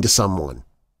talking to someone,"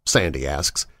 Sandy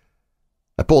asks.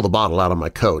 I pull the bottle out of my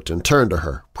coat and turn to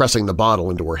her, pressing the bottle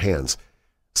into her hands.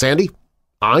 "Sandy,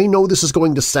 I know this is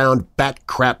going to sound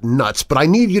bat-crap nuts, but I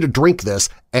need you to drink this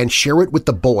and share it with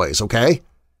the boys, okay?"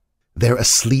 "They're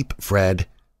asleep, Fred,"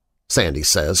 Sandy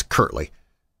says curtly.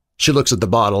 She looks at the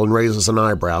bottle and raises an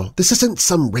eyebrow. "This isn't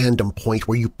some random point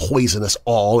where you poison us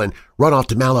all and run off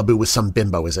to Malibu with some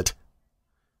bimbo, is it?"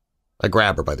 I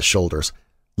grab her by the shoulders,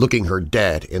 looking her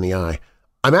dead in the eye.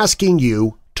 "I'm asking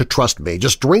you to trust me.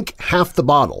 Just drink half the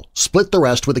bottle. Split the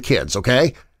rest with the kids,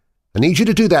 okay? I need you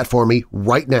to do that for me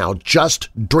right now. Just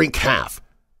drink half."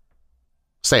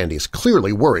 Sandy's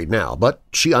clearly worried now, but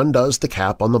she undoes the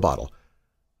cap on the bottle.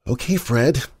 "Okay,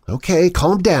 Fred. Okay,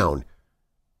 calm down."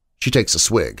 She takes a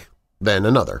swig, then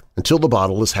another, until the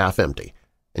bottle is half empty,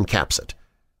 and caps it.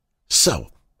 "So,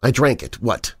 I drank it.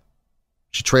 What?"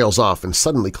 She trails off and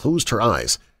suddenly closed her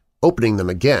eyes, opening them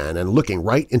again and looking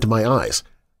right into my eyes.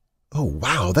 "Oh,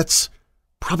 wow, that's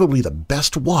probably the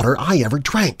best water I ever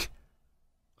drank."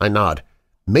 I nod.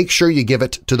 "Make sure you give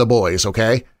it to the boys,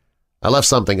 okay? I left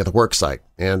something at the worksite,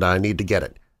 and I need to get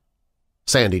it."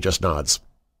 Sandy just nods.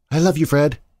 "I love you,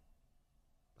 Fred."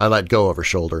 I let go of her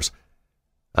shoulders.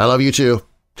 "I love you too.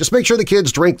 Just make sure the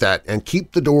kids drink that and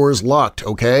keep the doors locked,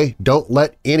 okay? Don't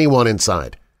let anyone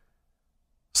inside."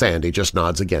 Sandy just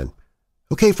nods again.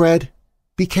 "Okay, Fred.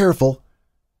 Be careful."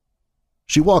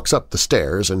 She walks up the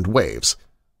stairs and waves,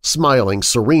 smiling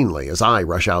serenely as I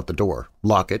rush out the door,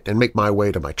 lock it, and make my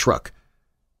way to my truck.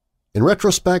 In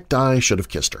retrospect, I should have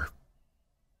kissed her.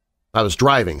 I was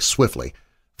driving swiftly,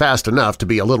 fast enough to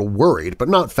be a little worried, but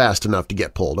not fast enough to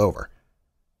get pulled over.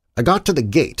 I got to the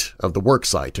gate of the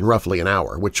worksite in roughly an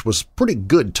hour, which was pretty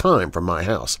good time from my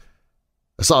house.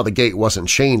 I saw the gate wasn't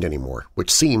chained anymore,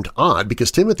 which seemed odd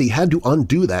because Timothy had to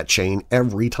undo that chain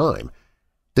every time.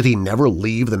 Did he never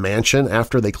leave the mansion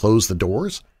after they closed the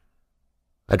doors?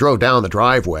 I drove down the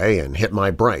driveway and hit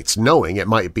my brights, knowing it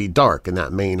might be dark in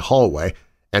that main hallway,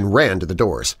 and ran to the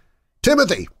doors.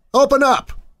 "Timothy, open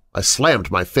up!" I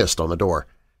slammed my fist on the door.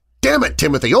 "Damn it,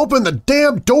 Timothy, open the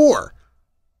damn door!"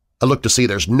 I look to see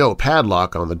there's no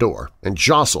padlock on the door and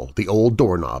jostle the old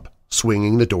doorknob,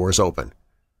 swinging the doors open.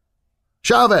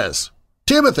 "Chavez!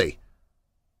 Timothy!"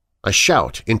 I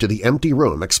shout into the empty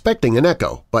room, expecting an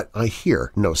echo, but I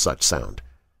hear no such sound.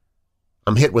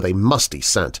 I'm hit with a musty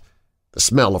scent, the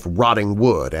smell of rotting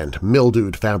wood and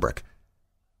mildewed fabric.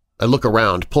 I look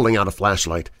around, pulling out a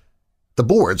flashlight. The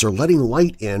boards are letting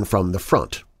light in from the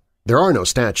front. There are no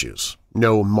statues,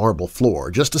 No marble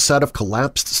floor, just a set of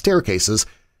collapsed staircases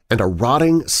and a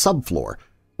rotting subfloor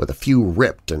with a few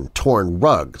ripped and torn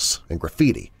rugs and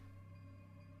graffiti.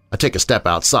 I take a step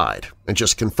outside and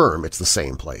just confirm it's the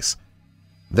same place.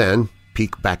 Then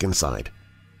peek back inside.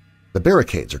 The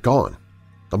barricades are gone.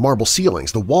 The marble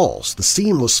ceilings, the walls, the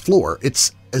seamless floor,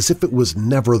 it's as if it was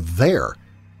never there.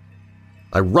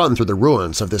 I run through the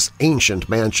ruins of this ancient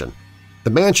mansion. The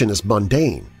mansion is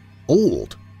mundane,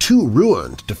 old, too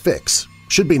ruined to fix,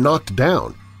 should be knocked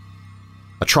down.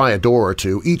 I try a door or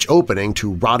two, each opening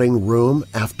to rotting room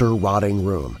after rotting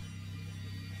room.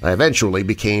 I eventually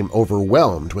became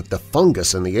overwhelmed with the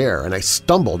fungus in the air and I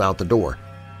stumbled out the door,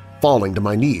 falling to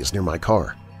my knees near my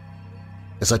car.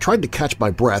 As I tried to catch my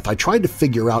breath, I tried to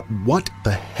figure out what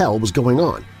the hell was going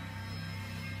on.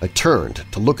 I turned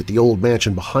to look at the old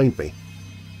mansion behind me,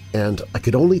 and I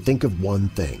could only think of one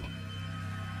thing.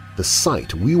 The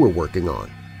site we were working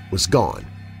on was gone,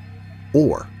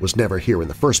 or was never here in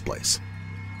the first place,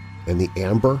 and the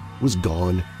amber was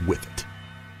gone with it.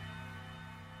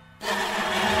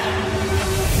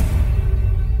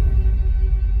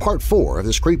 Part 4 of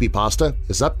this creepypasta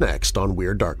is up next on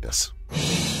Weird Darkness.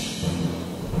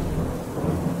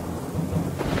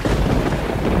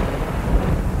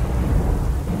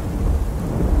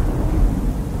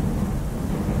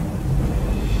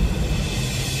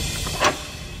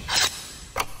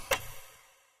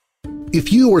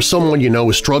 If you or someone you know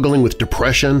is struggling with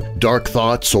depression, dark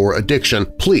thoughts, or addiction,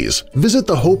 please visit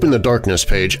the Hope in the Darkness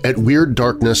page at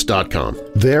WeirdDarkness.com.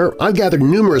 There, I've gathered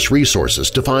numerous resources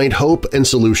to find hope and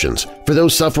solutions. For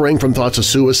those suffering from thoughts of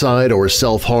suicide or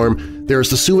self-harm, there's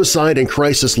the Suicide and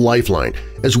Crisis Lifeline,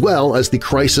 as well as the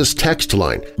Crisis Text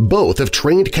Line. Both have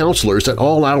trained counselors at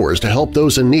all hours to help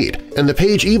those in need, and the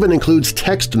page even includes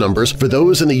text numbers for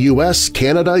those in the U.S.,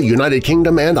 Canada, United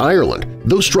Kingdom, and Ireland.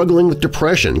 Those struggling with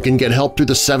depression can get help through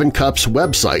the 7 Cups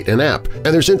website and app, and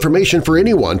there's information for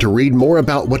anyone to read more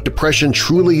about what depression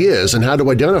truly is and how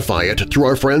to identify it through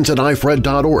our friends at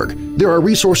ifred.org. There are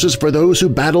resources for those who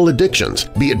battle addictions,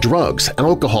 be it drugs,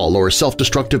 alcohol, or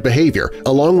self-destructive behavior,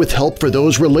 along with help for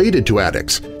those related to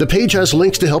addicts. The page has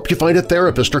links to help you find a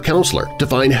therapist or counselor, to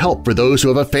find help for those who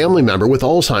have a family member with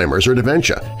Alzheimer's or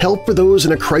dementia, help for those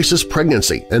in a crisis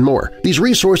pregnancy, and more. These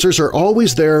resources are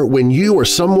always there when you or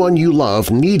someone you love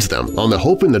needs them on the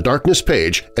Hope in the Darkness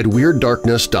page at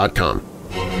WeirdDarkness.com.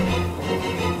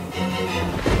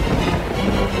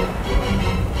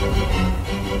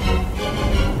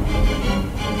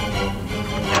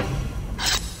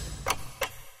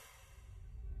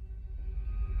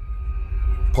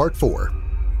 Part 4.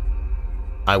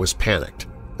 I was panicked.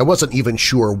 I wasn't even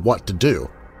sure what to do.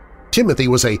 Timothy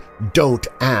was a don't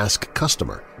ask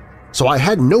customer, so I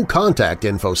had no contact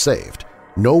info saved,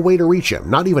 no way to reach him,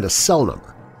 not even a cell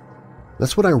number.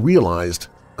 That's when I realized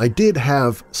I did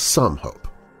have some hope.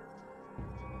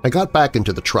 I got back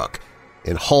into the truck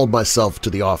and hauled myself to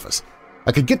the office.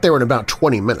 I could get there in about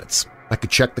 20 minutes. I could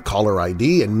check the caller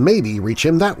ID and maybe reach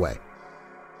him that way.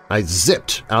 I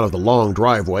zipped out of the long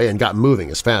driveway and got moving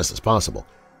as fast as possible,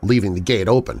 leaving the gate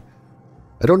open.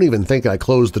 I don't even think I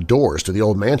closed the doors to the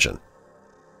old mansion.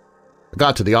 I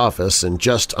got to the office in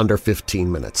just under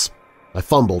 15 minutes. I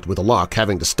fumbled with the lock,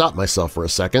 having to stop myself for a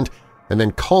second and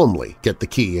then calmly get the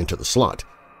key into the slot.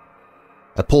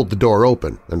 I pulled the door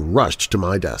open and rushed to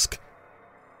my desk.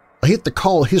 I hit the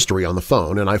call history on the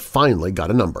phone and I finally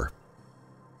got a number.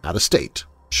 Out of state,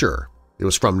 sure. It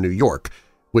was from New York,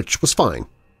 which was fine,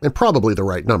 and probably the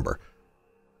right number.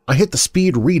 I hit the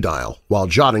speed redial while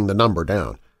jotting the number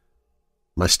down.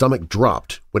 My stomach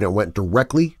dropped when it went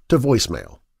directly to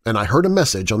voicemail, and I heard a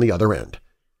message on the other end.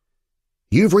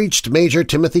 "You've reached Major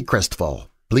Timothy Crestfall.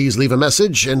 Please leave a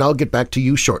message and I'll get back to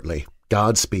you shortly.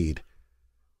 Godspeed."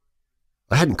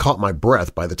 I hadn't caught my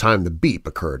breath by the time the beep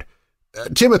occurred.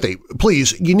 "Timothy,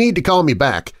 please, you need to call me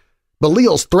back.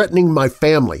 Belial's threatening my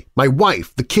family, my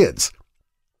wife, the kids.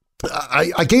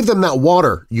 I gave them that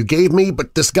water you gave me,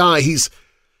 but this guy,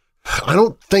 I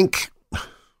don't think…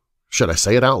 Should I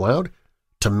say it out loud?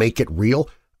 To make it real?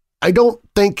 I don't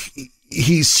think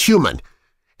he's human.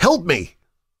 Help me!"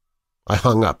 I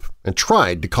hung up and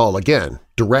tried to call again,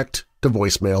 direct to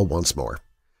voicemail once more.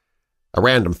 A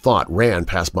random thought ran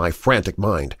past my frantic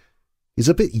mind. He's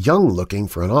a bit young-looking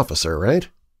for an officer, right?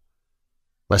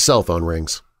 My cell phone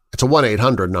rings. It's a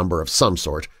 1-800 number of some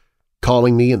sort,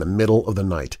 calling me in the middle of the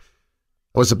night.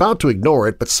 I was about to ignore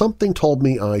it, but something told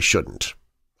me I shouldn't.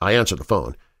 I answered the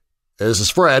phone. "This is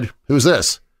Fred. Who's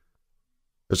this?"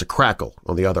 There's a crackle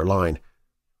on the other line.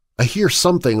 I hear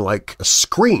something like a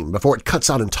scream before it cuts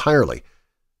out entirely.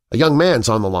 A young man's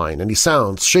on the line, and he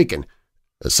sounds shaken.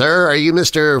 "Sir, are you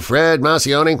Mr. Fred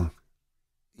Macione?"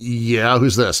 Yeah,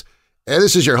 who's this?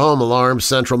 This is your home alarm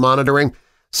central monitoring.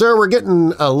 Sir, we're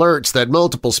getting alerts that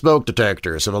multiple smoke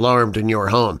detectors have alarmed in your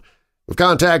home. We've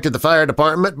contacted the fire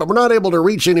department, but we're not able to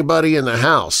reach anybody in the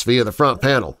house via the front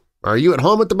panel. Are you at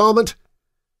home at the moment?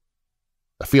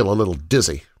 I feel a little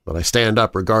dizzy, but I stand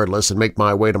up regardless and make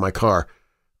my way to my car.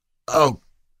 Oh,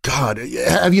 God,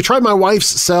 have you tried my wife's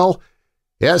cell?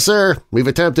 Yes, sir. We've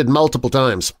attempted multiple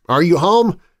times. Are you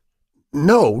home?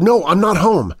 No, I'm not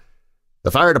home.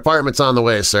 The fire department's on the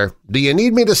way, sir. Do you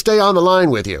need me to stay on the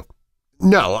line with you?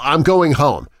 No, I'm going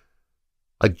home.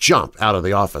 I jump out of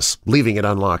the office, leaving it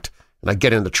unlocked, and I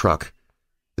get in the truck.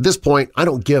 At this point, I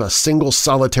don't give a single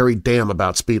solitary damn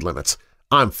about speed limits.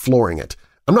 I'm flooring it.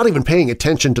 I'm not even paying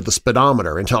attention to the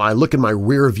speedometer until I look in my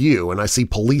rear view and I see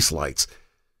police lights.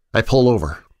 I pull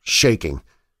over, shaking,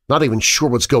 not even sure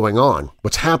what's going on,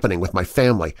 what's happening with my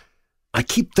family. I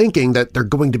keep thinking that they're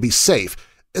going to be safe,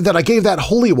 that I gave that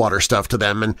holy water stuff to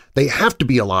them and they have to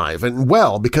be alive and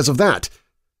well because of that.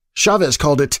 Chavez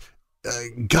called it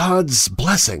God's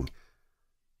blessing.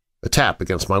 A tap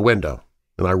against my window,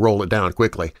 and I roll it down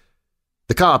quickly.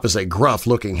 The cop is a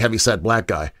gruff-looking, heavy-set black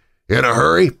guy. In a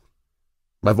hurry?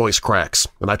 My voice cracks,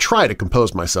 and I try to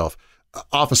compose myself.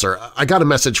 Officer, I got a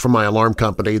message from my alarm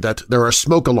company that there are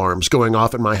smoke alarms going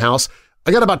off at my house.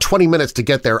 I got about 20 minutes to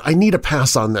get there. I need a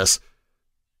pass on this.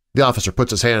 The officer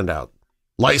puts his hand out.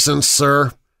 License,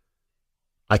 sir?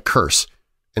 I curse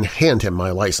and hand him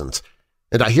my license,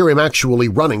 and I hear him actually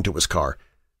running to his car.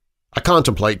 I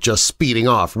contemplate just speeding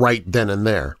off right then and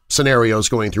there, scenarios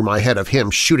going through my head of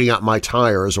him shooting out my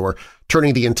tires or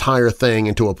turning the entire thing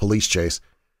into a police chase.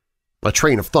 My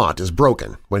train of thought is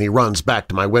broken when he runs back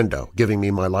to my window, giving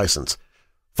me my license.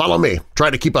 Follow me. Try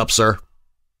to keep up, sir.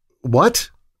 What?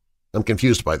 I'm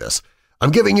confused by this.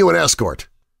 I'm giving you an escort.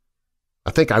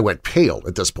 I think I went pale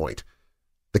at this point.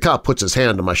 The cop puts his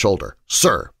hand on my shoulder.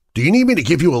 Sir, do you need me to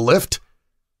give you a lift?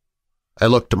 I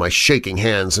look to my shaking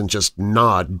hands and just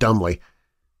nod dumbly.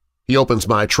 He opens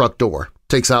my truck door,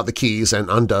 takes out the keys, and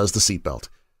undoes the seatbelt.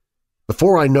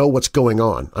 Before I know what's going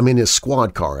on, I'm in his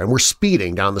squad car and we're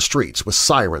speeding down the streets with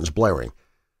sirens blaring.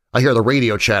 I hear the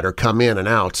radio chatter come in and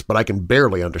out, but I can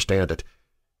barely understand it.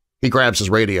 He grabs his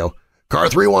radio. Car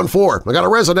 314, I got a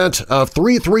resident of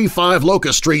 335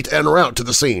 Locust Street en route to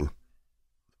the scene.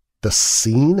 The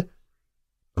scene?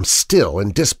 I'm still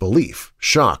in disbelief,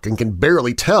 shock, and can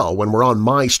barely tell when we're on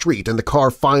my street and the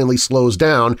car finally slows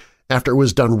down after it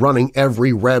was done running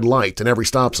every red light and every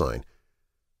stop sign.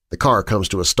 The car comes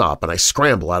to a stop and I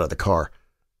scramble out of the car.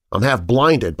 I'm half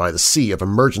blinded by the sea of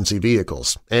emergency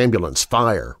vehicles, ambulance,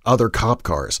 fire, other cop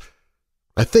cars.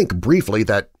 I think briefly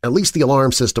that at least the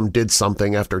alarm system did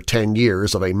something after 10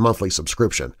 years of a monthly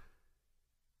subscription.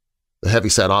 The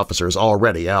heavy-set officer is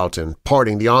already out and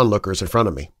parting the onlookers in front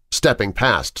of me, stepping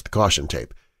past the caution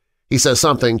tape. He says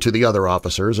something to the other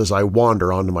officers as I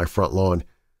wander onto my front lawn.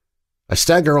 I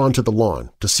stagger onto the lawn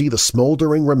to see the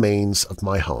smoldering remains of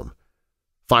my home.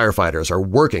 Firefighters are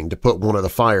working to put one of the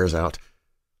fires out.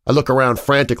 I look around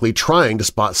frantically trying to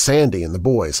spot Sandy and the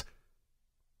boys.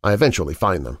 I eventually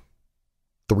find them.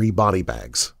 3 body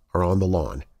bags are on the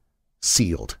lawn,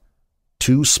 sealed.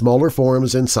 2 smaller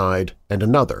forms inside and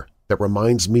another that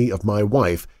reminds me of my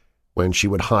wife when she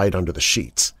would hide under the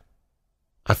sheets.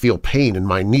 I feel pain in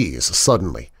my knees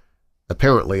suddenly.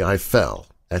 Apparently I fell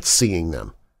at seeing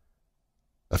them.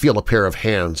 I feel a pair of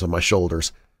hands on my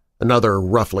shoulders, another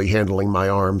roughly handling my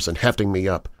arms and hefting me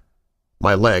up.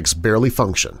 My legs barely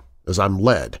function as I'm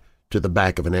led to the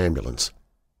back of an ambulance.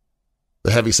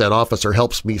 The heavy-set officer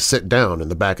helps me sit down in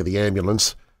the back of the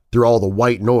ambulance. Through all the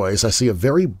white noise, I see a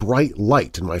very bright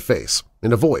light in my face,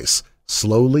 and a voice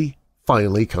slowly,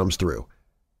 finally comes through.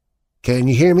 "Can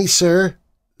you hear me, sir?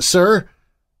 Sir?"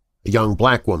 A young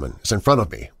black woman is in front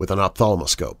of me with an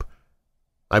ophthalmoscope.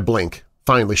 I blink,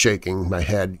 finally shaking my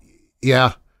head.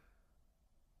 "Yeah."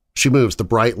 She moves the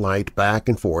bright light back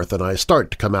and forth, and I start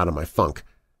to come out of my funk.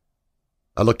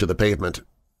 I look to the pavement.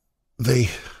 "They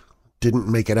didn't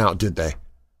make it out, did they?"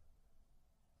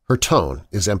 Her tone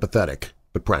is empathetic,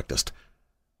 but practiced.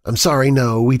 "I'm sorry,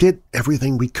 no, we did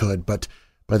everything we could, but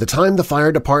by the time the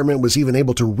fire department was even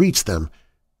able to reach them,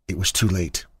 it was too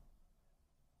late."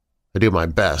 I do my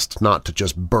best not to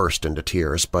just burst into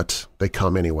tears, but they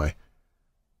come anyway.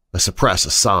 I suppress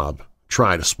a sob,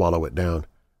 try to swallow it down.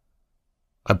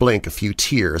 I blink a few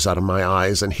tears out of my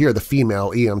eyes and hear the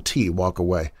female EMT walk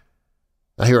away.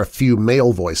 I hear a few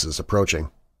male voices approaching.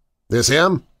 "This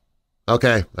him?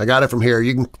 Okay, I got it from here.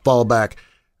 You can fall back.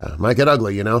 Might get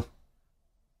ugly, you know."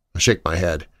 I shake my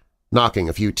head, knocking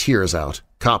a few tears out.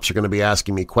 Cops are going to be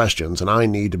asking me questions, and I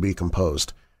need to be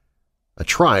composed. I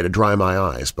try to dry my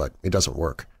eyes, but it doesn't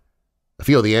work. I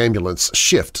feel the ambulance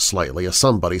shift slightly as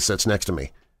somebody sits next to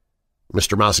me.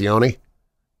 "Mr. Massioni?"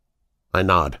 I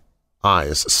nod,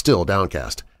 eyes still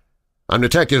downcast. "I'm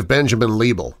Detective Benjamin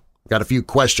Liebel. Got a few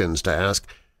questions to ask,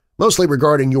 mostly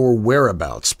regarding your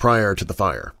whereabouts prior to the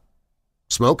fire."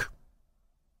 "Smoke?"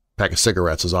 Pack of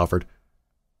cigarettes is offered.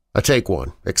 I take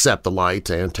one, accept the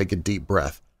light, and take a deep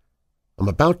breath. I'm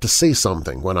about to say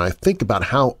something when I think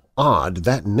about how odd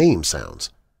that name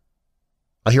sounds.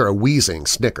 I hear a wheezing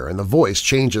snicker, and the voice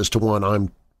changes to one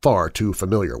I'm far too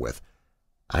familiar with.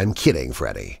 "I'm kidding,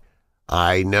 Freddie.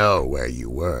 I know where you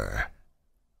were."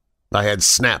 My head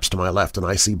snaps to my left, and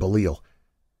I see Belial.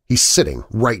 He's sitting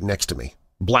right next to me,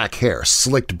 black hair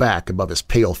slicked back above his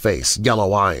pale face,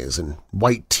 yellow eyes, and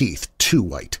white teeth too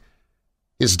white.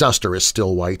 His duster is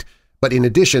still white, but in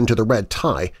addition to the red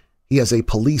tie, he has a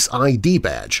police ID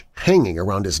badge hanging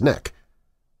around his neck.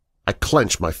 I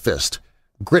clench my fist,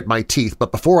 grit my teeth,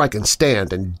 but before I can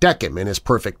stand and deck him in his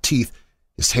perfect teeth,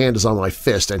 his hand is on my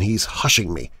fist and he's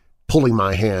hushing me, pulling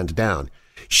my hand down.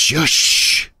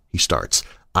 "Shush!" he starts.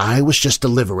 "I was just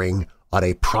delivering on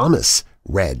a promise,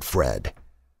 Red Fred."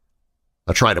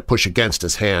 I try to push against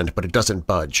his hand, but it doesn't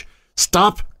budge.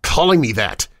 "Stop calling me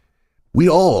that!" "We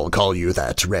all call you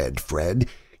that, Red Fred.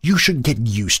 You should get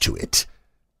used to it."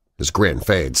 His grin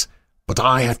fades. "But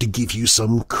I have to give you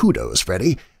some kudos,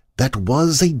 Freddy. That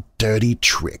was a dirty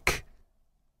trick."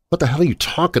 "What the hell are you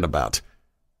talking about?"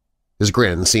 His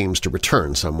grin seems to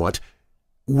return somewhat.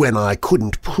 "When I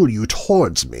couldn't pull you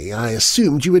towards me, I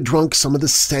assumed you had drunk some of the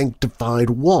sanctified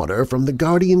water from the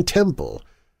Guardian Temple."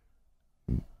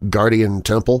 "Guardian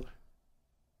Temple?"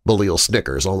 Belial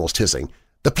snickers, almost hissing.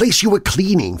 "The place you were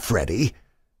cleaning, Freddy."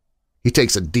 He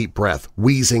takes a deep breath,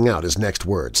 wheezing out his next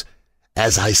words.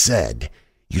 "As I said,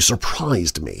 you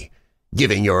surprised me,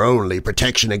 giving your only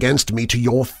protection against me to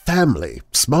your family,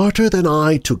 smarter than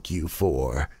I took you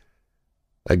for."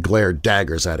 I glare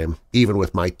daggers at him, even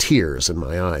with my tears in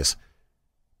my eyes.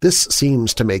 This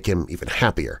seems to make him even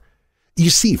happier. "You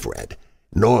see, Fred,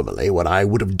 normally what I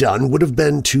would have done would have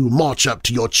been to march up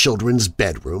to your children's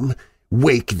bedroom,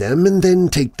 wake them, and then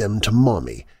take them to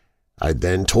Mommy. I'd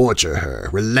then torture her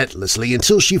relentlessly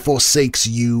until she forsakes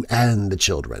you and the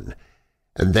children,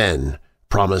 and then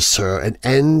promise her an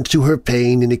end to her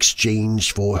pain in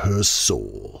exchange for her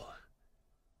soul."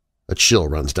 A chill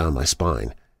runs down my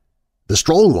spine. "The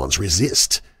strong ones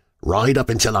resist, right up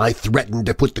until I threaten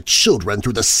to put the children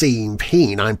through the same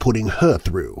pain I'm putting her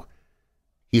through."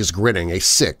 He is grinning a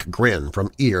sick grin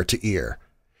from ear to ear.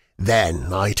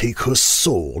 "Then I take her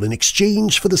soul in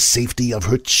exchange for the safety of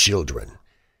her children.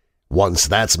 Once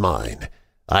that's mine,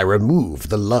 I remove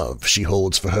the love she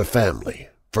holds for her family,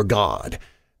 for God,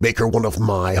 make her one of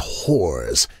my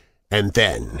whores, and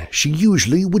then she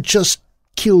usually would just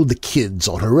kill the kids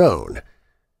on her own."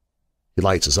 He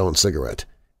lights his own cigarette.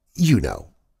 "You know,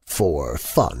 for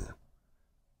fun."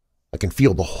 I can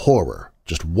feel the horror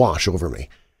just wash over me.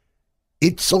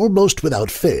 "It's almost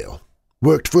without fail.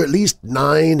 Worked for at least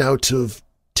 9 out of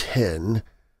 10.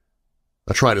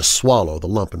 I try to swallow the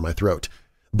lump in my throat.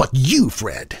 "But you,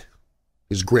 Fred,"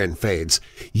 his grin fades,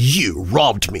 "you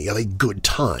robbed me of a good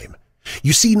time.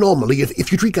 You see, normally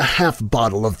if you drink a half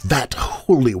bottle of that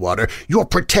holy water, you're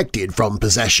protected from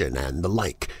possession and the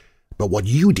like. But what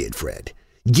you did, Fred,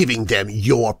 giving them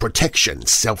your protection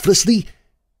selflessly,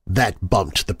 that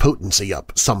bumped the potency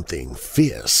up something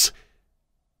fierce."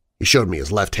 He showed me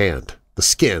his left hand, the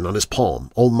skin on his palm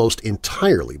almost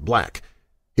entirely black,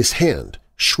 his hand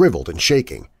shriveled and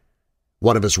shaking.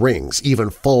 One of his rings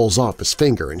even falls off his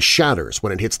finger and shatters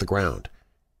when it hits the ground.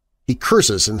 He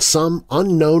curses in some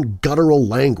unknown guttural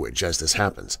language as this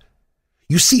happens.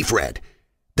 "You see, Fred,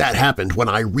 that happened when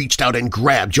I reached out and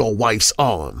grabbed your wife's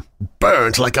arm.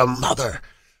 Burned like a mother.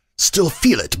 Still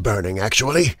feel it burning,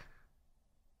 actually."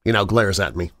 He now glares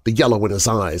at me. The yellow in his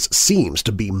eyes seems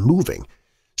to be moving.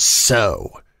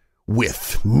 "So,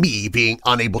 with me being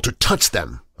unable to touch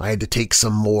them, I had to take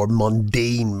some more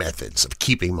mundane methods of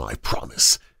keeping my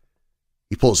promise."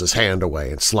 He pulls his hand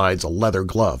away and slides a leather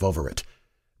glove over it.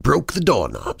 "Broke the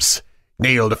doorknobs,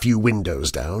 nailed a few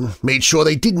windows down, made sure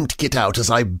they didn't get out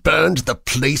as I burned the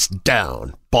place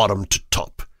down, bottom to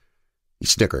top." He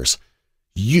snickers.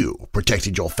 "You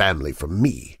protected your family from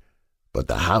me, but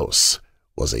the house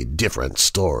was a different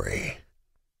story."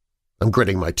 I'm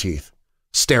gritting my teeth,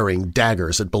 staring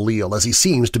daggers at Belial as he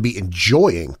seems to be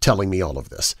enjoying telling me all of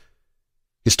this.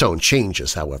 His tone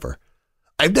changes, however.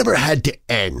 "I've never had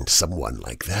to end someone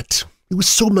like that. It was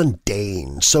so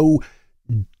mundane, so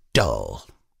dull.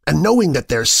 And knowing that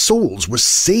their souls were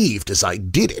saved as I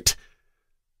did it."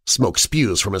 Smoke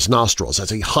spews from his nostrils as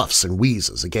he huffs and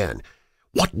wheezes again.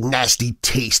 What nasty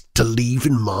taste to leave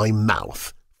in my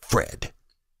mouth, Fred.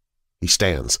 He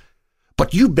stands.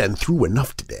 But you've been through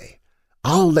enough today.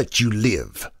 I'll let you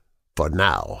live, for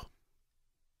now.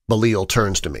 Belial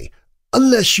turns to me.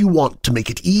 Unless you want to make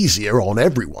it easier on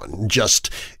everyone, just,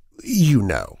 you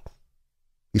know.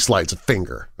 He slides a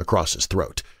finger across his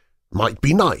throat. Might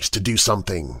be nice to do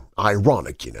something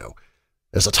ironic, you know.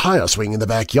 There's a tire swing in the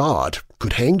backyard.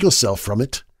 Could hang yourself from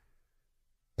it.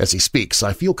 As he speaks,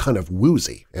 I feel kind of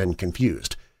woozy and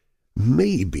confused.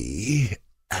 Maybe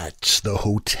at the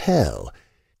hotel.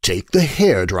 Take the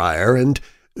hairdryer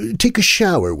and take a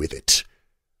shower with it.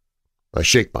 I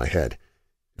shake my head.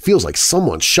 It feels like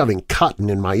someone's shoving cotton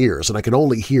in my ears, and I can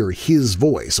only hear his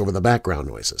voice over the background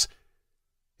noises.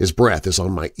 His breath is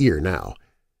on my ear now.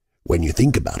 When you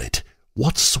think about it,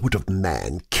 what sort of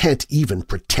man can't even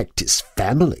protect his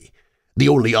family? The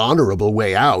only honorable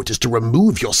way out is to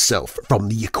remove yourself from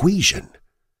the equation.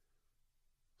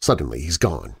 Suddenly he's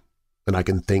gone, and I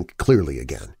can think clearly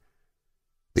again.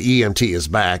 The EMT is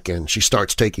back, and she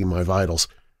starts taking my vitals.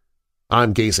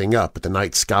 I'm gazing up at the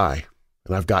night sky,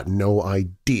 and I've got no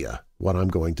idea what I'm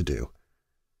going to do.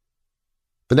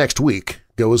 The next week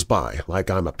goes by like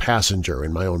I'm a passenger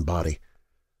in my own body.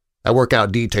 I work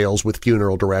out details with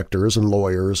funeral directors and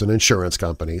lawyers and insurance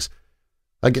companies.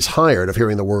 I get tired of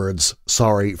hearing the words,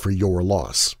 "sorry for your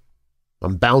loss."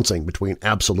 I'm bouncing between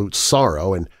absolute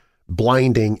sorrow and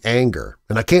blinding anger,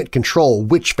 and I can't control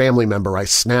which family member I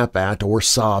snap at or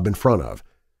sob in front of.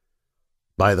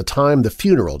 By the time the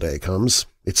funeral day comes,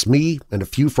 it's me and a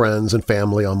few friends and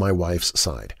family on my wife's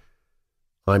side.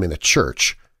 I'm in a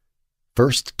church.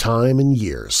 First time in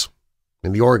years,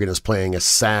 and the organ is playing a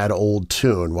sad old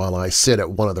tune while I sit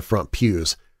at one of the front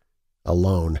pews,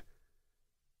 alone.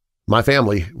 My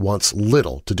family wants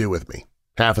little to do with me.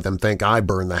 Half of them think I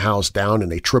burned the house down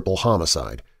in a triple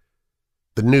homicide.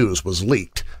 The news was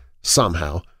leaked,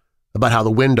 somehow, about how the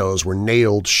windows were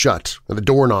nailed shut and the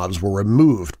doorknobs were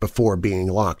removed before being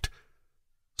locked.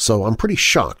 So I'm pretty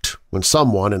shocked when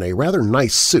someone in a rather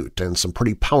nice suit and some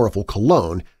pretty powerful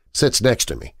cologne sits next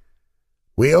to me.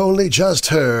 "We only just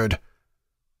heard."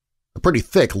 A pretty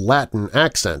thick Latin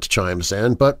accent chimes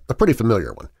in, but a pretty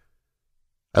familiar one.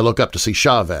 I look up to see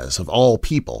Chavez, of all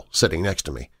people, sitting next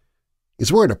to me.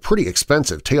 He's wearing a pretty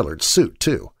expensive tailored suit,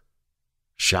 too.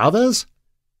 "Chavez?"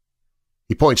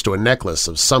 He points to a necklace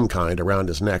of some kind around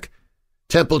his neck.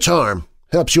 "Temple charm.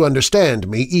 Helps you understand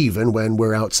me even when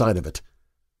we're outside of it."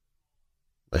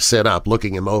 I sit up,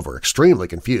 looking him over, extremely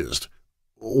confused.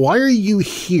 "Why are you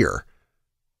here?"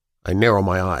 I narrow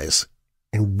my eyes.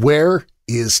 "And where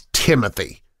is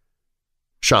Timothy?"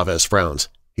 Chavez frowns.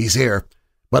 "He's here,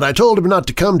 but I told him not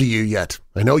to come to you yet.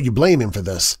 I know you blame him for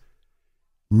this."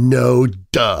 "No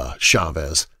duh,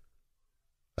 Chavez."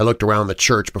 I looked around the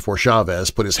church before Chavez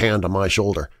put his hand on my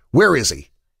shoulder. "Where is he?"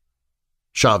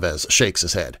 Chavez shakes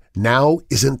his head. "Now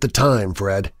isn't the time,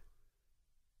 Fred."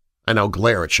 I now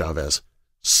glare at Chavez.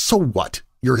 "So what?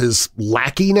 You're his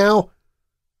lackey now?"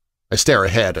 I stare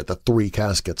ahead at the 3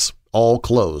 caskets, all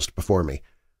closed before me.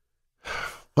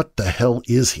 What the hell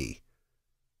is he?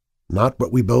 "Not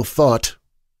what we both thought,"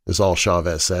 is all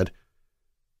Chavez said.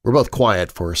 We're both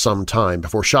quiet for some time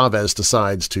before Chavez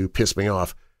decides to piss me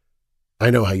off. "I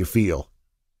know how you feel."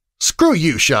 "Screw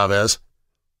you, Chavez!"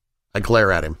 I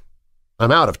glare at him.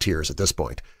 I'm out of tears at this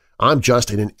point. I'm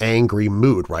just in an angry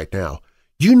mood right now.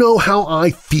 You know how I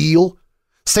feel?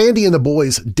 Sandy and the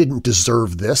boys didn't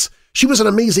deserve this. She was an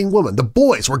amazing woman. The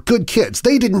boys were good kids.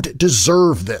 They didn't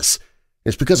deserve this.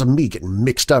 It's because of me getting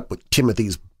mixed up with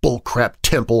Timothy's bullcrap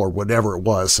temple or whatever it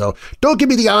was, so don't give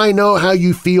me the "I know how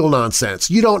you feel"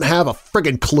 nonsense. You don't have a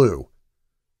friggin' clue.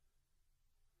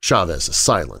 Chavez is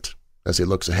silent as he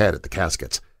looks ahead at the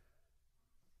caskets.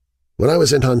 "When I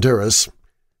was in Honduras,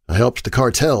 I helped the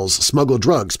cartels smuggle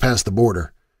drugs past the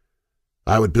border.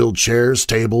 I would build chairs,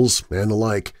 tables, and the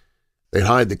like. They'd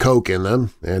hide the coke in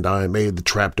them, and I made the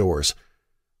trapdoors.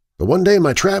 But one day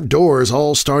my trapdoors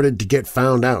all started to get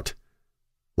found out.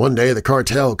 One day the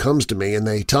cartel comes to me and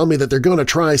they tell me that they're going to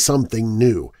try something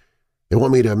new. They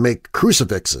want me to make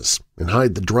crucifixes and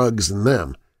hide the drugs in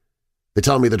them. They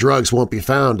tell me the drugs won't be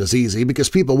found as easy because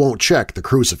people won't check the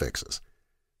crucifixes."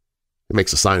 He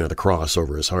makes a sign of the cross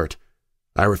over his heart.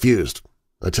 "I refused.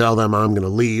 I tell them I'm going to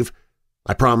leave.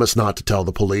 I promise not to tell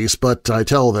the police, but I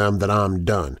tell them that I'm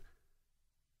done."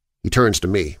 He turns to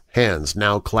me, hands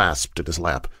now clasped at his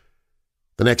lap.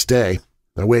 "The next day,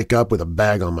 I wake up with a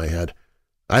bag on my head.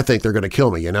 I think they're going to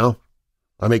kill me, you know?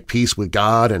 I make peace with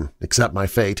God and accept my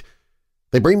fate.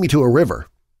 They bring me to a river.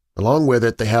 Along with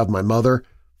it, they have my mother,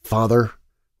 father,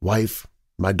 wife,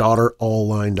 my daughter all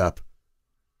lined up."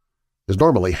 His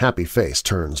normally happy face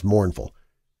turns mournful.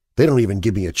 They don't even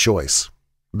give me a choice.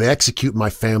 They execute my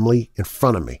family in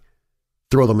front of me,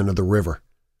 throw them into the river.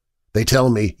 They tell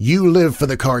me, you live for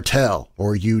the cartel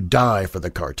or you die for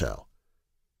the cartel.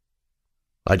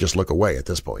 I just look away at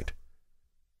this point.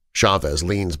 Chavez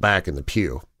leans back in the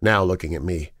pew, now looking at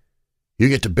me. You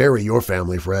get to bury your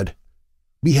family, Fred.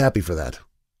 Be happy for that.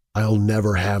 I'll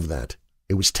never have that.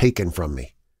 It was taken from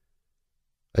me.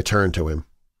 I turn to him.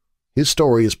 His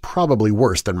story is probably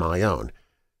worse than my own.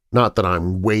 Not that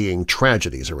I'm weighing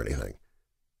tragedies or anything.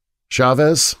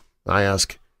 Chavez, I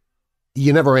ask,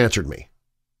 you never answered me.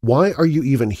 Why are you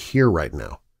even here right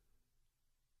now?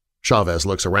 Chavez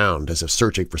looks around as if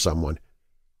searching for someone.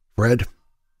 Fred,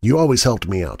 you always helped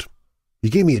me out. You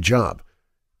gave me a job,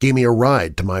 gave me a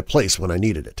ride to my place when I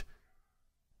needed it.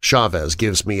 Chavez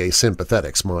gives me a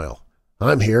sympathetic smile.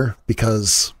 I'm here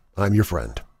because I'm your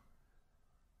friend.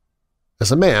 As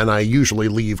a man, I usually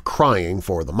leave crying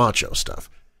for the macho stuff.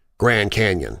 Grand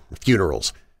Canyon,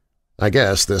 funerals. I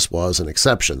guess this was an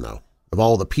exception, though. Of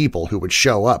all the people who would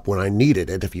show up when I needed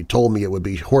it, if you told me it would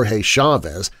be Jorge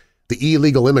Chavez, the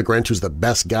illegal immigrant who's the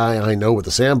best guy I know with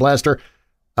a sandblaster,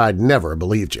 I'd never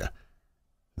believed you.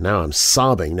 Now I'm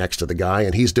sobbing next to the guy,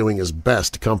 and he's doing his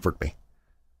best to comfort me.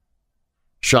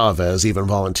 Chavez even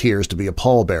volunteers to be a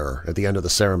pallbearer at the end of the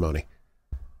ceremony.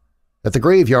 At the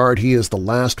graveyard, he is the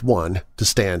last one to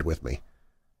stand with me.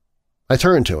 I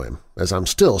turn to him as I'm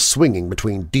still swinging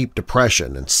between deep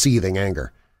depression and seething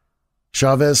anger.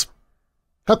 Chavez,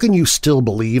 how can you still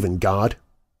believe in God?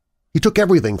 He took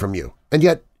everything from you, and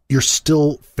yet you're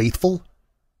still faithful?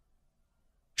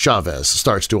 Chavez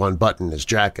starts to unbutton his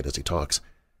jacket as he talks.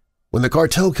 When the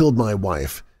cartel killed my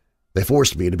wife, they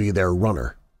forced me to be their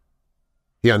runner.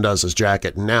 He undoes his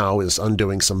jacket and now is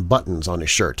undoing some buttons on his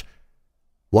shirt.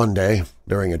 One day,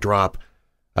 during a drop,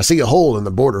 I see a hole in the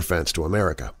border fence to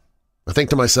America. I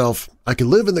think to myself, I could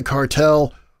live in the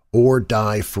cartel or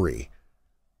die free.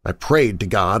 I prayed to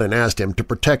God and asked him to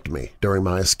protect me during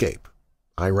my escape.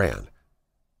 I ran.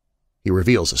 He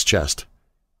reveals his chest.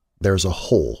 There's a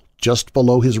hole just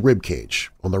below his ribcage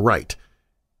on the right.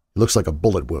 It looks like a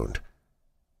bullet wound.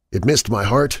 It missed my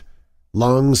heart,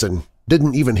 lungs, and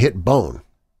didn't even hit bone.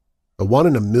 A 1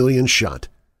 in a million shot.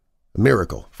 A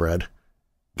miracle, Fred.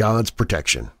 God's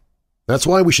protection. That's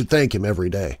why we should thank him every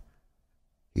day,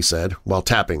 he said while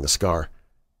tapping the scar.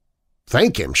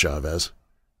 Thank him, Chavez.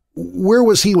 Where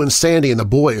was he when Sandy and the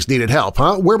boys needed help,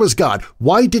 huh? Where was God?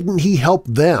 Why didn't he help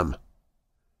them?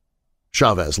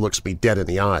 Chavez looks me dead in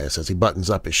the eyes as he buttons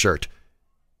up his shirt.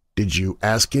 Did you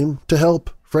ask him to help,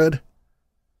 Fred?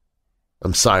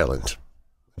 I'm silent.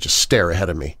 I just stare ahead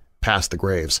of me, past the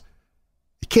graves.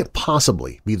 It can't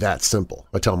possibly be that simple,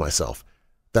 I tell myself.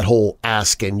 That whole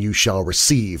ask and you shall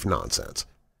receive nonsense.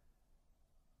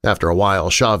 After a while,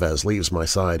 Chavez leaves my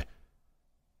side.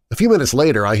 A few minutes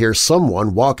later, I hear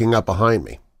someone walking up behind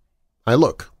me. I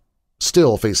look,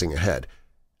 still facing ahead,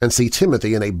 and see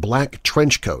Timothy in a black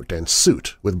trench coat and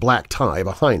suit with black tie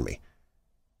behind me.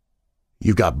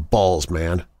 "You've got balls,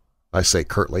 man," I say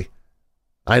curtly.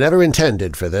 "I never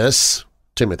intended for this,"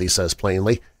 Timothy says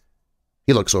plainly.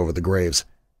 He looks over the graves.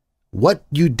 "What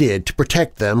you did to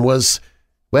protect them was,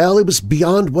 well, it was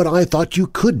beyond what I thought you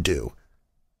could do."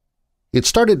 He had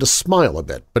started to smile a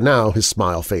bit, but now his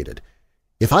smile faded.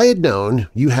 "If I had known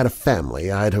you had a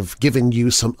family, I'd have given you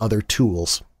some other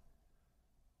tools."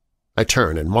 I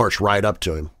turn and march right up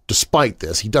to him. Despite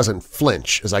this, he doesn't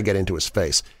flinch as I get into his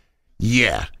face.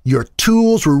 "Yeah, your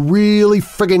tools were really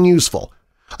friggin' useful.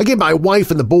 I gave my wife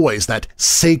and the boys that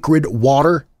sacred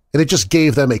water, and it just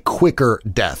gave them a quicker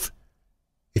death.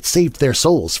 It saved their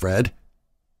souls, Fred,"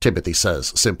 Timothy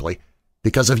says simply.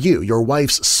 "Because of you, your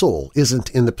wife's soul isn't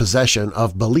in the possession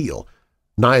of Belial.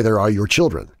 Neither are your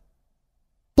children."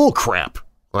 "Bullcrap!"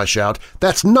 I shout.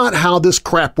 "That's not how this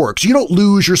crap works. You don't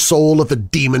lose your soul if a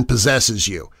demon possesses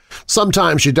you.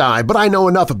 Sometimes you die, but I know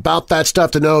enough about that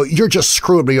stuff to know you're just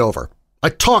screwing me over. I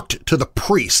talked to the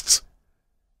priests."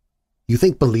 "You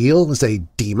think Belial is a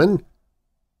demon?"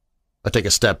 I take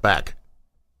a step back.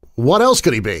 "What else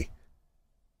could he be?"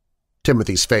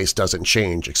 Timothy's face doesn't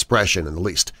change expression in the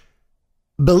least.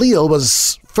 "Belial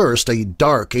was first a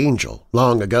dark angel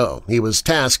long ago. He was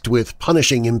tasked with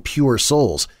punishing impure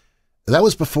souls. That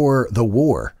was before the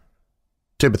war."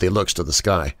 Timothy looks to the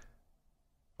sky.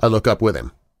 I look up with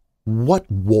him. "What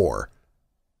war?"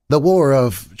 "The war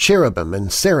of cherubim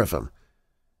and seraphim.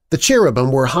 The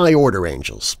cherubim were high-order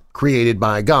angels, created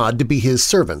by God to be his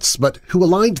servants, but who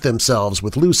aligned themselves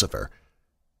with Lucifer."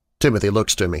 Timothy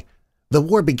looks to me. "The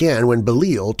war began when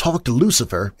Belial talked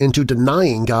Lucifer into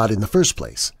denying God in the first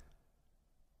place."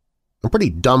 I'm pretty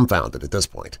dumbfounded at this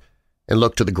point, and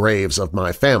look to the graves of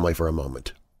my family for a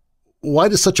moment. Why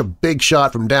does such a big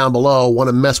shot from down below want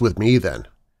to mess with me then?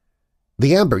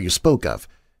 The amber you spoke of,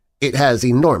 it has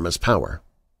enormous power.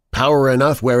 Power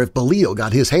enough where if Belial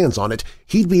got his hands on it,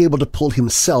 he'd be able to pull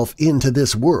himself into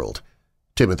this world,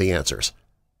 Timothy answers.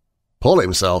 Pull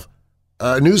himself?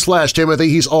 Newsflash, Timothy,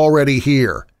 he's already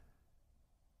here.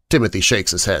 Timothy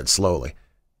shakes his head slowly.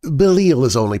 Belial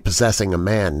is only possessing a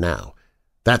man now.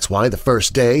 That's why the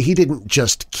first day he didn't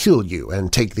just kill you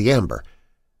and take the amber.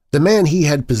 The man he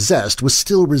had possessed was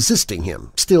still resisting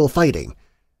him, still fighting.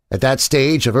 At that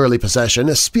stage of early possession,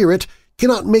 a spirit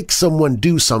cannot make someone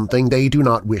do something they do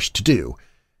not wish to do.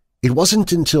 It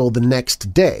wasn't until the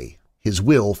next day his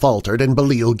will faltered and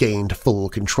Belial gained full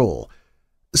control.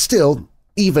 Still,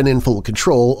 even in full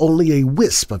control, only a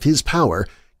wisp of his power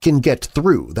can get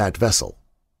through that vessel.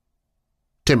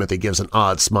 Timothy gives an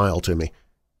odd smile to me.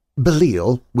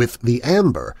 Belial, with the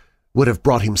amber, would have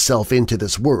brought himself into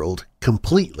this world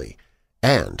completely,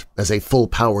 and, as a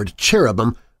full-powered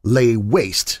cherubim, lay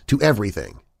waste to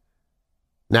everything.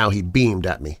 Now he beamed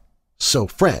at me. So,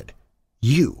 Fred,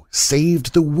 you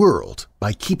saved the world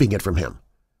by keeping it from him.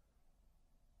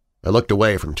 I looked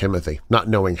away from Timothy, not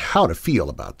knowing how to feel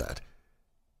about that.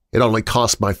 It only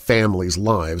cost my family's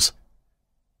lives.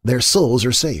 Their souls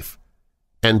are safe,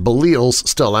 and Belial's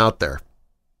still out there.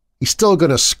 He's still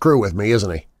going to screw with me,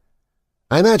 isn't he?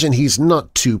 I imagine he's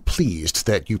not too pleased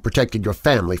that you protected your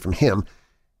family from him.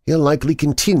 He'll likely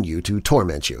continue to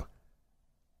torment you.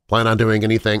 Plan on doing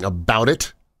anything about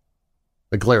it?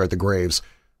 I glare at the graves.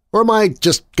 Or am I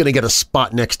just going to get a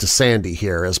spot next to Sandy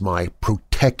here as my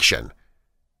protection?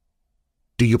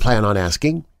 Do you plan on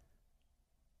asking?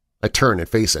 I turn and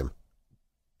face him.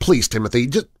 Please, Timothy,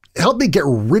 just help me get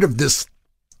rid of this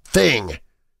thing.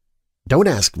 Don't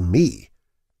ask me.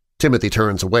 Timothy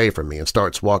turns away from me and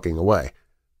starts walking away.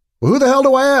 Well, who the hell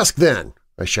do I ask then?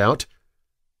 I shout.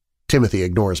 Timothy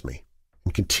ignores me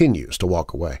and continues to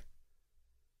walk away.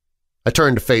 I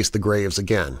turn to face the graves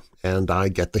again, and I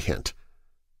get the hint.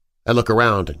 I look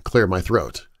around and clear my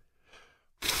throat.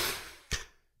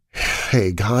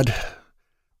 Hey, God,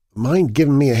 mind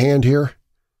giving me a hand here?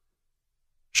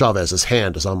 Chavez's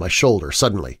hand is on my shoulder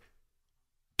suddenly.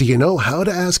 Do you know how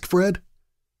to ask, Fred?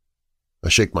 I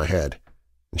shake my head,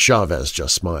 and Chavez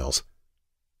just smiles.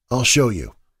 I'll show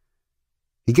you.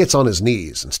 He gets on his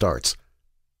knees and starts.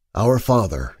 Our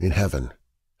Father in heaven,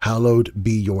 hallowed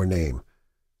be your name.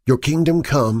 Your kingdom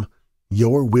come,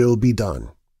 your will be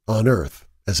done, on earth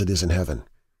as it is in heaven.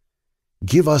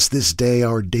 Give us this day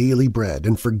our daily bread,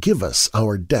 and forgive us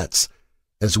our debts,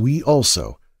 as we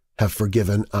also have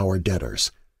forgiven our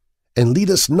debtors. And lead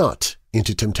us not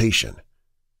into temptation,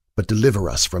 but deliver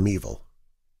us from evil.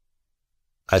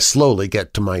 I slowly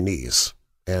get to my knees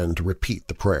and repeat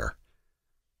the prayer.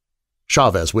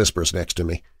 Chavez whispers next to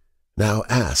me, Now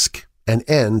ask and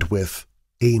end with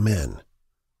Amen.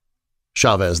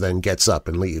 Chavez then gets up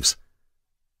and leaves.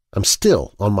 I'm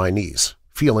still on my knees,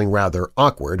 feeling rather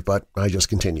awkward, but I just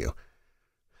continue.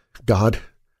 God,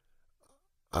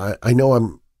 I know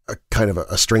I'm kind of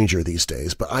a stranger these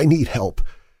days, but I need help.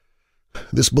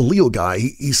 This Belial guy,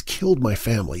 he's killed my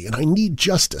family, and I need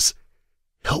justice.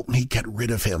 Help me get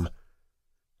rid of him.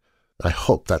 I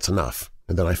hope that's enough,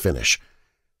 and then I finish.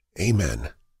 Amen.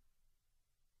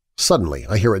 Suddenly,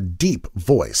 I hear a deep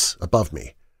voice above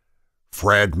me.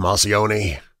 Fred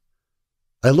Massioni.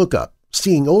 I look up,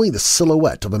 seeing only the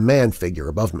silhouette of a man figure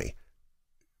above me.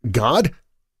 God?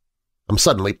 I'm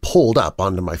suddenly pulled up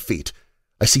onto my feet.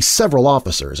 I see several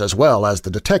officers as well as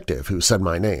the detective who said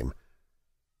my name.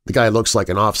 The guy looks like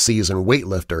an off-season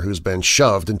weightlifter who's been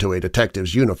shoved into a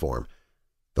detective's uniform.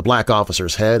 The black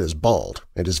officer's head is bald,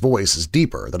 and his voice is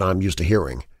deeper than I'm used to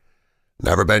hearing.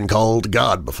 Never been called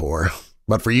God before,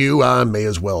 but for you I may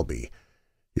as well be.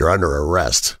 You're under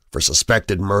arrest for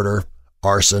suspected murder,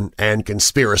 arson, and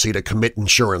conspiracy to commit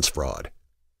insurance fraud.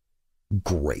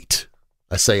 Great,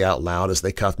 I say out loud as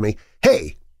they cuff me.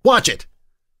 Hey, watch it!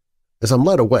 As I'm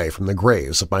led away from the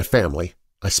graves of my family,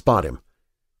 I spot him,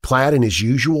 clad in his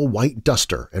usual white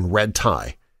duster and red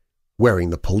tie, wearing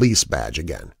the police badge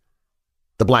again.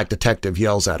 The black detective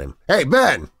yells at him, Hey,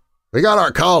 Ben! We got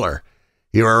our caller!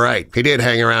 You were right, he did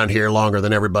hang around here longer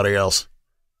than everybody else.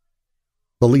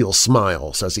 Belial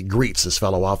smiles as he greets his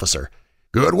fellow officer.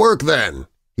 Good work, then,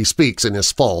 he speaks in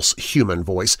his false human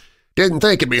voice. Didn't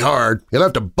think it'd be hard. You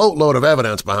left a boatload of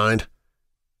evidence behind.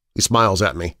 He smiles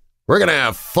at me. We're going to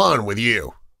have fun with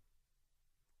you.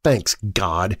 Thanks,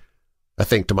 God, I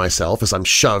think to myself as I'm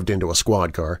shoved into a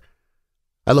squad car.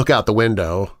 I look out the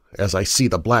window as I see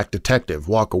the black detective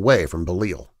walk away from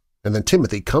Belial, and then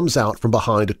Timothy comes out from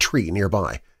behind a tree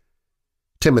nearby.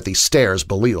 Timothy stares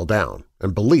Belial down,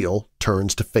 and Belial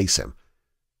turns to face him.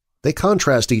 They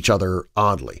contrast each other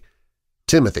oddly.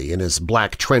 Timothy in his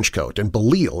black trench coat and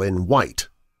Belial in white.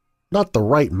 Not the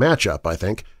right matchup, I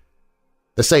think.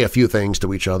 They say a few things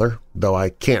to each other, though I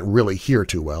can't really hear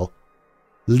too well.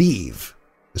 Leave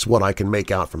is what I can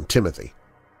make out from Timothy.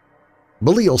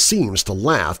 Belial seems to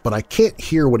laugh, but I can't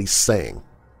hear what he's saying.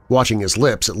 Watching his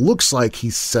lips, it looks like he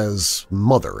says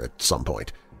mother at some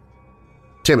point.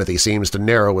 Timothy seems to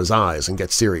narrow his eyes and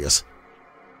get serious.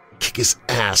 Kick his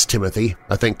ass, Timothy,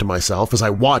 I think to myself as I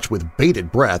watch with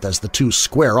bated breath as the two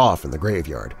square off in the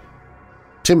graveyard.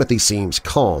 Timothy seems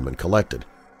calm and collected.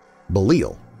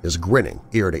 Belial is grinning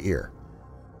ear to ear.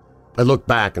 I look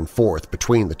back and forth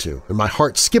between the two, and my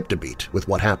heart skipped a beat with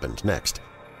what happened next.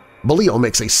 Belial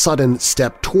makes a sudden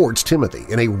step towards Timothy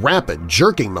in a rapid,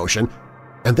 jerking motion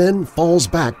and then falls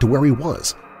back to where he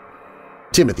was.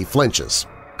 Timothy flinches,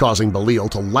 causing Belial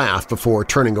to laugh before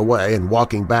turning away and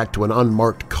walking back to an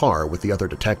unmarked car with the other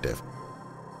detective.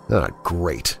 Ah,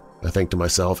 great, I think to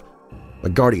myself. My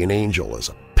guardian angel is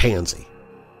a pansy.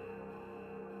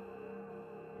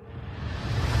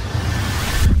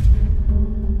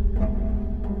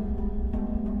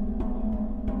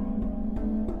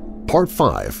 Part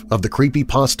 5 of the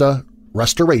creepypasta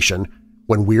Restoration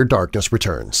When Weird Darkness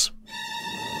Returns.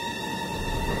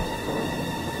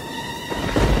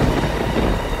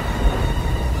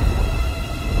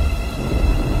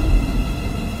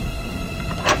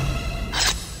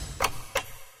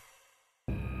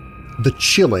 The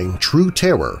Chilling True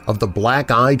Terror of the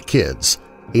Black-Eyed Kids,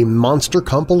 a monster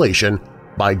compilation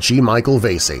by G. Michael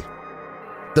Vasey.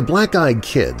 The Black-Eyed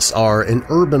Kids are an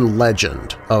urban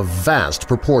legend of vast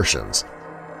proportions,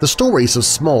 the stories of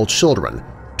small children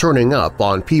turning up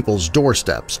on people's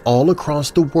doorsteps all across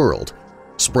the world,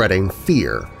 spreading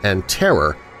fear and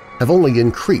terror, have only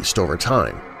increased over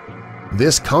time.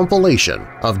 This compilation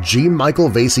of G. Michael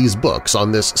Vasey's books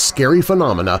on this scary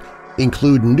phenomena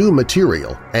include new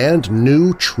material and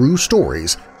new true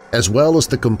stories, as well as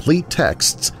the complete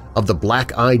texts of The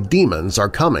Black-Eyed Demons Are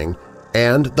Coming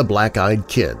and The Black-Eyed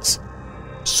Kids.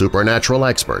 Supernatural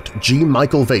expert G.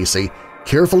 Michael Vasey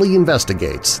carefully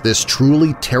investigates this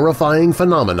truly terrifying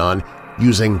phenomenon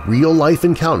using real-life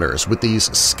encounters with these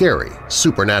scary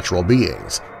supernatural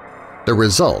beings. The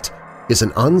result is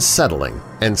an unsettling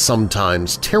and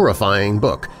sometimes terrifying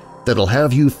book that'll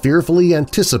have you fearfully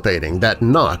anticipating that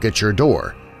knock at your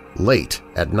door, late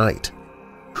at night.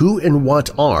 Who and what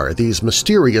are these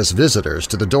mysterious visitors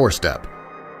to the doorstep?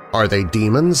 Are they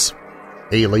demons?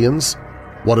 Aliens?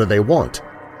 What do they want?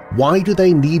 Why do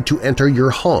they need to enter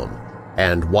your home?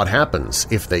 And what happens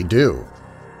if they do?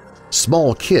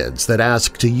 Small kids that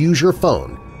ask to use your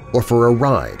phone or for a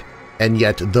ride, and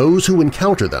yet those who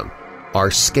encounter them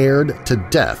are scared to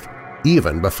death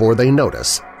even before they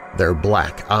notice their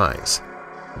black eyes.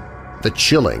 The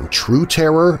Chilling True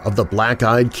Terror of the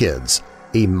Black-Eyed Kids,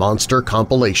 a monster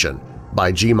compilation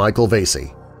by G. Michael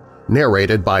Vasey.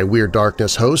 Narrated by Weird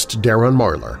Darkness host Darren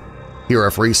Marlar. Hear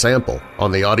a free sample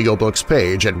on the audiobooks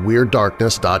page at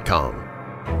WeirdDarkness.com.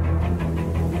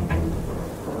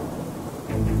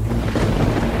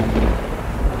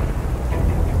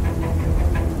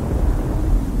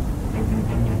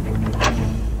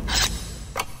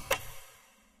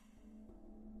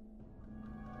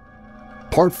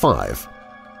 Part 5.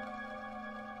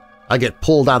 I get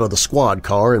pulled out of the squad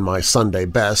car in my Sunday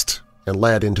best and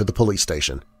led into the police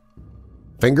station.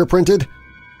 Fingerprinted?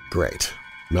 Great.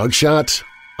 Mugshot?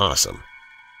 Awesome.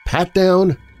 Pat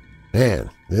down? Man,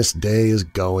 this day is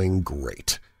going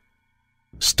great.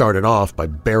 Started off by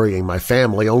burying my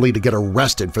family only to get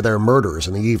arrested for their murders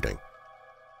in the evening.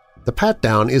 The pat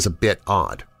down is a bit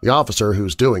odd. The officer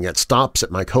who's doing it stops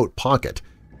at my coat pocket,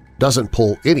 doesn't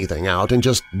pull anything out, and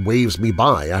just waves me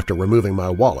by after removing my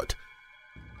wallet.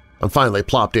 I'm finally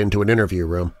plopped into an interview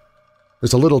room.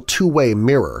 There's a little two-way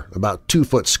mirror about 2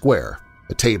 foot square,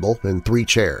 a table and 3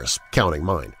 chairs, counting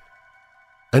mine.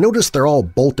 I notice they're all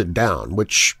bolted down,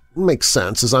 which makes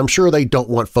sense as I'm sure they don't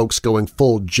want folks going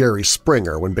full Jerry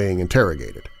Springer when being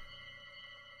interrogated.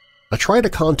 I try to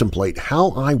contemplate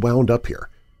how I wound up here,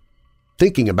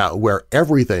 thinking about where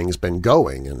everything's been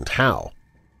going and how.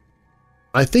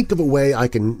 I think of a way I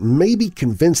can maybe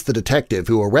convince the detective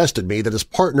who arrested me that his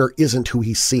partner isn't who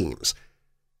he seems.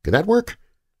 Could that work?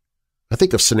 I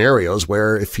think of scenarios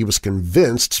where if he was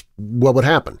convinced, what would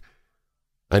happen?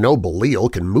 I know Belial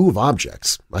can move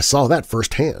objects. I saw that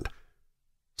firsthand.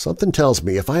 Something tells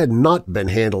me if I had not been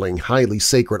handling highly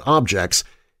sacred objects,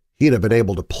 he'd have been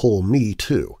able to pull me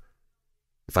too.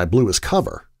 If I blew his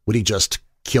cover, would he just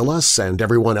kill us and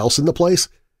everyone else in the place?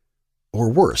 Or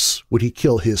worse, would he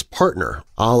kill his partner,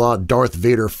 a la Darth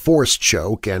Vader Force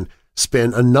choke, and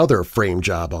spin another frame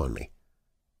job on me?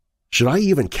 Should I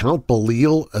even count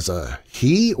Belial as a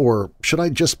he, or should I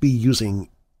just be using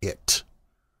it?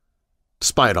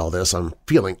 Despite all this, I'm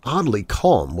feeling oddly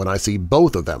calm when I see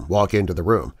both of them walk into the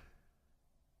room.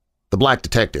 The black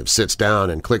detective sits down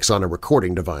and clicks on a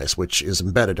recording device which is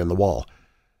embedded in the wall.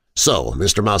 "So,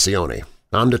 Mr. Massione,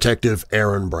 I'm Detective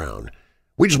Aaron Brown.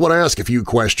 We just want to ask a few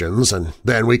questions, and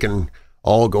then we can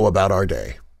all go about our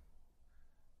day."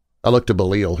 I look to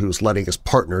Belial, who's letting his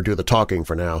partner do the talking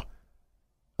for now.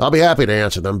 "I'll be happy to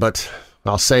answer them, but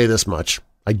I'll say this much.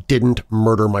 I didn't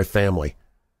murder my family."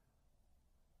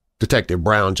 Detective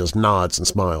Brown just nods and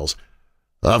smiles.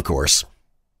 "Of course."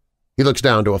 He looks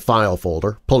down to a file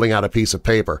folder, pulling out a piece of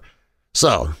paper.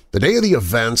 "So, the day of the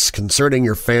events concerning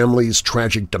your family's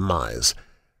tragic demise,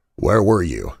 where were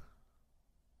you?"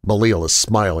 Belial is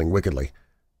smiling wickedly.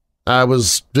 "I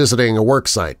was visiting a work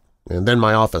site, and then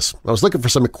my office. I was looking for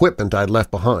some equipment I'd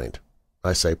left behind,"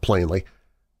 I say plainly.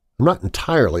 I'm not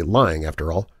entirely lying,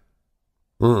 after all.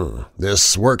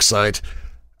 This work site,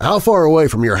 how far away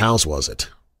from your house was it?"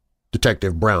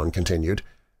 Detective Brown continued.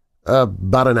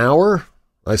 "About an hour,"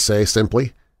 I say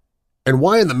simply. "And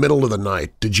why in the middle of the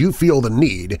night did you feel the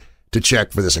need to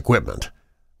check for this equipment?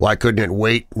 Why couldn't it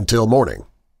wait until morning?"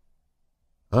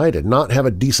 I did not have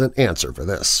a decent answer for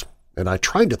this, and I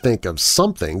tried to think of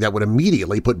something that would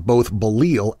immediately put both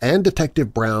Belial and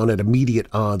Detective Brown at immediate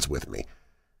odds with me.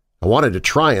 I wanted to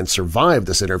try and survive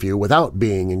this interview without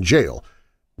being in jail,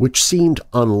 which seemed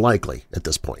unlikely at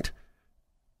this point.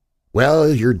 "Well,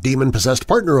 your demon-possessed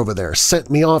partner over there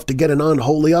sent me off to get an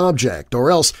unholy object,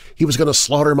 or else he was going to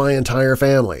slaughter my entire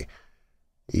family."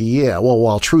 Yeah, well,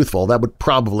 while truthful, that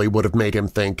would have made him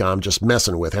think I'm just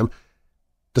messing with him.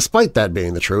 Despite that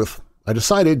being the truth, I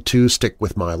decided to stick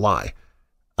with my lie.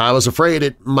 I was afraid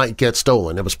it might get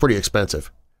stolen. It was pretty expensive.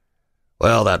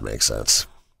 "Well, that makes sense.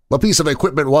 What piece of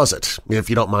equipment was it, if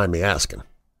you don't mind me asking?"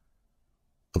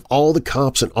 Of all the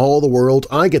cops in all the world,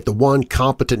 I get the one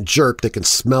competent jerk that can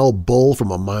smell bull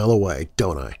from a mile away,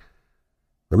 don't I?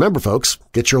 Remember, folks,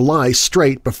 get your lie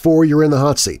straight before you're in the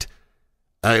hot seat.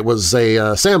 It was a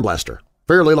sandblaster,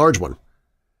 fairly large one.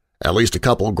 At least a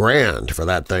couple grand for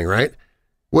that thing, right?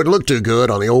 Wouldn't look too good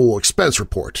on the old expense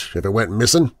report if it went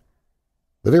missing.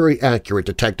 The very accurate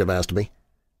detective asked me.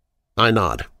 I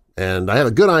nod, and I have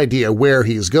a good idea where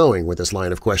he's going with this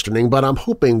line of questioning, but I'm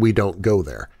hoping we don't go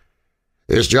there.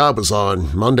 "This job was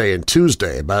on Monday and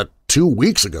Tuesday, about 2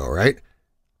 weeks ago, right?"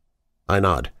 I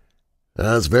nod.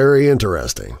 "That's very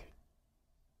interesting."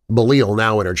 Belial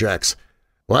now interjects.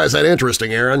 "Why is that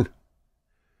interesting, Aaron?"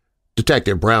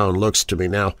 Detective Brown looks to me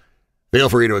now. "Feel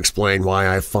free to explain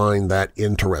why I find that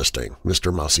interesting,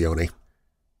 Mr. Massione."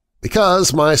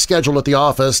 "Because my schedule at the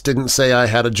office didn't say I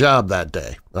had a job that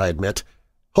day," I admit,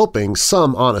 hoping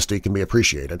some honesty can be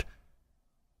appreciated.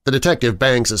 The detective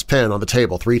bangs his pen on the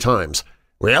table 3 times.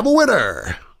 "We have a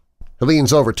winner!" He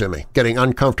leans over to me, getting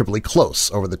uncomfortably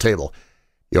close over the table.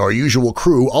 "Your usual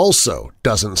crew also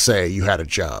doesn't say you had a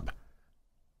job."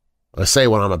 I say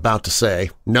what I'm about to say,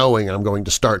 knowing I'm going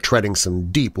to start treading some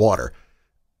deep water.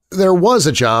 There was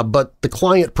a job, but the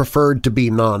client preferred to be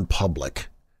non-public.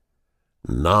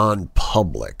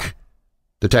 Non-public.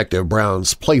 Detective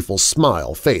Brown's playful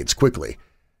smile fades quickly.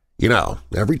 "You know,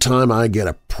 every time I get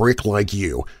a prick like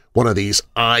you, one of these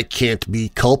I can't be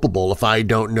culpable if I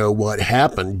don't know what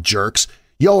happened jerks,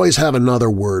 you always have another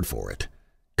word for it.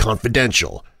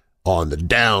 Confidential, on the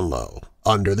down low,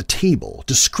 under the table,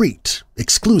 discreet,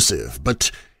 exclusive,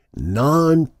 but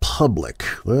non-public.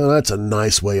 Well, that's a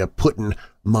nice way of putting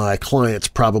my client's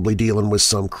probably dealing with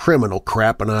some criminal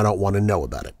crap and I don't want to know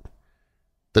about it."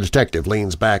 The detective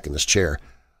leans back in his chair.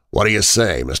 "What do you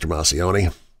say, Mr.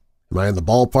 Massione? Am I in the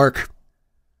ballpark?"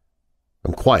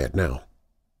 I'm quiet now,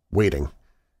 waiting.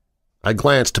 I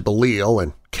glance to Belial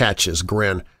and catch his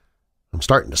grin. I'm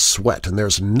starting to sweat, and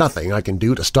there's nothing I can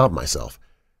do to stop myself.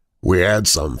 "We had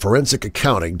some forensic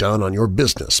accounting done on your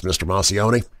business, Mr.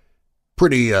 Massione.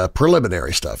 Pretty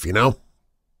preliminary stuff, you know."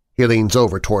 He leans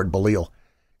over toward Belial.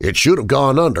 "It should have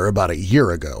gone under about a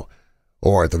year ago,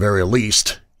 or at the very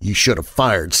least, you should have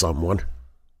fired someone."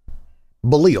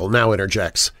 Belial now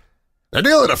interjects. "Now,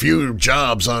 dealing a few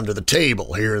jobs under the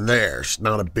table here and there's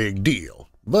not a big deal,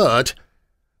 but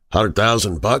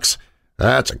 $100,000,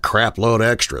 that's a crapload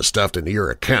extra stuffed into your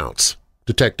accounts,"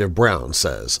 Detective Brown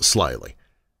says slyly.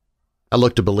 I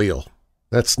look to Belial.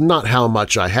 That's not how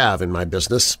much I have in my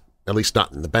business, at least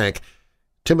not in the bank.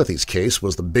 Timothy's case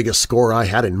was the biggest score I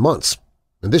had in months,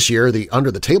 and this year the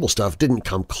under-the-table stuff didn't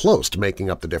come close to making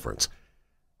up the difference.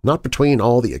 Not between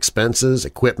all the expenses,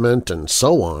 equipment, and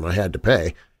so on I had to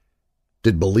pay.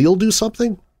 Did Belial do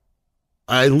something?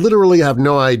 "I literally have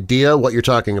no idea what you're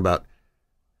talking about."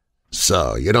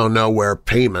 So you don't know where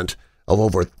payment of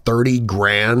over 30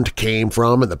 grand came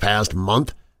from in the past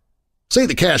month? Say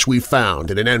the cash we found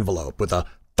in an envelope with a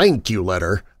thank you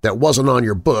letter that wasn't on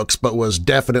your books but was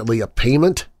definitely a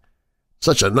payment?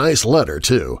 Such a nice letter,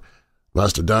 too.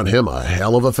 Must have done him a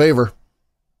hell of a favor.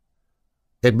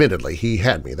 Admittedly, he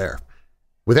had me there.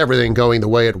 With everything going the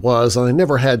way it was, I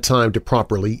never had time to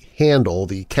properly handle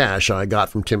the cash I got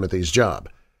from Timothy's job.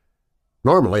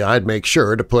 Normally, I'd make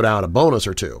sure to put out a bonus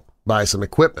or two, buy some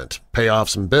equipment, pay off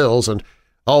some bills, and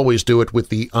always do it with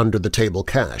the under-the-table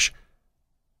cash.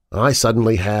 I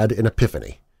suddenly had an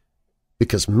epiphany.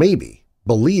 Because maybe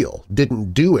Belial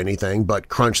didn't do anything but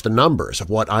crunch the numbers of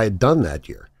what I had done that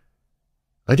year.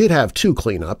 I did have 2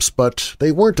 cleanups, but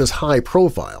they weren't as high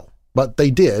profile, but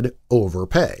they did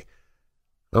overpay.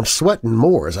 I'm sweating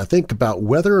more as I think about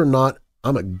whether or not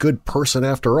I'm a good person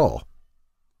after all.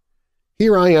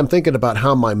 Here I am thinking about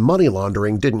how my money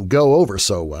laundering didn't go over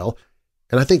so well,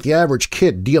 and I think the average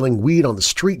kid dealing weed on the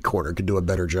street corner could do a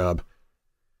better job.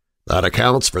 That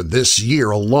accounts for this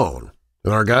year alone,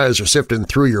 and our guys are sifting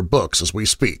through your books as we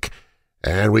speak,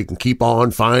 and we can keep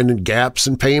on finding gaps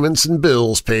in payments and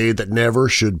bills paid that never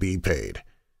should be paid.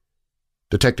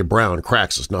 Detective Brown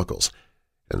cracks his knuckles,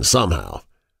 and somehow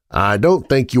I don't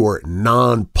think your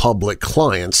non-public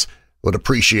clients would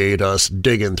appreciate us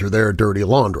digging through their dirty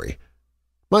laundry.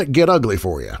 Might get ugly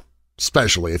for you,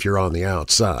 especially if you're on the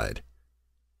outside.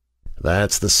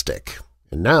 That's the stick,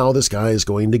 and now this guy is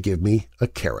going to give me a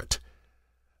carrot.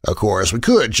 Of course, we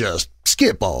could just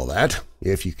skip all that,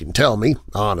 if you can tell me,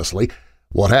 honestly,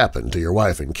 what happened to your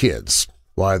wife and kids,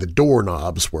 why the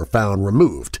doorknobs were found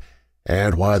removed,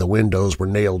 and why the windows were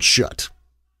nailed shut.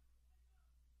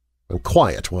 I'm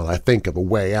quiet while I think of a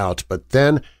way out, but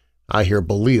then I hear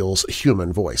Belial's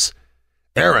human voice.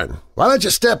 "Aaron, why don't you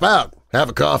step out? Have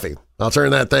a coffee. I'll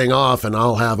turn that thing off and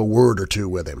I'll have a word or two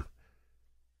with him."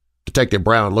 Detective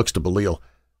Brown looks to Belial.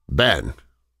 "Ben."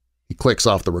 He clicks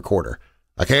off the recorder.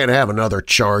 "I can't have another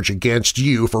charge against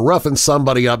you for roughing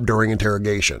somebody up during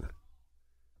interrogation."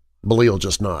 Belial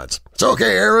just nods. "It's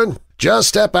okay, Aaron. Just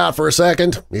step out for a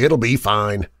second. It'll be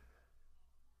fine."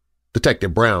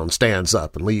 Detective Brown stands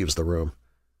up and leaves the room.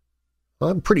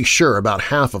 I'm pretty sure about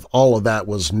half of all of that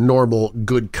was normal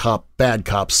good cop, bad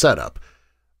cop setup,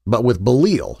 but with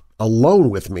Belial alone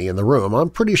with me in the room, I'm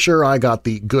pretty sure I got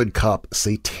the good cop,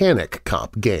 satanic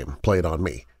cop game played on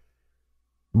me.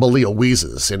 Belial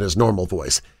wheezes in his normal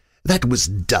voice. "That was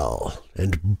dull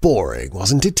and boring,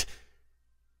 wasn't it?"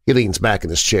 He leans back in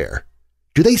his chair.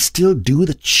 "Do they still do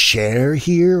the chair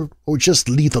here, or just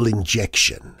lethal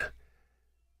injection?"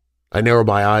 I narrow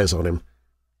my eyes on him.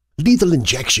 "Lethal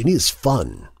injection is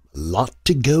fun. A lot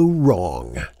to go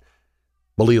wrong."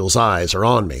 Belial's eyes are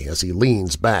on me as he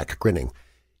leans back, grinning.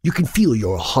 "You can feel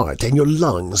your heart and your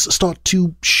lungs start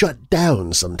to shut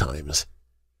down sometimes."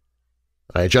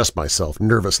 I adjust myself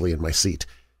nervously in my seat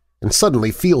and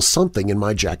suddenly feel something in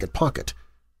my jacket pocket.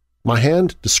 My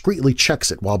hand discreetly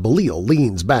checks it while Belial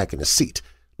leans back in his seat,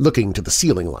 looking to the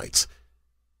ceiling lights.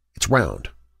 It's round,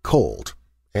 cold,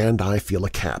 and I feel a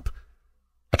cap.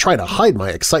 I try to hide my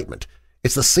excitement.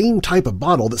 It's the same type of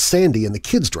bottle that Sandy and the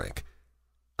kids drank.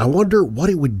 I wonder what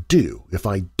it would do if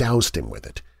I doused him with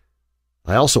it.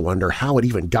 I also wonder how it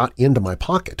even got into my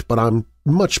pocket, but I'm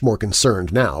much more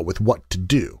concerned now with what to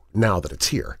do now that it's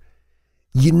here.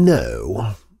 "You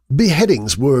know,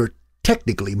 beheadings were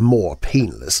technically more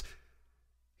painless."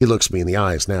 He looks me in the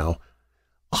eyes now.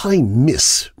 "I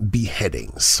miss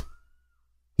beheadings."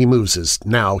 He moves his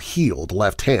now healed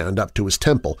left hand up to his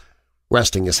temple,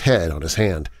 resting his head on his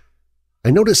hand.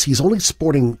 I notice he's only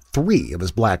sporting 3 of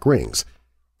his black rings,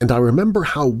 and I remember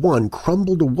how one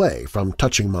crumbled away from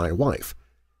touching my wife.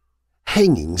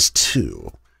 Hangings,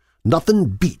 too. Nothing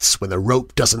beats when the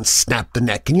rope doesn't snap the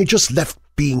neck and you're just left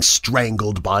being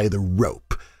strangled by the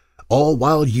rope, all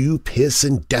while you piss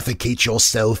and defecate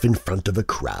yourself in front of a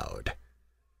crowd.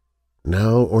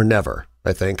 Now or never,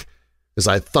 I think, as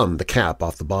I thumb the cap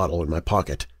off the bottle in my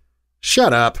pocket.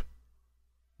 "Shut up!"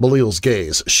 Belial's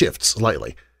gaze shifts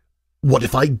slightly. "What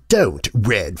if I don't,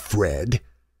 Red Fred?"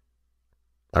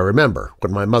 I remember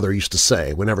what my mother used to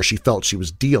say whenever she felt she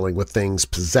was dealing with things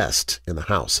possessed in the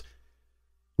house.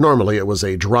 Normally it was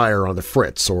a dryer on the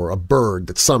fritz or a bird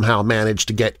that somehow managed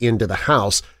to get into the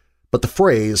house, but the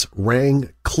phrase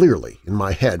rang clearly in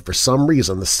my head for some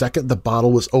reason the second the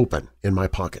bottle was open in my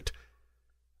pocket.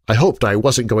 I hoped I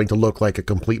wasn't going to look like a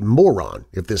complete moron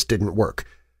if this didn't work.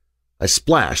 I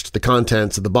splashed the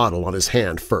contents of the bottle on his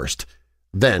hand first,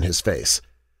 then his face.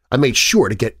 I made sure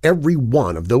to get every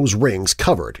one of those rings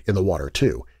covered in the water,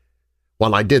 too.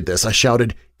 While I did this, I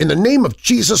shouted, "In the name of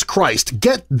Jesus Christ,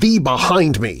 get thee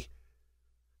behind me!"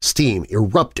 Steam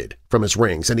erupted from his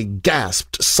rings, and he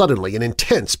gasped suddenly in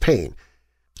intense pain.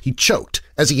 He choked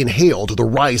as he inhaled the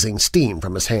rising steam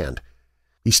from his hand.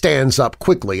 He stands up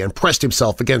quickly and pressed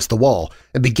himself against the wall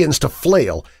and begins to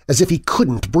flail as if he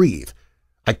couldn't breathe.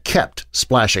 I kept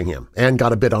splashing him and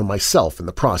got a bit on myself in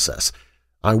the process.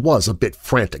 I was a bit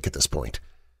frantic at this point.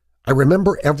 I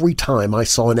remember every time I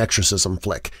saw an exorcism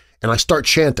flick, and I start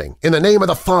chanting, "In the name of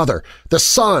the Father, the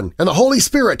Son, and the Holy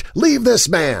Spirit, leave this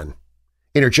man!"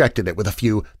 Interjected it with a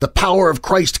few, "The power of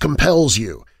Christ compels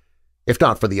you." If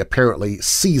not for the apparently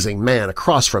seizing man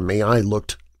across from me, I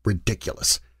looked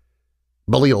ridiculous.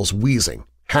 Belial's wheezing,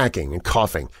 hacking, and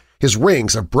coughing. His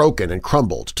rings have broken and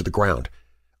crumbled to the ground.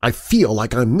 I feel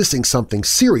like I'm missing something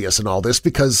serious in all this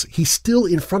because he's still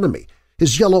in front of me,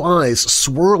 his yellow eyes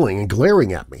swirling and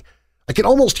glaring at me. I can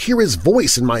almost hear his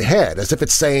voice in my head as if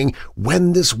it's saying,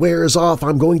 "When this wears off,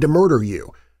 I'm going to murder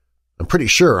you." I'm pretty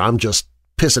sure I'm just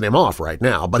pissing him off right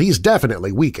now, but he's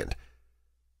definitely weakened.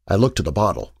 I look to the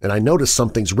bottle, and I notice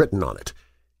something's written on it.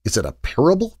 Is it a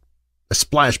parable? I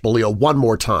splash Belial one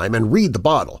more time and read the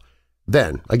bottle.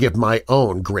 Then I give my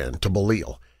own grin to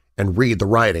Belial and read the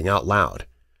writing out loud.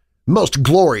 "Most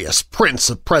glorious Prince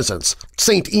of Presence,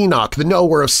 Saint Enoch, the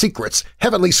knower of secrets,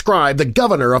 heavenly scribe, the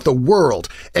governor of the world,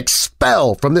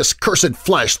 expel from this cursed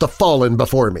flesh the fallen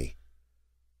before me."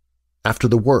 After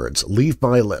the words leave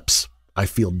my lips, I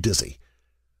feel dizzy.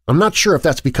 I'm not sure if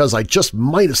that's because I just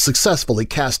might have successfully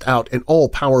cast out an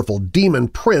all-powerful demon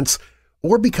prince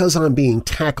or because I'm being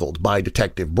tackled by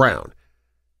Detective Brown.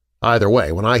 Either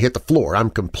way, when I hit the floor,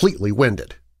 I'm completely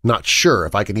winded, not sure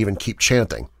if I can even keep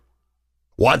chanting.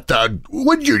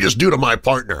 What'd you just do to my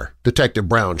partner?" Detective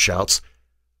Brown shouts.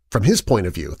 From his point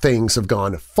of view, things have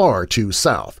gone far too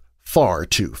south, far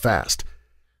too fast.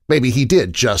 Maybe he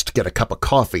did just get a cup of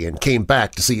coffee and came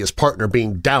back to see his partner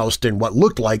being doused in what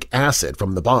looked like acid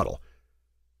from the bottle.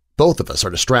 Both of us are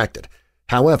distracted.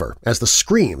 However, as the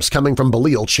screams coming from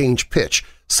Belial change pitch,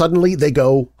 suddenly they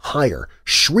go higher,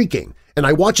 shrieking, and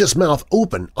I watch his mouth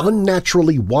open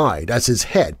unnaturally wide as his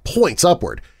head points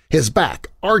upward, his back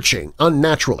arching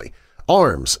unnaturally,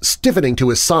 arms stiffening to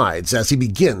his sides as he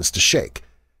begins to shake.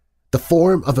 The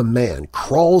form of a man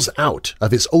crawls out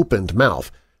of his opened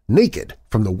mouth, naked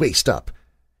from the waist up.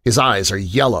 His eyes are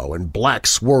yellow and black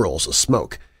swirls of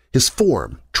smoke, his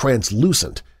form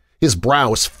translucent. His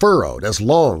brow is furrowed as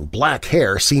long black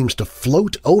hair seems to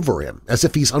float over him as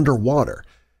if he's underwater.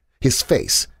 His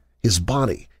face, his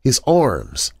body, his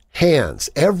arms, hands,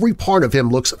 every part of him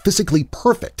looks physically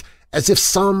perfect, as if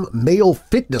some male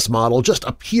fitness model just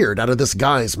appeared out of this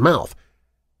guy's mouth.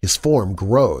 His form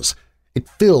grows. It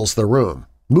fills the room,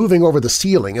 moving over the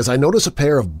ceiling as I notice a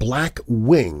pair of black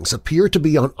wings appear to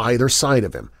be on either side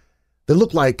of him. They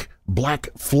look like black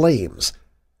flames.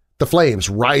 The flames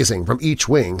rising from each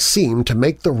wing seem to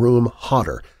make the room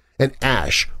hotter, and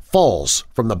ash falls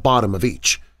from the bottom of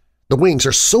each. The wings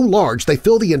are so large they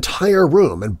fill the entire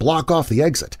room and block off the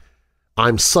exit.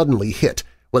 I'm suddenly hit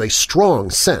with a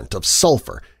strong scent of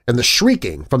sulfur, and the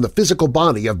shrieking from the physical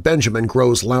body of Benjamin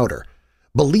grows louder.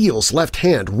 Belial's left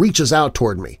hand reaches out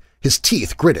toward me, his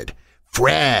teeth gritted.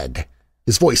 "Fred!"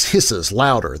 His voice hisses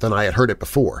louder than I had heard it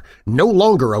before, no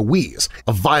longer a wheeze,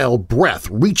 a vile breath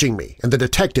reaching me, and the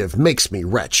detective makes me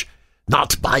retch.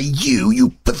 "Not by you,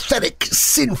 you pathetic,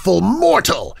 sinful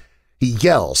mortal!" he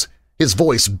yells, his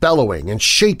voice bellowing and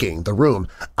shaking the room.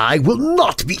 "I will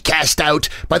not be cast out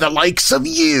by the likes of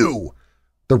you!"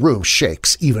 The room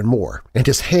shakes even more, and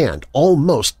his hand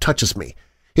almost touches me.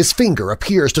 His finger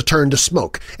appears to turn to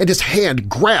smoke, and his hand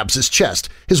grabs his chest,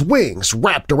 his wings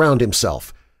wrapped around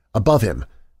himself. Above him,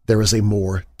 there is a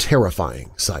more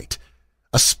terrifying sight.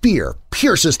 A spear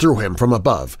pierces through him from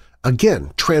above,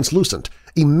 again translucent,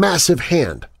 a massive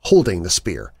hand holding the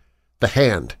spear. The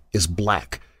hand is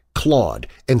black, clawed,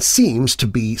 and seems to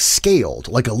be scaled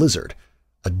like a lizard.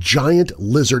 A giant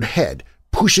lizard head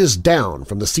pushes down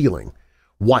from the ceiling.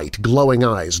 White, glowing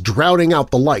eyes drowning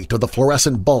out the light of the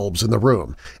fluorescent bulbs in the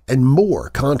room, and more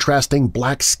contrasting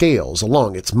black scales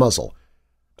along its muzzle.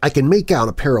 I can make out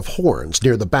a pair of horns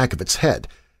near the back of its head,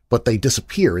 but they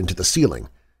disappear into the ceiling.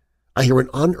 I hear an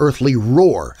unearthly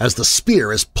roar as the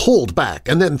spear is pulled back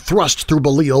and then thrust through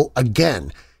Belial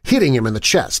again, hitting him in the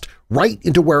chest, right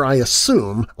into where I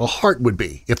assume a heart would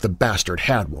be if the bastard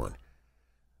had one.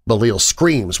 Belial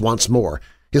screams once more.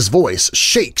 His voice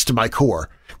shakes to my core.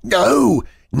 "No!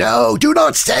 No! Do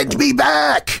not send me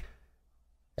back!"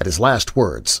 At his last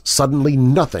words, suddenly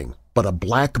nothing but a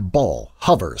black ball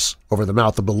hovers over the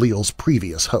mouth of Belial's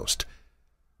previous host.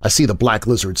 I see the black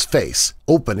lizard's face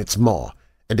open its maw,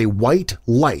 and a white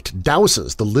light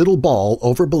douses the little ball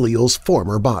over Belial's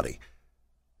former body.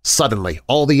 Suddenly,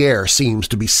 all the air seems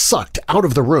to be sucked out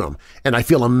of the room, and I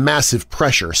feel a massive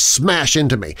pressure smash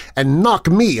into me and knock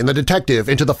me and the detective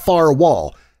into the far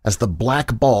wall as the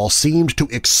black ball seemed to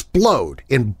explode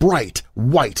in bright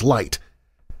white light.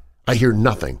 I hear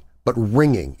nothing but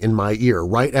ringing in my ear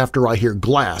right after I hear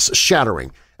glass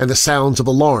shattering and the sounds of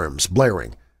alarms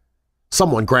blaring.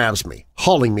 Someone grabs me,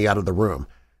 hauling me out of the room.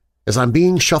 As I'm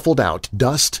being shuffled out,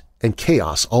 dust and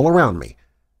chaos all around me,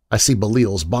 I see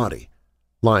Belial's body,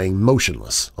 lying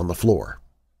motionless on the floor,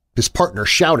 his partner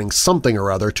shouting something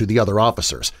or other to the other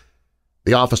officers.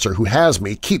 The officer who has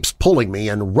me keeps pulling me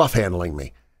and rough-handling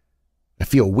me. I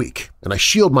feel weak, and I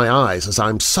shield my eyes as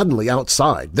I'm suddenly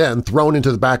outside, then thrown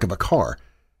into the back of a car.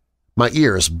 My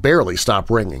ears barely stop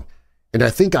ringing, and I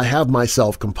think I have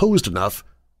myself composed enough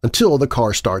until the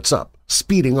car starts up,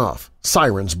 speeding off,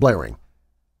 sirens blaring.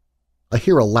 I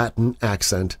hear a Latin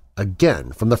accent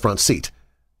again from the front seat.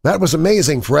 "That was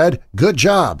amazing, Fred! Good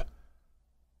job!"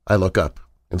 I look up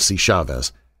and see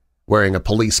Chavez, wearing a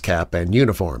police cap and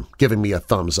uniform, giving me a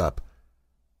thumbs up.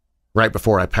 Right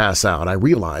before I pass out, I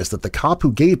realize that the cop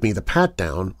who gave me the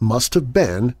pat-down must have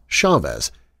been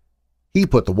Chavez. He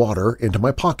put the water into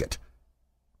my pocket.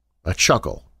 I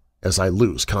chuckle as I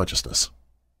lose consciousness.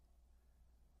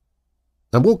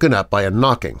 I'm woken up by a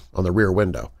knocking on the rear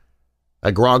window.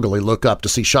 I groggily look up to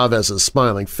see Chavez's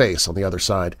smiling face on the other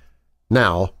side,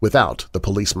 now without the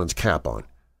policeman's cap on.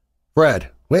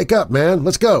 "Fred, wake up, man!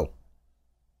 Let's go!"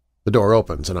 The door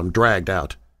opens and I'm dragged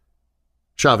out.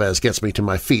 Chavez gets me to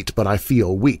my feet, but I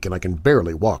feel weak and I can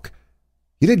barely walk.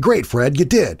 "You did great, Fred, you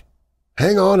did!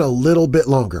 Hang on a little bit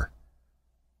longer."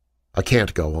 I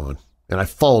can't go on, and I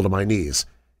fall to my knees.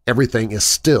 Everything is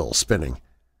still spinning.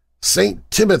 "St.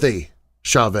 Timothy!"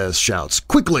 Chavez shouts.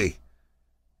 "Quickly!"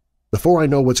 Before I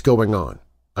know what's going on,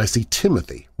 I see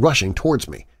Timothy rushing towards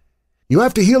me. "You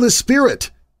have to heal his spirit,"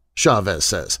 Chavez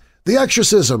says. "The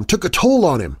exorcism took a toll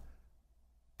on him."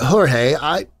 "Jorge,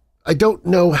 I don't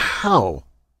know how,"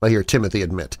 I hear Timothy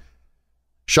admit.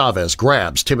 Chavez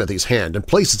grabs Timothy's hand and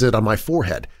places it on my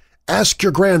forehead. "Ask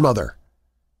your grandmother."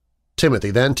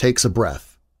 Timothy then takes a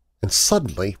breath, and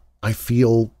suddenly I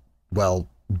feel, well,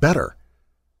 better.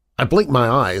 I blink my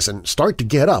eyes and start to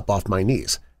get up off my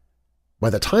knees. By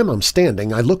the time I'm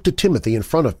standing, I look to Timothy in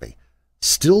front of me,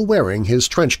 still wearing his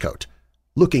trench coat,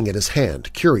 looking at his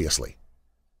hand curiously.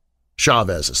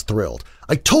 Chavez is thrilled.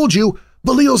 "I told you!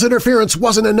 Belial's interference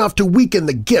wasn't enough to weaken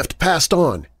the gift passed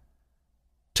on."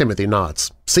 Timothy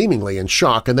nods, seemingly in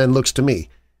shock, and then looks to me.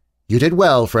 "You did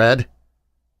well, Fred."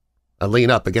 I lean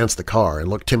up against the car and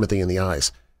look Timothy in the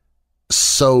eyes.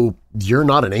 "So you're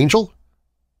not an angel?"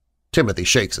 Timothy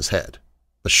shakes his head,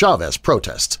 but Chavez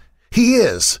protests. "He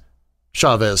is."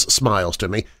 Chavez smiles to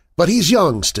me. "But he's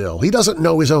young still. He doesn't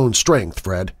know his own strength,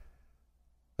 Fred."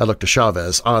 I look to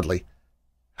Chavez oddly.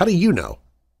 "How do you know?"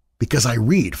 "Because I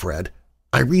read, Fred.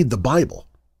 I read the Bible."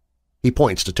 He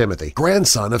points to Timothy,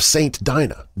 grandson of Saint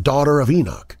Dinah, daughter of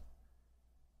Enoch.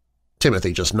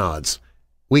 Timothy just nods.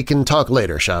 "We can talk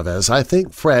later, Chavez. I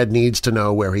think Fred needs to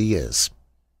know where he is."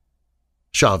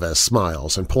 Chavez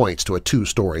smiles and points to a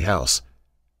 2-story house.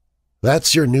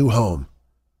 "That's your new home."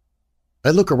 I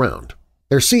look around.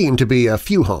 There seem to be a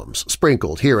few homes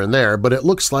sprinkled here and there, but it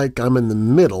looks like I'm in the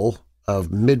middle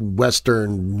of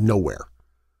Midwestern nowhere.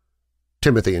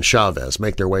 Timothy and Chavez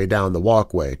make their way down the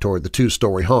walkway toward the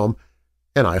 2-story home,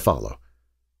 and I follow.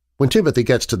 When Timothy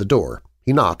gets to the door,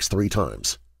 he knocks 3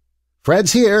 times.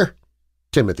 "Fred's here,"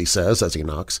 Timothy says as he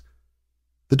knocks.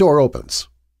 The door opens,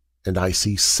 and I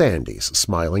see Sandy's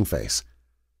smiling face.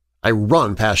 I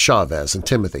run past Chavez and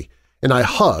Timothy, and I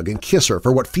hug and kiss her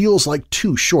for what feels like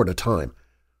too short a time,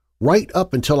 right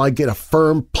up until I get a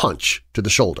firm punch to the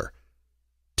shoulder.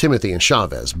 Timothy and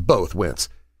Chavez both wince.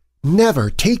 "Never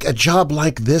take a job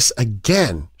like this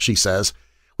again," she says.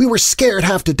 "We were scared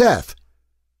half to death."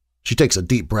 She takes a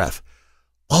deep breath.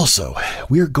 "Also,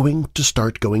 we're going to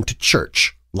start going to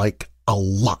church, like a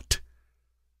lot."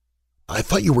 "I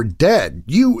thought you were dead,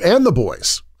 you and the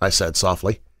boys," I said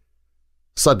softly.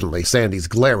 Suddenly, Sandy's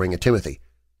glaring at Timothy.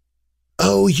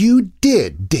 "Oh, you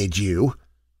did you?"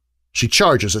 She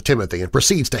charges at Timothy and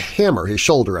proceeds to hammer his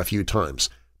shoulder a few times,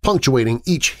 punctuating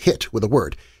each hit with a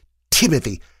word.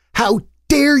 "Timothy, how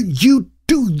dare you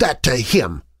do that to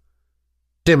him?"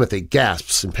 Timothy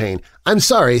gasps in pain. "I'm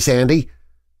sorry, Sandy."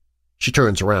 She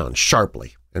turns around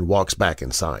sharply and walks back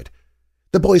inside.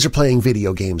 "The boys are playing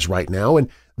video games right now, and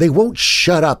they won't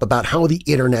shut up about how the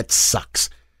internet sucks.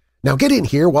 Now get in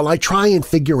here while I try and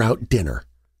figure out dinner."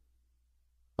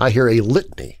 I hear a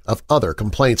litany of other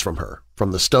complaints from her,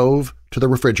 from the stove to the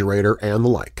refrigerator and the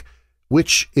like,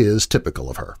 which is typical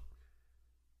of her.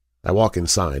 I walk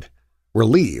inside.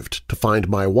 relieved to find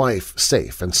my wife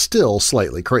safe and still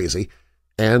slightly crazy,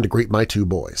 and greet my 2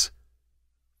 boys.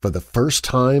 For the first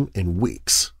time in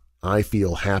weeks, I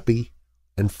feel happy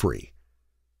and free.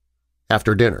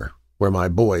 After dinner, where my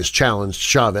boys challenged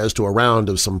Chavez to a round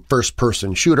of some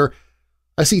first-person shooter,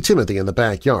 I see Timothy in the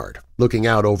backyard, looking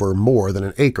out over more than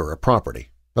an acre of property,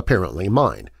 apparently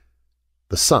mine,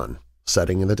 the sun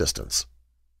setting in the distance.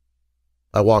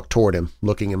 I walk toward him,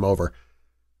 looking him over.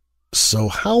 "So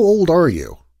how old are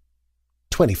you?"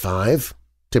 25,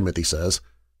 Timothy says.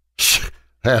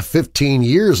 "I have 15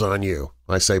 years on you,"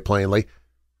 I say plainly.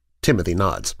 Timothy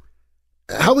nods.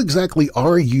 "How exactly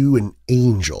are you an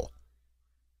angel?"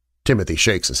 Timothy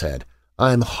shakes his head.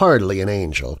 "I'm hardly an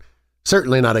angel.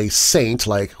 Certainly not a saint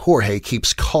like Jorge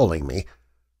keeps calling me."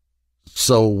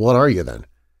 "So what are you then?"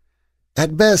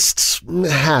 "At best,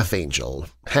 half angel,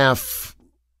 half—"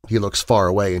 he looks far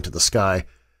away into the sky—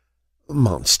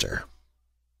 "monster."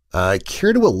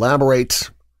 "Care to elaborate?"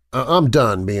 "I'm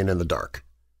done being in the dark."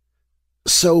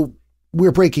 "So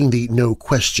we're breaking the no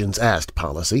questions asked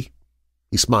policy?"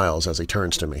 He smiles as he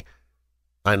turns to me.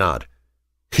 I nod.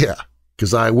 "Yeah,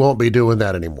 because I won't be doing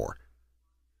that anymore."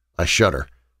 I shudder.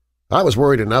 I was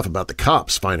worried enough about the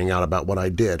cops finding out about what I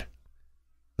did.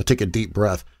 I take a deep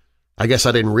breath. I guess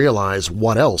I didn't realize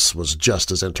what else was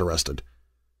just as interested.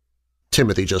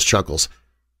 Timothy just chuckles.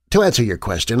 "To answer your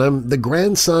question, I'm the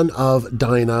grandson of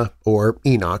Dinah, or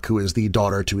Enoch, who is the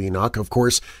daughter to Enoch, of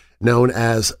course, known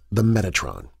as the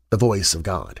Metatron, the voice of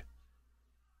God."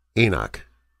 "Enoch.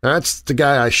 That's the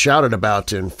guy I shouted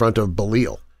about in front of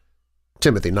Belial."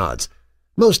 Timothy nods.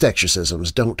 "Most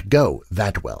exorcisms don't go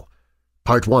that well.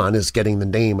 Part 1 is getting the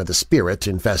name of the spirit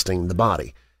infesting the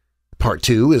body. Part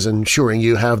 2 is ensuring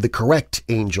you have the correct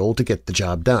angel to get the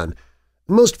job done.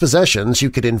 Most possessions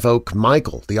you could invoke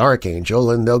Michael, the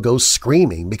archangel, and they'll go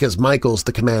screaming because Michael's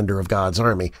the commander of God's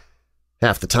army.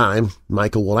 Half the time,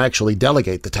 Michael will actually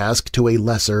delegate the task to a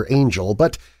lesser angel,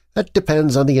 but that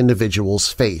depends on the individual's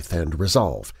faith and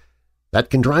resolve. That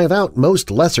can drive out most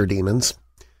lesser demons.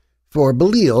 For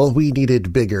Belial, we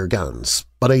needed bigger guns,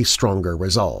 but a stronger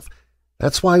resolve.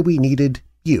 That's why we needed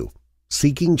you,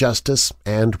 seeking justice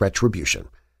and retribution.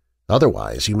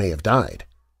 Otherwise, you may have died."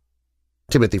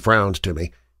 Timothy frowned to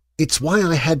me. "It's why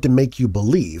I had to make you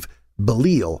believe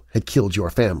Belial had killed your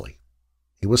family.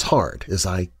 It was hard, as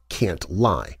I can't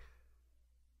lie."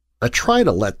 I try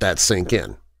to let that sink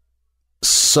in.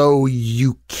 "So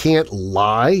you can't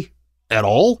lie at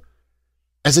all?"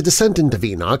 "As a descendant of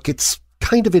Enoch, it's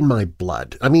kind of in my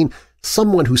blood. I mean,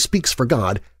 someone who speaks for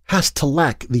God has to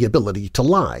lack the ability to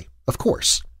lie, of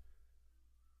course."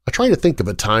 I try to think of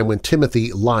a time when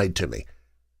Timothy lied to me,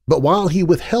 but while he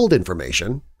withheld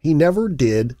information, he never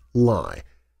did lie.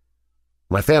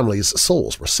 My family's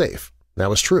souls were safe, that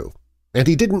was true, and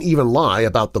he didn't even lie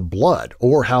about the blood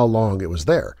or how long it was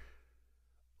there.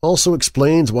 Also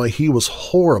explains why he was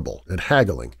horrible at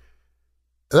haggling.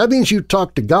 "That means you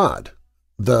talk to God.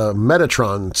 The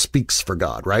Metatron speaks for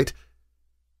God, right?"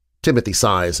 Timothy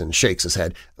sighs and shakes his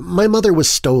head. "My mother was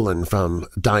stolen from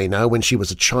Dinah when she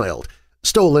was a child,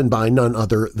 stolen by none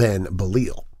other than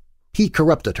Belial. He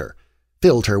corrupted her,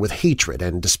 filled her with hatred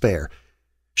and despair.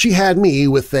 She had me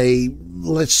with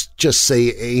let's just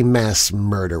say a mass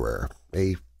murderer,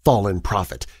 a fallen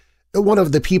prophet, one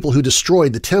of the people who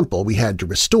destroyed the temple we had to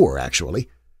restore, actually."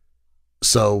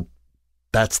 "So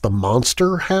that's the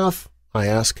monster half?" I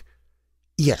ask.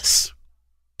 "Yes."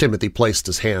 Timothy placed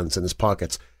his hands in his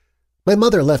pockets. "My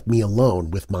mother left me alone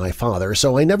with my father,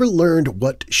 so I never learned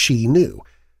what she knew.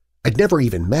 I'd never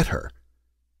even met her."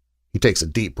 He takes a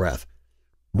deep breath.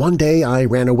 "One day I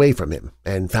ran away from him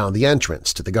and found the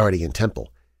entrance to the Guardian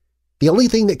Temple. The only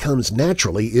thing that comes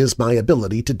naturally is my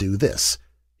ability to do this,"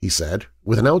 he said,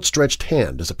 with an outstretched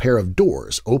hand as a pair of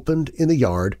doors opened in the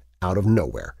yard out of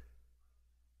nowhere.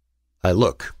 I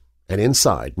look, and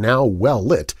inside, now well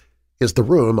lit, is the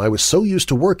room I was so used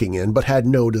to working in but had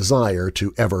no desire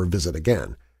to ever visit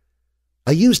again.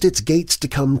 I used its gates to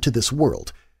come to this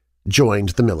world, joined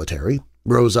the military,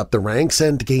 rose up the ranks,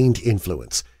 and gained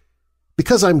influence.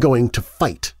 Because I'm going to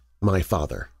fight my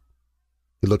father."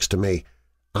 He looks to me.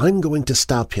 "I'm going to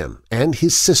stop him and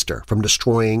his sister from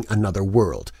destroying another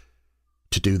world.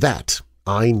 To do that,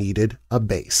 I needed a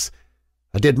base.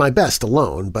 I did my best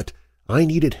alone, but I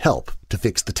needed help to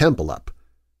fix the temple up."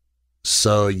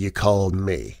 "So you called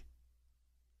me."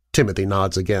 Timothy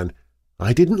nods again.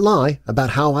 "I didn't lie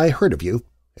about how I heard of you.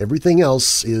 Everything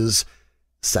else is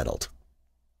settled."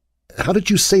 "How did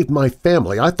you save my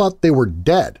family? I thought they were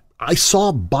dead. I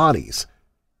saw bodies."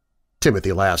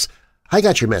 Timothy laughs. "I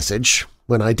got your message.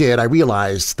 When I did, I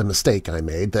realized the mistake I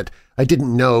made, that I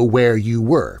didn't know where you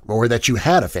were or that you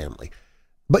had a family.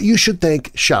 But you should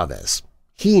thank Chavez.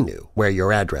 He knew where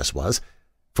your address was.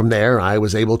 From there, I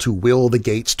was able to will the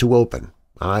gates to open.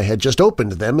 I had just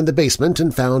opened them in the basement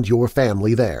and found your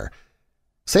family there.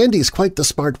 Sandy's quite the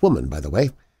smart woman, by the way.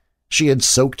 She had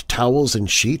soaked towels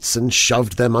and sheets and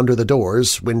shoved them under the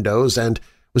doors, windows, and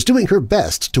was doing her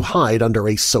best to hide under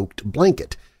a soaked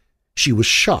blanket. She was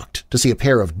shocked to see a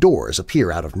pair of doors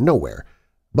appear out of nowhere,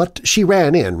 but she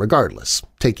ran in regardless,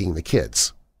 taking the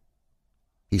kids.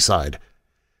 He sighed.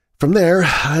 From there,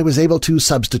 I was able to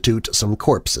substitute some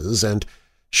corpses, and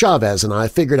Chavez and I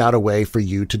figured out a way for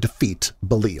you to defeat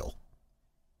Belial.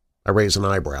 I raised an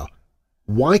eyebrow.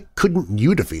 Why couldn't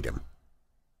you defeat him?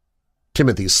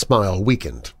 Timothy's smile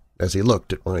weakened as he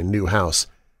looked at my new house.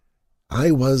 I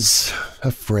was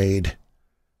afraid.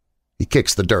 He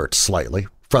kicks the dirt slightly,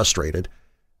 frustrated.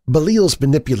 Belial's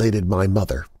manipulated my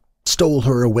mother, stole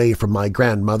her away from my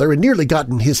grandmother, and nearly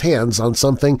gotten his hands on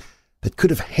something that could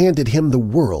have handed him the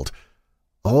world,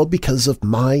 all because of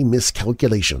my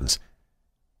miscalculations.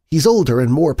 He's older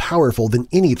and more powerful than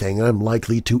anything I'm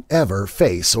likely to ever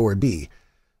face or be.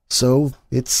 So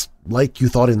it's like you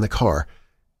thought in the car.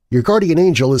 Your guardian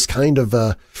angel is kind of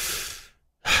a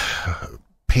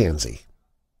pansy.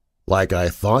 Like I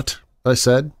thought, I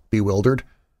said, bewildered.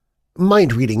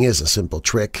 Mind reading is a simple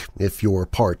trick, if you're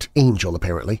part angel,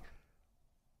 apparently.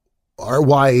 Or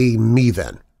why me,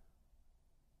 then?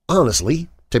 Honestly,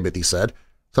 Timothy said,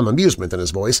 some amusement in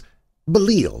his voice,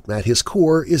 Belial, at his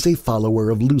core, is a follower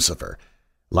of Lucifer.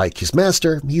 Like his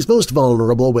master, he's most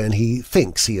vulnerable when he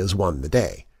thinks he has won the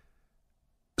day.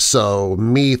 So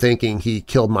me thinking he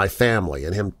killed my family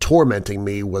and him tormenting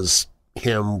me was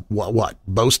him what,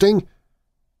 boasting?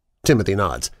 Timothy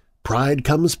nods. Pride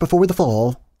comes before the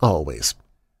fall, always.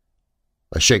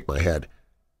 I shake my head.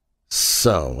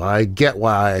 So I get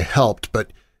why I helped,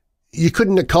 but you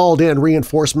couldn't have called in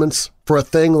reinforcements for a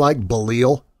thing like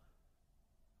Belial?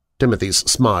 Timothy's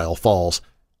smile falls.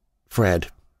 Fred,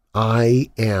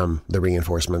 I am the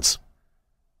reinforcements.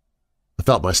 I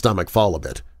felt my stomach fall a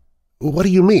bit. What do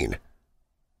you mean?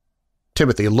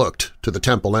 Timothy looked to the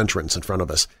temple entrance in front of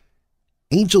us.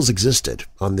 Angels existed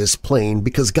on this plane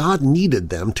because God needed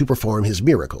them to perform his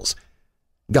miracles.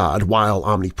 God, while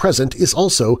omnipresent, is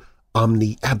also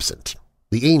omni-absent.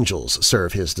 The angels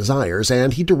serve his desires,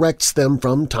 and he directs them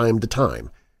from time to time.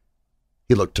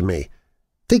 He looked to me.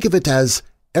 Think of it as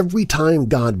every time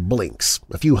God blinks,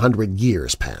 a few hundred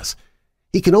years pass.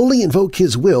 He can only invoke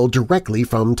his will directly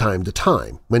from time to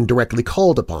time, when directly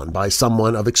called upon by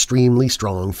someone of extremely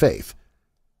strong faith.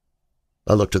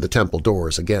 I looked to the temple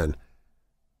doors again.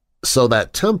 So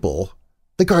that temple,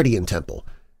 the Guardian Temple,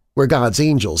 where God's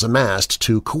angels amassed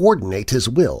to coordinate his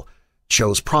will,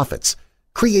 chose prophets,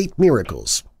 create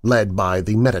miracles, led by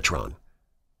the Metatron.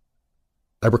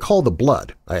 I recall the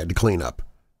blood I had to clean up.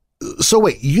 So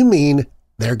wait, you mean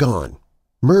they're gone?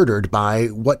 Murdered by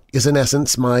what is in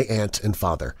essence my aunt and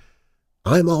father.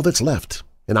 I'm all that's left,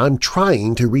 and I'm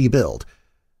trying to rebuild.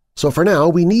 So for now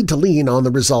we need to lean on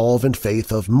the resolve and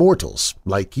faith of mortals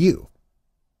like you.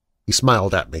 He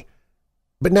smiled at me.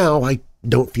 But now I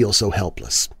don't feel so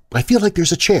helpless. I feel like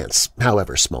there's a chance,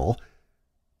 however small.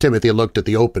 Timothy looked at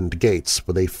the opened gates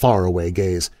with a faraway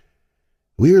gaze.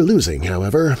 We're losing,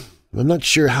 however. I'm not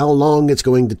sure how long it's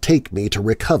going to take me to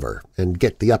recover and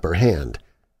get the upper hand.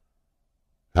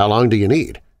 How long do you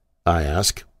need? I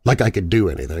asked, like I could do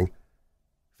anything.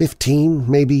 15,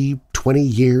 maybe 20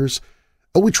 years.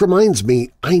 Oh, which reminds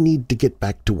me, I need to get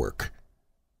back to work.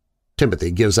 Timothy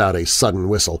gives out a sudden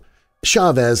whistle.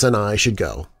 Chavez and I should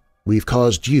go. We've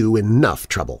caused you enough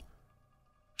trouble.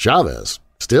 Chavez?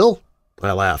 Still?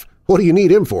 I laugh. What do you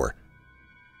need him for?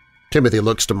 Timothy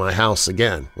looks to my house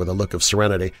again with a look of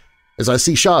serenity as I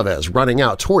see Chavez running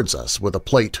out towards us with a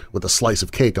plate with a slice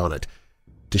of cake on it,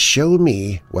 to show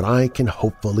me what I can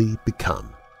hopefully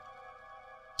become.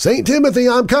 St. Timothy,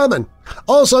 I'm coming!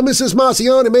 Also, Mrs.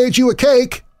 Marcioni made you a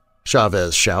cake!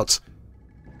 Chavez shouts.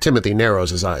 Timothy narrows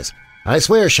his eyes. I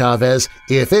swear, Chavez,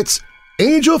 if it's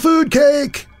angel food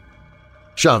cake!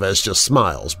 Chavez just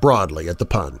smiles broadly at the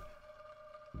pun.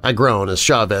 I groan as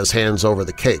Chavez hands over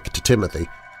the cake to Timothy,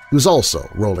 who's also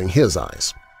rolling his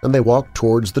eyes, and they walk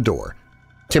towards the door.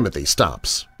 Timothy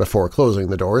stops before closing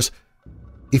the doors.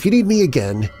 If you need me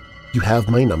again, you have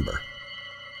my number.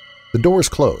 The doors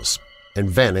close and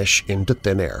vanish into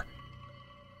thin air.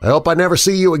 I hope I never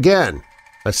see you again,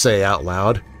 I say out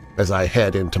loud as I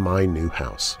head into my new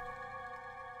house.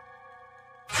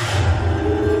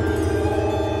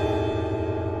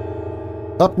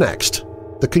 Up next,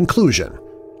 the conclusion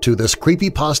to this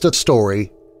creepypasta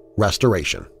story,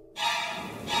 Restoration.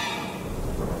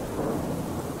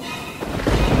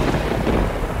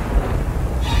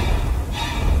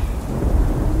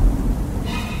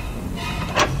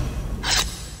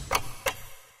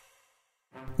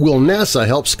 Will NASA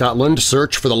help Scotland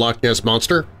search for the Loch Ness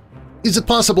Monster? Is it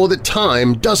possible that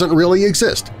time doesn't really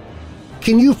exist?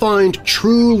 Can you find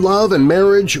true love and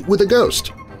marriage with a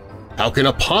ghost? How can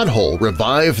a pothole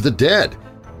revive the dead?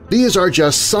 These are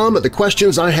just some of the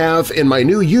questions I have in my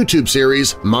new YouTube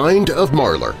series, Mind of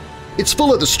Marler. It's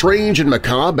full of the strange and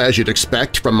macabre as you'd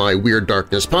expect from my Weird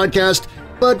Darkness podcast,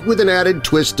 but with an added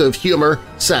twist of humor,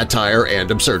 satire, and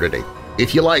absurdity.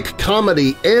 If you like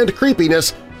comedy and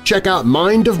creepiness, check out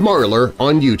Mind of Marler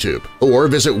on YouTube or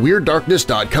visit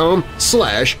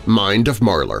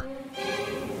WeirdDarkness.com/mindofmarler.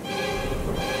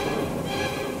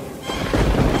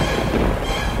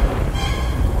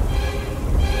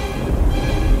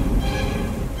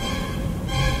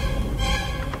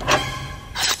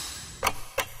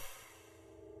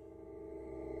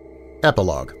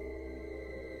 Epilogue.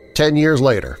 10 years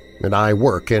later, and I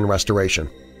work in restoration.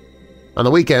 On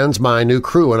the weekends, my new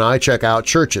crew and I check out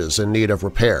churches in need of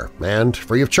repair and,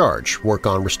 free of charge, work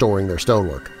on restoring their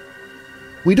stonework.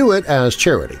 We do it as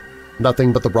charity.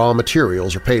 Nothing but the raw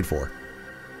materials are paid for.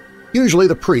 Usually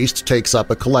the priest takes up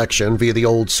a collection via the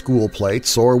old school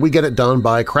plates, or we get it done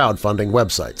by crowdfunding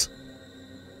websites.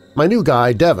 My new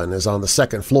guy, Devin, is on the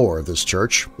second floor of this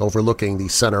church, overlooking the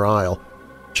center aisle,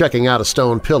 checking out a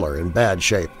stone pillar in bad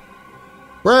shape.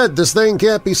 "Brad, this thing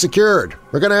can't be secured.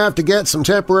 We're going to have to get some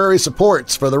temporary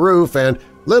supports for the roof and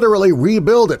literally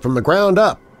rebuild it from the ground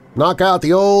up. Knock out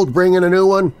the old, bring in a new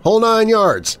one, whole 9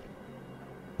 yards."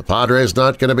 The Padre's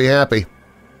not going to be happy.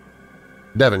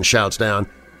 Devin shouts down,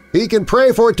 "He can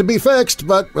pray for it to be fixed,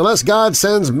 but unless God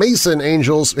sends mason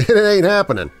angels, it ain't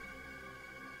happening."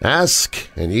 Ask,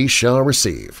 and ye shall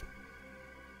receive.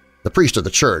 The priest of the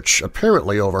church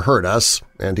apparently overheard us,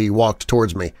 and he walked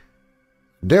towards me.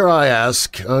 "Dare I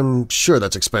ask, I'm sure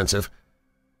that's expensive."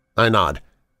 I nod.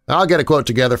 "I'll get a quote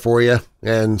together for you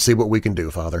and see what we can do,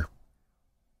 Father."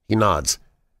 He nods.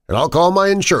 "And I'll call my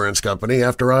insurance company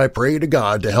after I pray to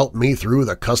God to help me through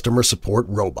the customer support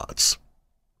robots."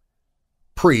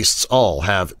 Priests all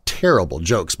have terrible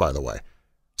jokes, by the way,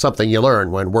 something you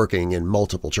learn when working in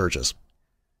multiple churches.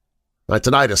 My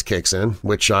tinnitus kicks in,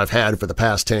 which I've had for the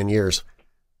past 10 years.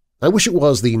 I wish it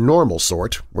was the normal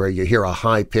sort, where you hear a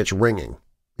high-pitched ringing.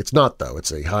 It's not, though.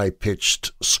 It's a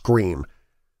high-pitched scream,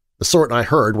 the sort I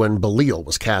heard when Belial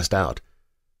was cast out.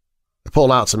 I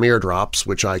pull out some eardrops,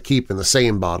 which I keep in the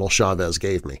same bottle Chavez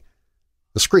gave me.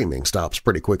 The screaming stops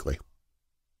pretty quickly.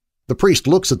 The priest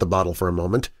looks at the bottle for a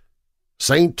moment.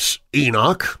 "Saint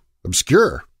Enoch?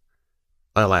 Obscure."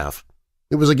 I laugh.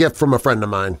 "It was a gift from a friend of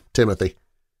mine, Timothy."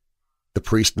 The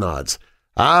priest nods.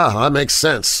 "Ah, that makes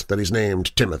sense that he's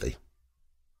named Timothy."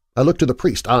 I look to the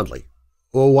priest oddly.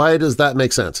 "Well, why does that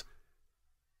make sense?"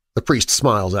 The priest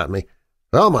smiles at me.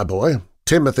 "Well, my boy,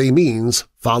 Timothy means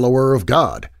follower of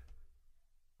God."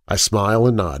 I smile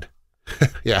and nod.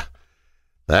 "Yeah,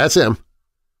 that's him."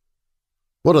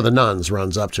 One of the nuns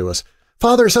runs up to us.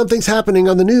 "Father, something's happening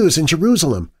on the news in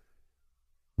Jerusalem."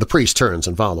 The priest turns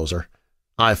and follows her.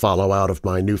 I follow out of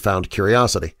my newfound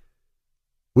curiosity.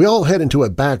 We all head into a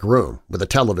back room with a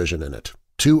television in it.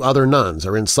 2 other nuns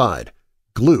are inside,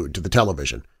 glued to the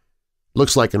television.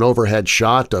 Looks like an overhead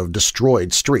shot of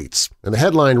destroyed streets, and the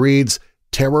headline reads,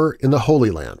 "Terror in the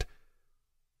Holy Land."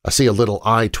 I see a little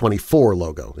I-24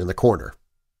 logo in the corner.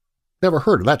 Never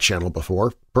heard of that channel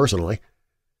before, personally.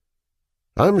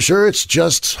 "I'm sure it's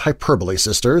just hyperbole,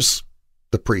 sisters,"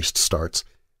 the priest starts.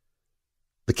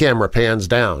 The camera pans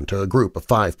down to a group of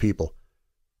 5 people.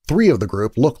 3 of the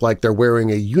group look like they're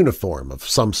wearing a uniform of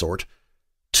some sort.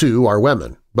 2 are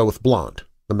women, both blonde.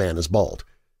 The man is bald.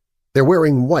 They're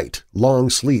wearing white, long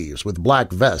sleeves with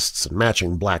black vests and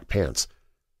matching black pants.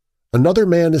 Another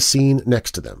man is seen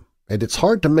next to them, and it's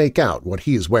hard to make out what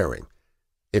he is wearing.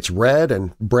 It's red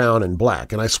and brown and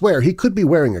black, and I swear he could be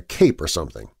wearing a cape or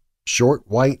something. Short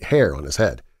white hair on his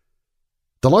head.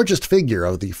 The largest figure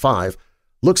of the 5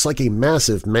 looks like a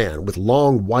massive man with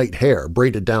long white hair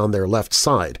braided down their left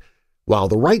side, while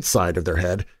the right side of their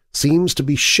head seems to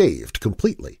be shaved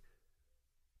completely.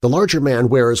 The larger man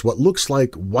wears what looks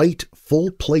like white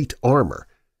full-plate armor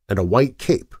and a white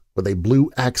cape with a blue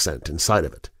accent inside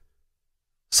of it.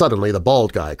 Suddenly the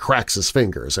bald guy cracks his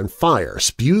fingers and fire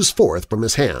spews forth from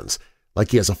his hands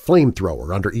like he has a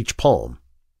flamethrower under each palm.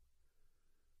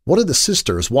 One of the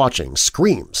sisters watching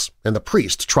screams, and the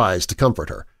priest tries to comfort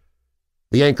her.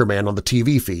 The anchorman on the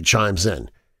TV feed chimes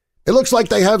in. "It looks like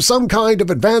they have some kind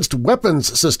of advanced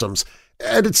weapons systems,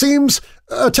 and it seems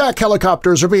attack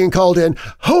helicopters are being called in.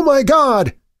 Oh my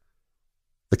God!"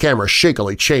 The camera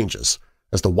shakily changes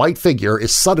as the white figure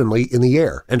is suddenly in the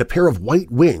air and a pair of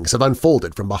white wings have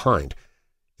unfolded from behind.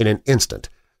 In an instant,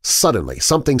 suddenly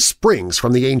something springs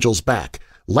from the angel's back,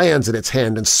 lands in its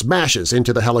hand and smashes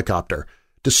into the helicopter,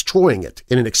 destroying it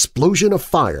in an explosion of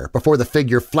fire before the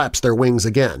figure flaps their wings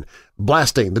again,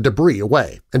 blasting the debris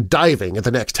away and diving at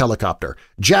the next helicopter,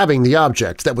 jabbing the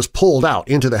object that was pulled out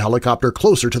into the helicopter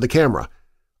closer to the camera.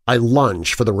 I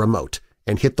lunge for the remote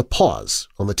and hit the pause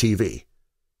on the TV.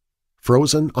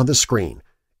 Frozen on the screen,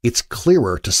 it's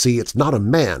clearer to see it's not a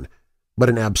man, but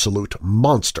an absolute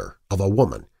monster of a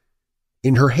woman.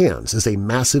 In her hands is a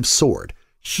massive sword,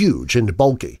 huge and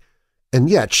bulky, and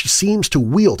yet she seems to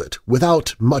wield it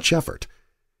without much effort.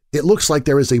 It looks like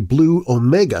there is a blue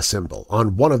Omega symbol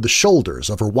on one of the shoulders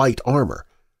of her white armor.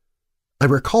 I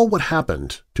recall what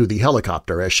happened to the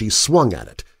helicopter as she swung at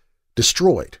it,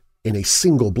 destroyed in a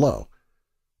single blow.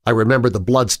 I remember the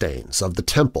bloodstains of the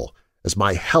temple as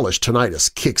my hellish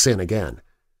tinnitus kicks in again.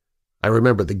 I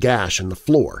remember the gash in the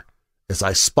floor as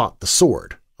I spot the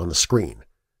sword on the screen.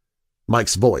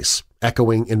 Mike's voice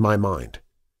echoing in my mind.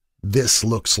 This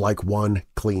looks like one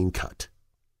clean cut.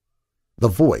 The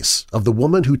voice of the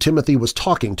woman who Timothy was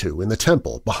talking to in the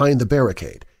temple behind the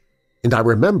barricade, and I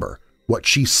remember what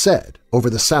she said over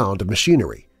the sound of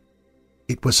machinery.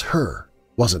 It was her,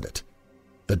 wasn't it?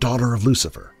 The daughter of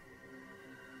Lucifer.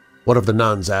 One of the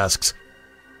nuns asks,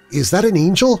 "Is that an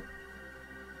angel?"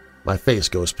 My face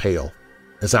goes pale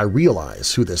as I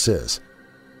realize who this is,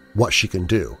 what she can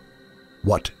do,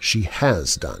 what she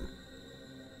has done.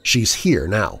 She's here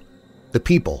now, the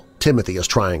people Timothy is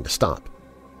trying to stop.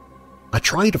 I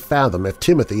try to fathom if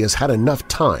Timothy has had enough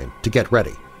time to get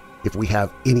ready, if we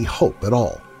have any hope at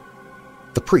all.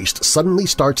 The priest suddenly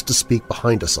starts to speak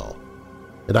behind us all,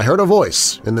 and I heard a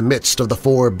voice in the midst of the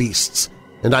four beasts,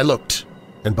 and I looked,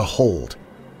 and behold,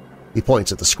 he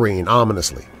points at the screen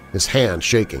ominously, his hand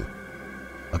shaking.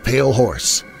 A pale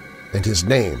horse, and his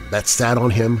name that sat on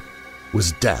him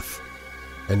was Death,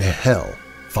 and hell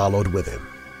followed with him.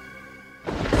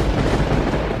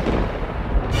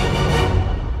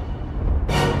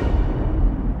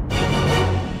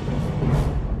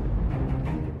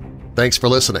 Thanks for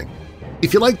listening.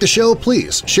 If you like the show,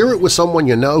 please share it with someone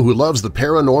you know who loves the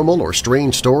paranormal or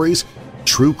strange stories,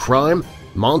 true crime,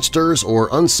 monsters, or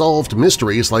unsolved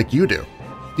mysteries like you do.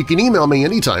 You can email me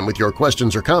anytime with your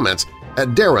questions or comments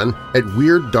at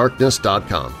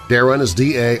darren@weirddarkness.com. Darren is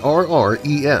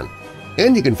D-A-R-R-E-N.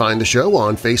 And you can find the show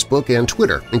on Facebook and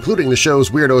Twitter, including the show's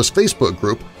Weirdos Facebook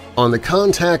group on the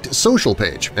Contact Social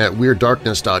page at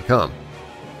weirddarkness.com.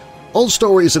 All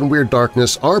stories in Weird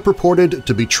Darkness are purported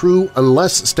to be true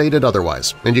unless stated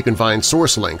otherwise, and you can find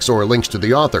source links or links to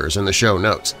the authors in the show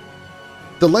notes.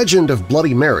 The legend of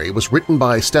Bloody Mary was written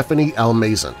by Stephanie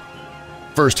Almazan.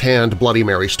 First-hand Bloody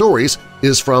Mary stories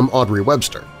is from Audrey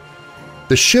Webster.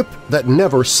 The Ship That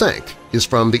Never Sank is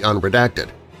from The Unredacted.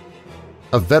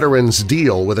 A Veteran's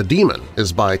Deal with a Demon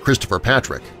is by Christopher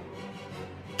Patrick.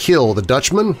 Kill the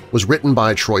Dutchman was written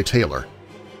by Troy Taylor.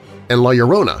 And La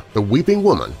Llorona, the Weeping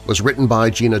Woman, was written by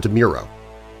Gina DeMuro.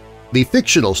 The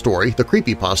fictional story, The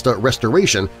Creepypasta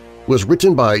Restoration, was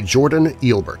written by Jordan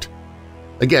Eelbert.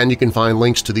 Again, you can find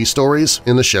links to these stories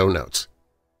in the show notes.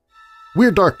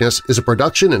 Weird Darkness is a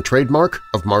production and trademark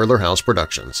of Marlar House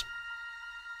Productions.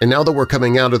 And now that we're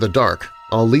coming out of the dark,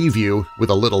 I'll leave you with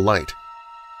a little light.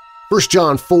 1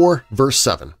 John 4, verse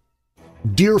 7.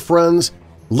 Dear friends,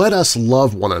 let us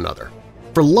love one another,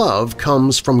 for love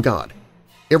comes from God.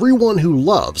 Everyone who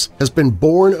loves has been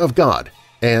born of God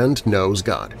and knows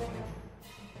God.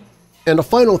 And a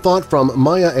final thought from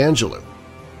Maya Angelou.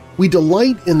 We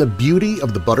delight in the beauty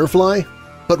of the butterfly,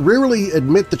 but rarely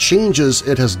admit the changes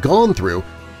it has gone through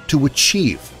to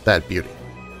achieve that beauty.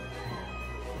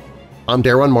 I'm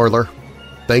Darren Marlar.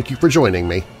 Thank you for joining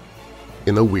me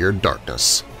in the Weird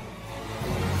Darkness.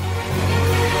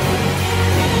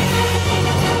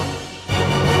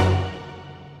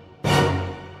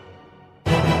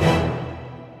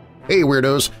 Hey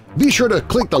Weirdos! Be sure to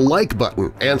click the like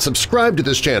button and subscribe to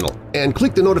this channel, and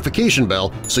click the notification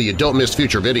bell so you don't miss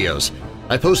future videos.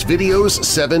 I post videos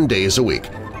 7 days a week.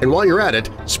 And while you're at it,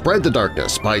 spread the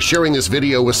darkness by sharing this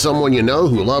video with someone you know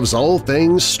who loves all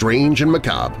things strange and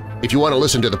macabre. If you want to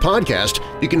listen to the podcast,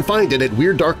 you can find it at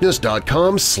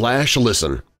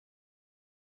WeirdDarkness.com/listen.